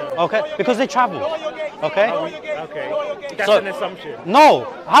would they know? Okay, because they traveled. Okay? Okay. That's an assumption. No.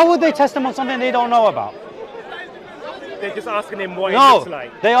 How would they test him on something they don't know about? They're just asking him what it looks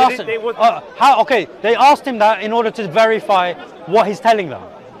like. They asked him. They asked him that in order to verify what he's telling them.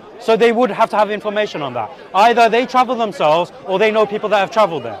 So they would have to have information on that. Either they travel themselves or they know people that have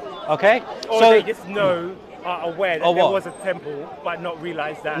traveled there. Okay? Or so they just know, are aware that there was a temple, but not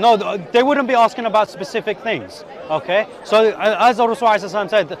realize that. No, they wouldn't be asking about specific things. Okay? So as the Rasulullah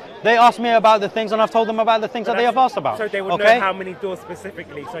said, they asked me about the things and I've told them about the things that they have asked about. So they would know how many doors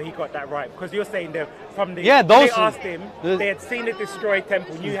specifically, so he got that right. Because you're saying that from the... Yeah, those... They asked him, they had seen the destroyed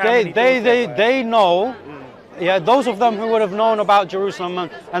temple, knew how many doors they know... Yeah, those of them who would have known about Jerusalem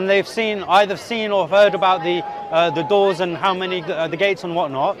and they've either seen or heard about the doors and how many the gates and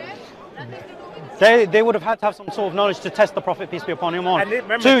whatnot, they would have had to have some sort of knowledge to test the Prophet, peace be upon him, on. And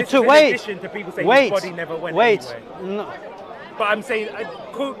remember, this is in addition to people saying his body never went anywhere. No. But I'm saying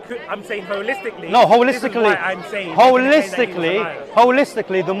holistically. No, holistically. This is why I'm saying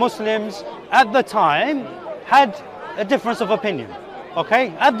holistically, the Muslims at the time had a difference of opinion.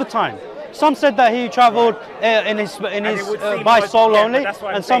 Okay, at the time. Some said that he travelled by soul only,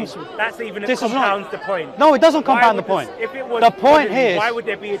 and some. That's even compounds the point. No, it doesn't compound the point. If it was the point here. Why would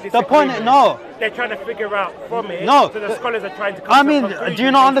there be a disagreement? They're trying to figure out from it. No, so the scholars are trying to come to a conclusion. Do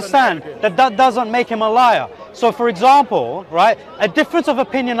you not understand that doesn't make him a liar? So, for example, right, a difference of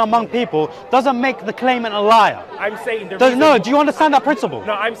opinion among people doesn't make the claimant a liar. I'm saying No, do you understand that principle?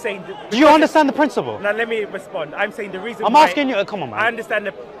 No, I'm saying. Do you understand the principle? Now let me respond. I'm saying the reason. I'm asking you. Come on, man. I understand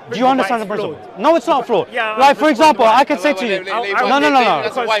Do you understand the principle? No, it's not flawed. Yeah, like for example, I could say to you,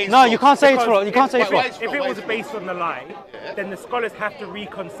 no, you can't say it's flawed. You can't say it's flawed. If it was based on the lie, then the scholars have to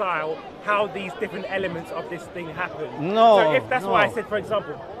reconcile how these different elements of this thing happen. No. So if that's why I said, for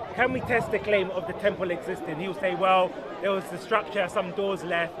example, can we test the claim of the temple existing? He'll say, well, there was the structure, some doors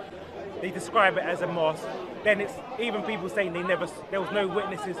left. They describe it as a mosque. Then it's even people saying there was no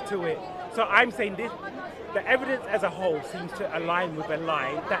witnesses to it. So I'm saying this, the evidence as a whole seems to align with a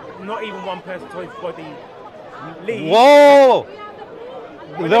lie that not even one person saw his body leave. Whoa!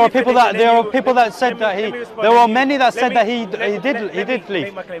 There are people that said that he. There were many that said that he did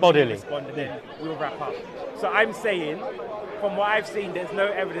leave bodily. We'll wrap up. So I'm saying, from what I've seen, there's no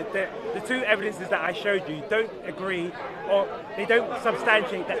evidence. The two evidences that I showed you don't agree, or they don't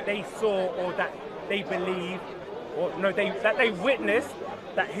substantiate that they saw or that they believe, or no, that they witnessed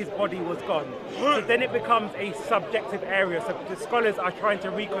that his body was gone. So then it becomes a subjective area. So the scholars are trying to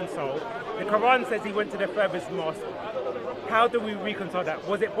reconcile. The Quran says he went to the furthest mosque. How do we reconcile that?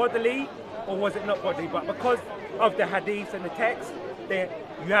 Was it bodily or was it not bodily? But because of the hadiths and the text,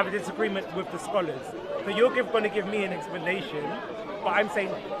 you have a disagreement with the scholars. So you're going to give me an explanation, but I'm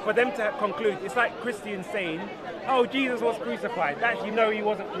saying for them to conclude, it's like Christians saying, oh, Jesus was crucified. Actually, no, he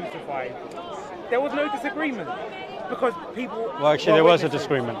wasn't crucified. There was no disagreement because people... Well, actually, there was a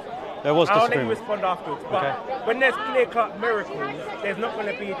disagreement. There was disagreement. I'll let you respond afterwards. But when there's clear-cut miracles, there's not going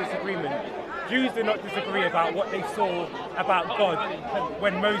to be a disagreement. Jews do not disagree about what they saw about God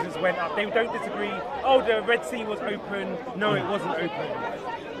when Moses went up. They don't disagree, oh, the Red Sea was open. No, it wasn't open.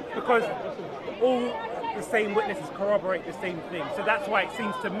 Because all the same witnesses corroborate the same thing. So that's why it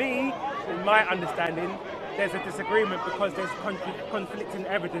seems to me, in my understanding, there's a disagreement because there's conflicting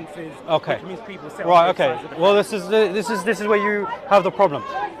evidences. Okay. Which means people say, right. Okay. Well, this is where you have the problem.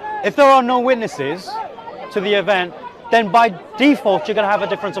 If there are no witnesses to the event, then by default you're going to have a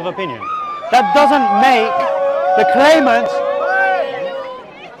difference of opinion. That doesn't make the claimant.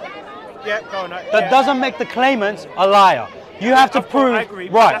 Yeah, go on. That doesn't make the claimant a liar. You have to prove. I agree,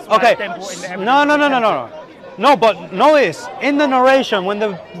 right. Okay. No. No, but notice in the narration when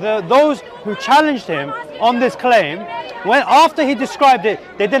those who challenged him on this claim, when after he described it,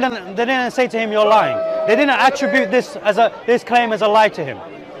 they didn't say to him you're lying. They didn't attribute this claim as a lie to him,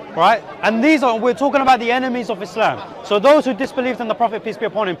 right? And we're talking about the enemies of Islam. So those who disbelieved in the Prophet, peace be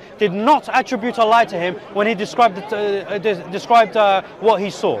upon him, did not attribute a lie to him when he described what he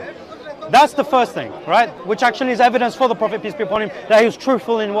saw. That's the first thing, right? Which actually is evidence for the Prophet, peace be upon him, that he was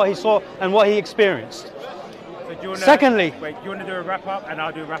truthful in what he saw and what he experienced. Secondly, wait, do you want to do a wrap up and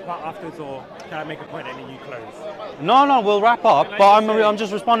I'll do a wrap up afterwards, or can I make a point and then you close? No, we'll wrap up. But I'm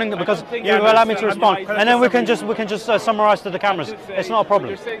just responding because you allow me to respond, and then we can just summarize to the cameras. It's not a problem.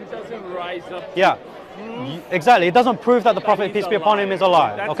 You're saying it doesn't rise up. Yeah. Exactly. It doesn't prove that the Prophet, peace be upon him, is a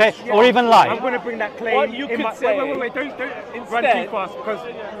liar. Okay, or even lie. I'm going to bring that claim. What you could say. Wait! Don't run too fast because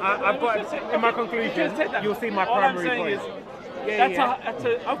I've got in my conclusion. You'll see my primary point.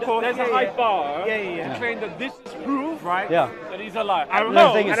 Of course, there's a high bar to claim that this is proof that he's a liar. And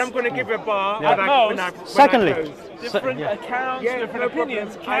I'm going to give a bar when I Secondly, different accounts, different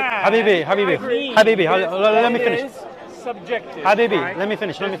opinions can. Habibi, let me finish. Subjective. Habibi, let me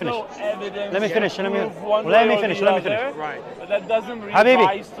finish. Let me finish. Right. But that doesn't really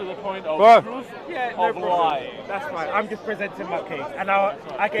rise to the point of proof of lying. That's fine. I'm just presenting my case, and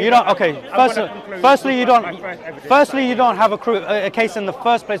I can. You don't. Okay. Firstly, you don't have a case in the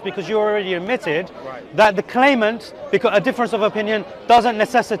first place because you already admitted that the claimant, because a difference of opinion doesn't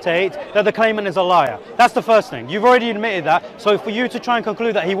necessitate that the claimant is a liar. That's the first thing. You've already admitted that. So for you to try and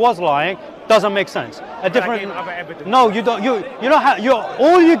conclude that he was lying doesn't make sense. No, you don't. You don't have.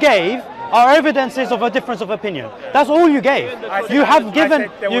 All you gave are evidences of a difference of opinion. That's all you gave. You have given.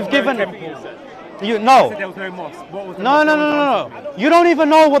 You've given. You no. There was no mosque. What was the No. You don't even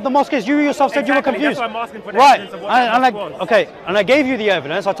know what the mosque is. You yourself said you were confused. That's why I'm asking for the evidence of what the mosque was. Okay, and I gave you the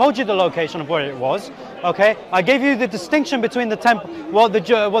evidence. I told you the location of where it was. Okay, I gave you the distinction between the temple, what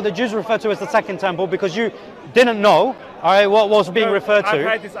the Jews refer to as the second temple, because you didn't know. All right, what was being referred to. I've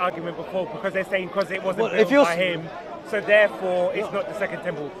heard this argument before because they're saying because it wasn't built by him, so therefore it's not the second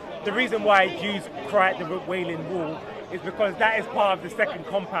temple. The reason why Jews cry at the Wailing Wall is because that is part of the second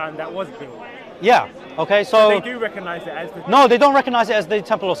compound that was built. Yeah. Okay. So they do recognize it as the. No, they don't recognize it as the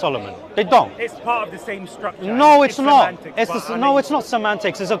Temple of Solomon. They don't. It's part of the same structure. No, it's not. It's not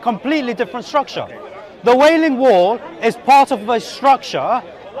semantics. It's a completely different structure. Okay. The Wailing Wall is part of a structure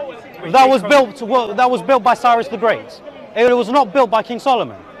that was built by Cyrus the Great. It was not built by King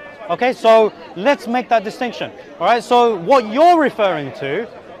Solomon. Okay, so let's make that distinction. All right, so what you're referring to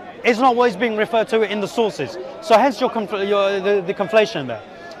is not what is being referred to in the sources. So hence the conflation there.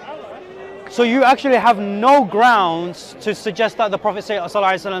 So you actually have no grounds to suggest that the Prophet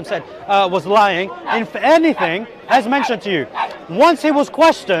ﷺ said was lying. If anything, as mentioned to you, once he was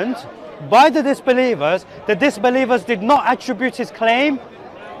questioned by the disbelievers did not attribute his claim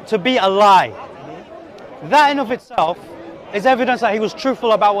to be a lie. That in of itself is evidence that he was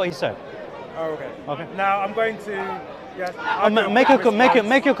truthful about what he said. Oh, okay. Okay. Now I'm going to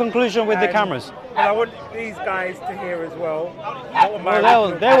make your conclusion with the cameras. And I want these guys to hear as well.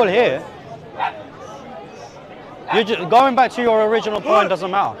 They will hear. You're just, going back to your original point doesn't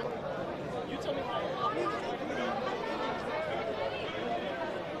matter.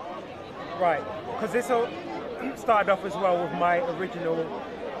 Right, because this all started off as well with my original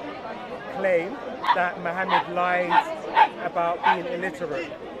claim that Muhammad lied about being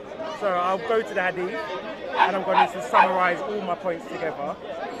illiterate. So I'll go to the hadith and I'm going to summarize all my points together.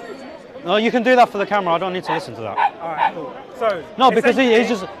 No, you can do that for the camera. I don't need to listen to that. Alright, cool. So no, because he's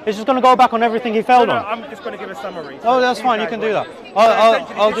just going to go back on everything he failed on. I'm just going to give a summary. Oh, that's fine. You can do that.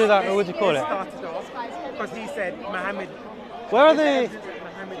 I'll do that. What do you call it? Started off because he said Muhammad. Where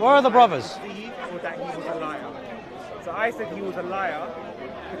are the brothers? Or that he was a liar. So I said he was a liar.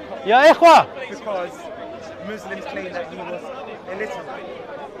 Yeah, because Muslims claim that he was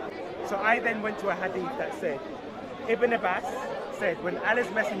illiterate. So I then went to a hadith that said, Ibn Abbas said when Allah's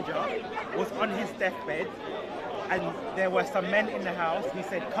messenger was on his deathbed and there were some men in the house, he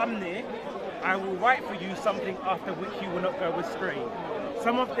said, come near, I will write for you something after which you will not go astray.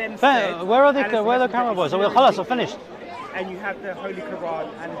 Some of them said, where are the camera boys? I've finished. And you have the Holy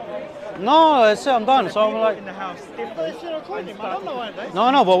Quran and no, that's it, I'm done. So I'm like in the house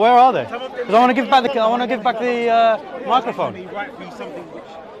no, but where are they? Because I want to give back the microphone. Write for you something which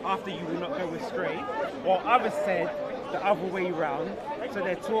after you will not go astray, while others said the other way round, so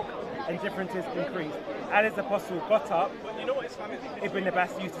their talk and differences increased. Allah's apostle got up. Ibn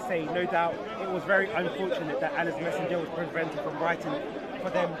Abbas used to say, no doubt it was very unfortunate that Allah's messenger was prevented from writing for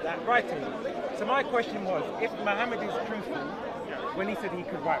them that writing. So my question was, if Muhammad is truthful, when he said he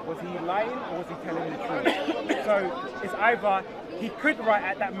could write, was he lying or was he telling the truth? So it's either he could write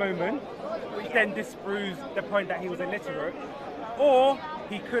at that moment, which then disproves the point that he was illiterate, or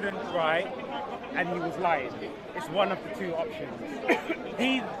he couldn't write and he was lying. It's one of the two options.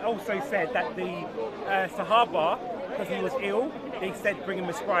 He also said that the Sahaba, because he was ill, they said bring him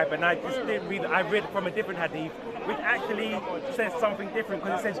a scribe, and I just didn't read. I read from a different hadith, which actually says something different,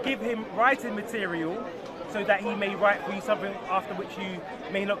 because it says give him writing material so that he may write for you something after which you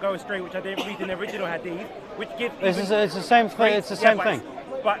may not go astray, which I didn't read in the original hadith, which gives. It's the same thing. It's the same thing.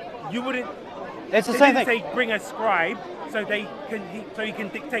 But you wouldn't. It's the same thing. Say bring a scribe so he can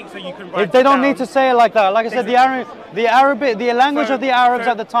dictate so you can write. They don't need to say it like that. Like I said, the language of the Arabs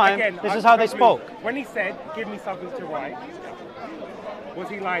at the time. Again, this is how they spoke. When he said, "Give me something to write," was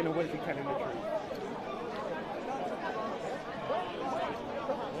he lying or was he telling the truth?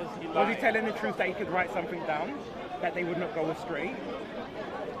 Was he telling the truth that he could write something down, that they would not go astray?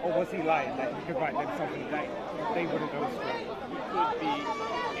 Or was he lying that he could write them something that they wouldn't go astray? He could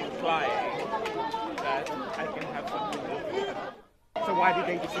be implying that I can have something open. So why did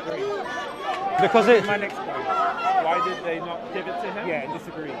they disagree? Because it's my next point. Why did they not give it to him? Yeah,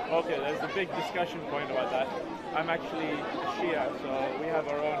 disagree. Okay, there's a big discussion point about that. I'm actually a Shia, so we have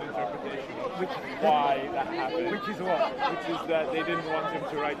our own interpretation of why that happened. Which is what? Which is that they didn't want him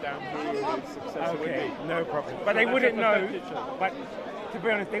to write down who his successor would be. No problem. But they wouldn't know. But to be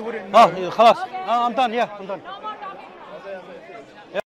honest, they wouldn't know. Oh, خلاص. I'm done. Yeah, I'm done.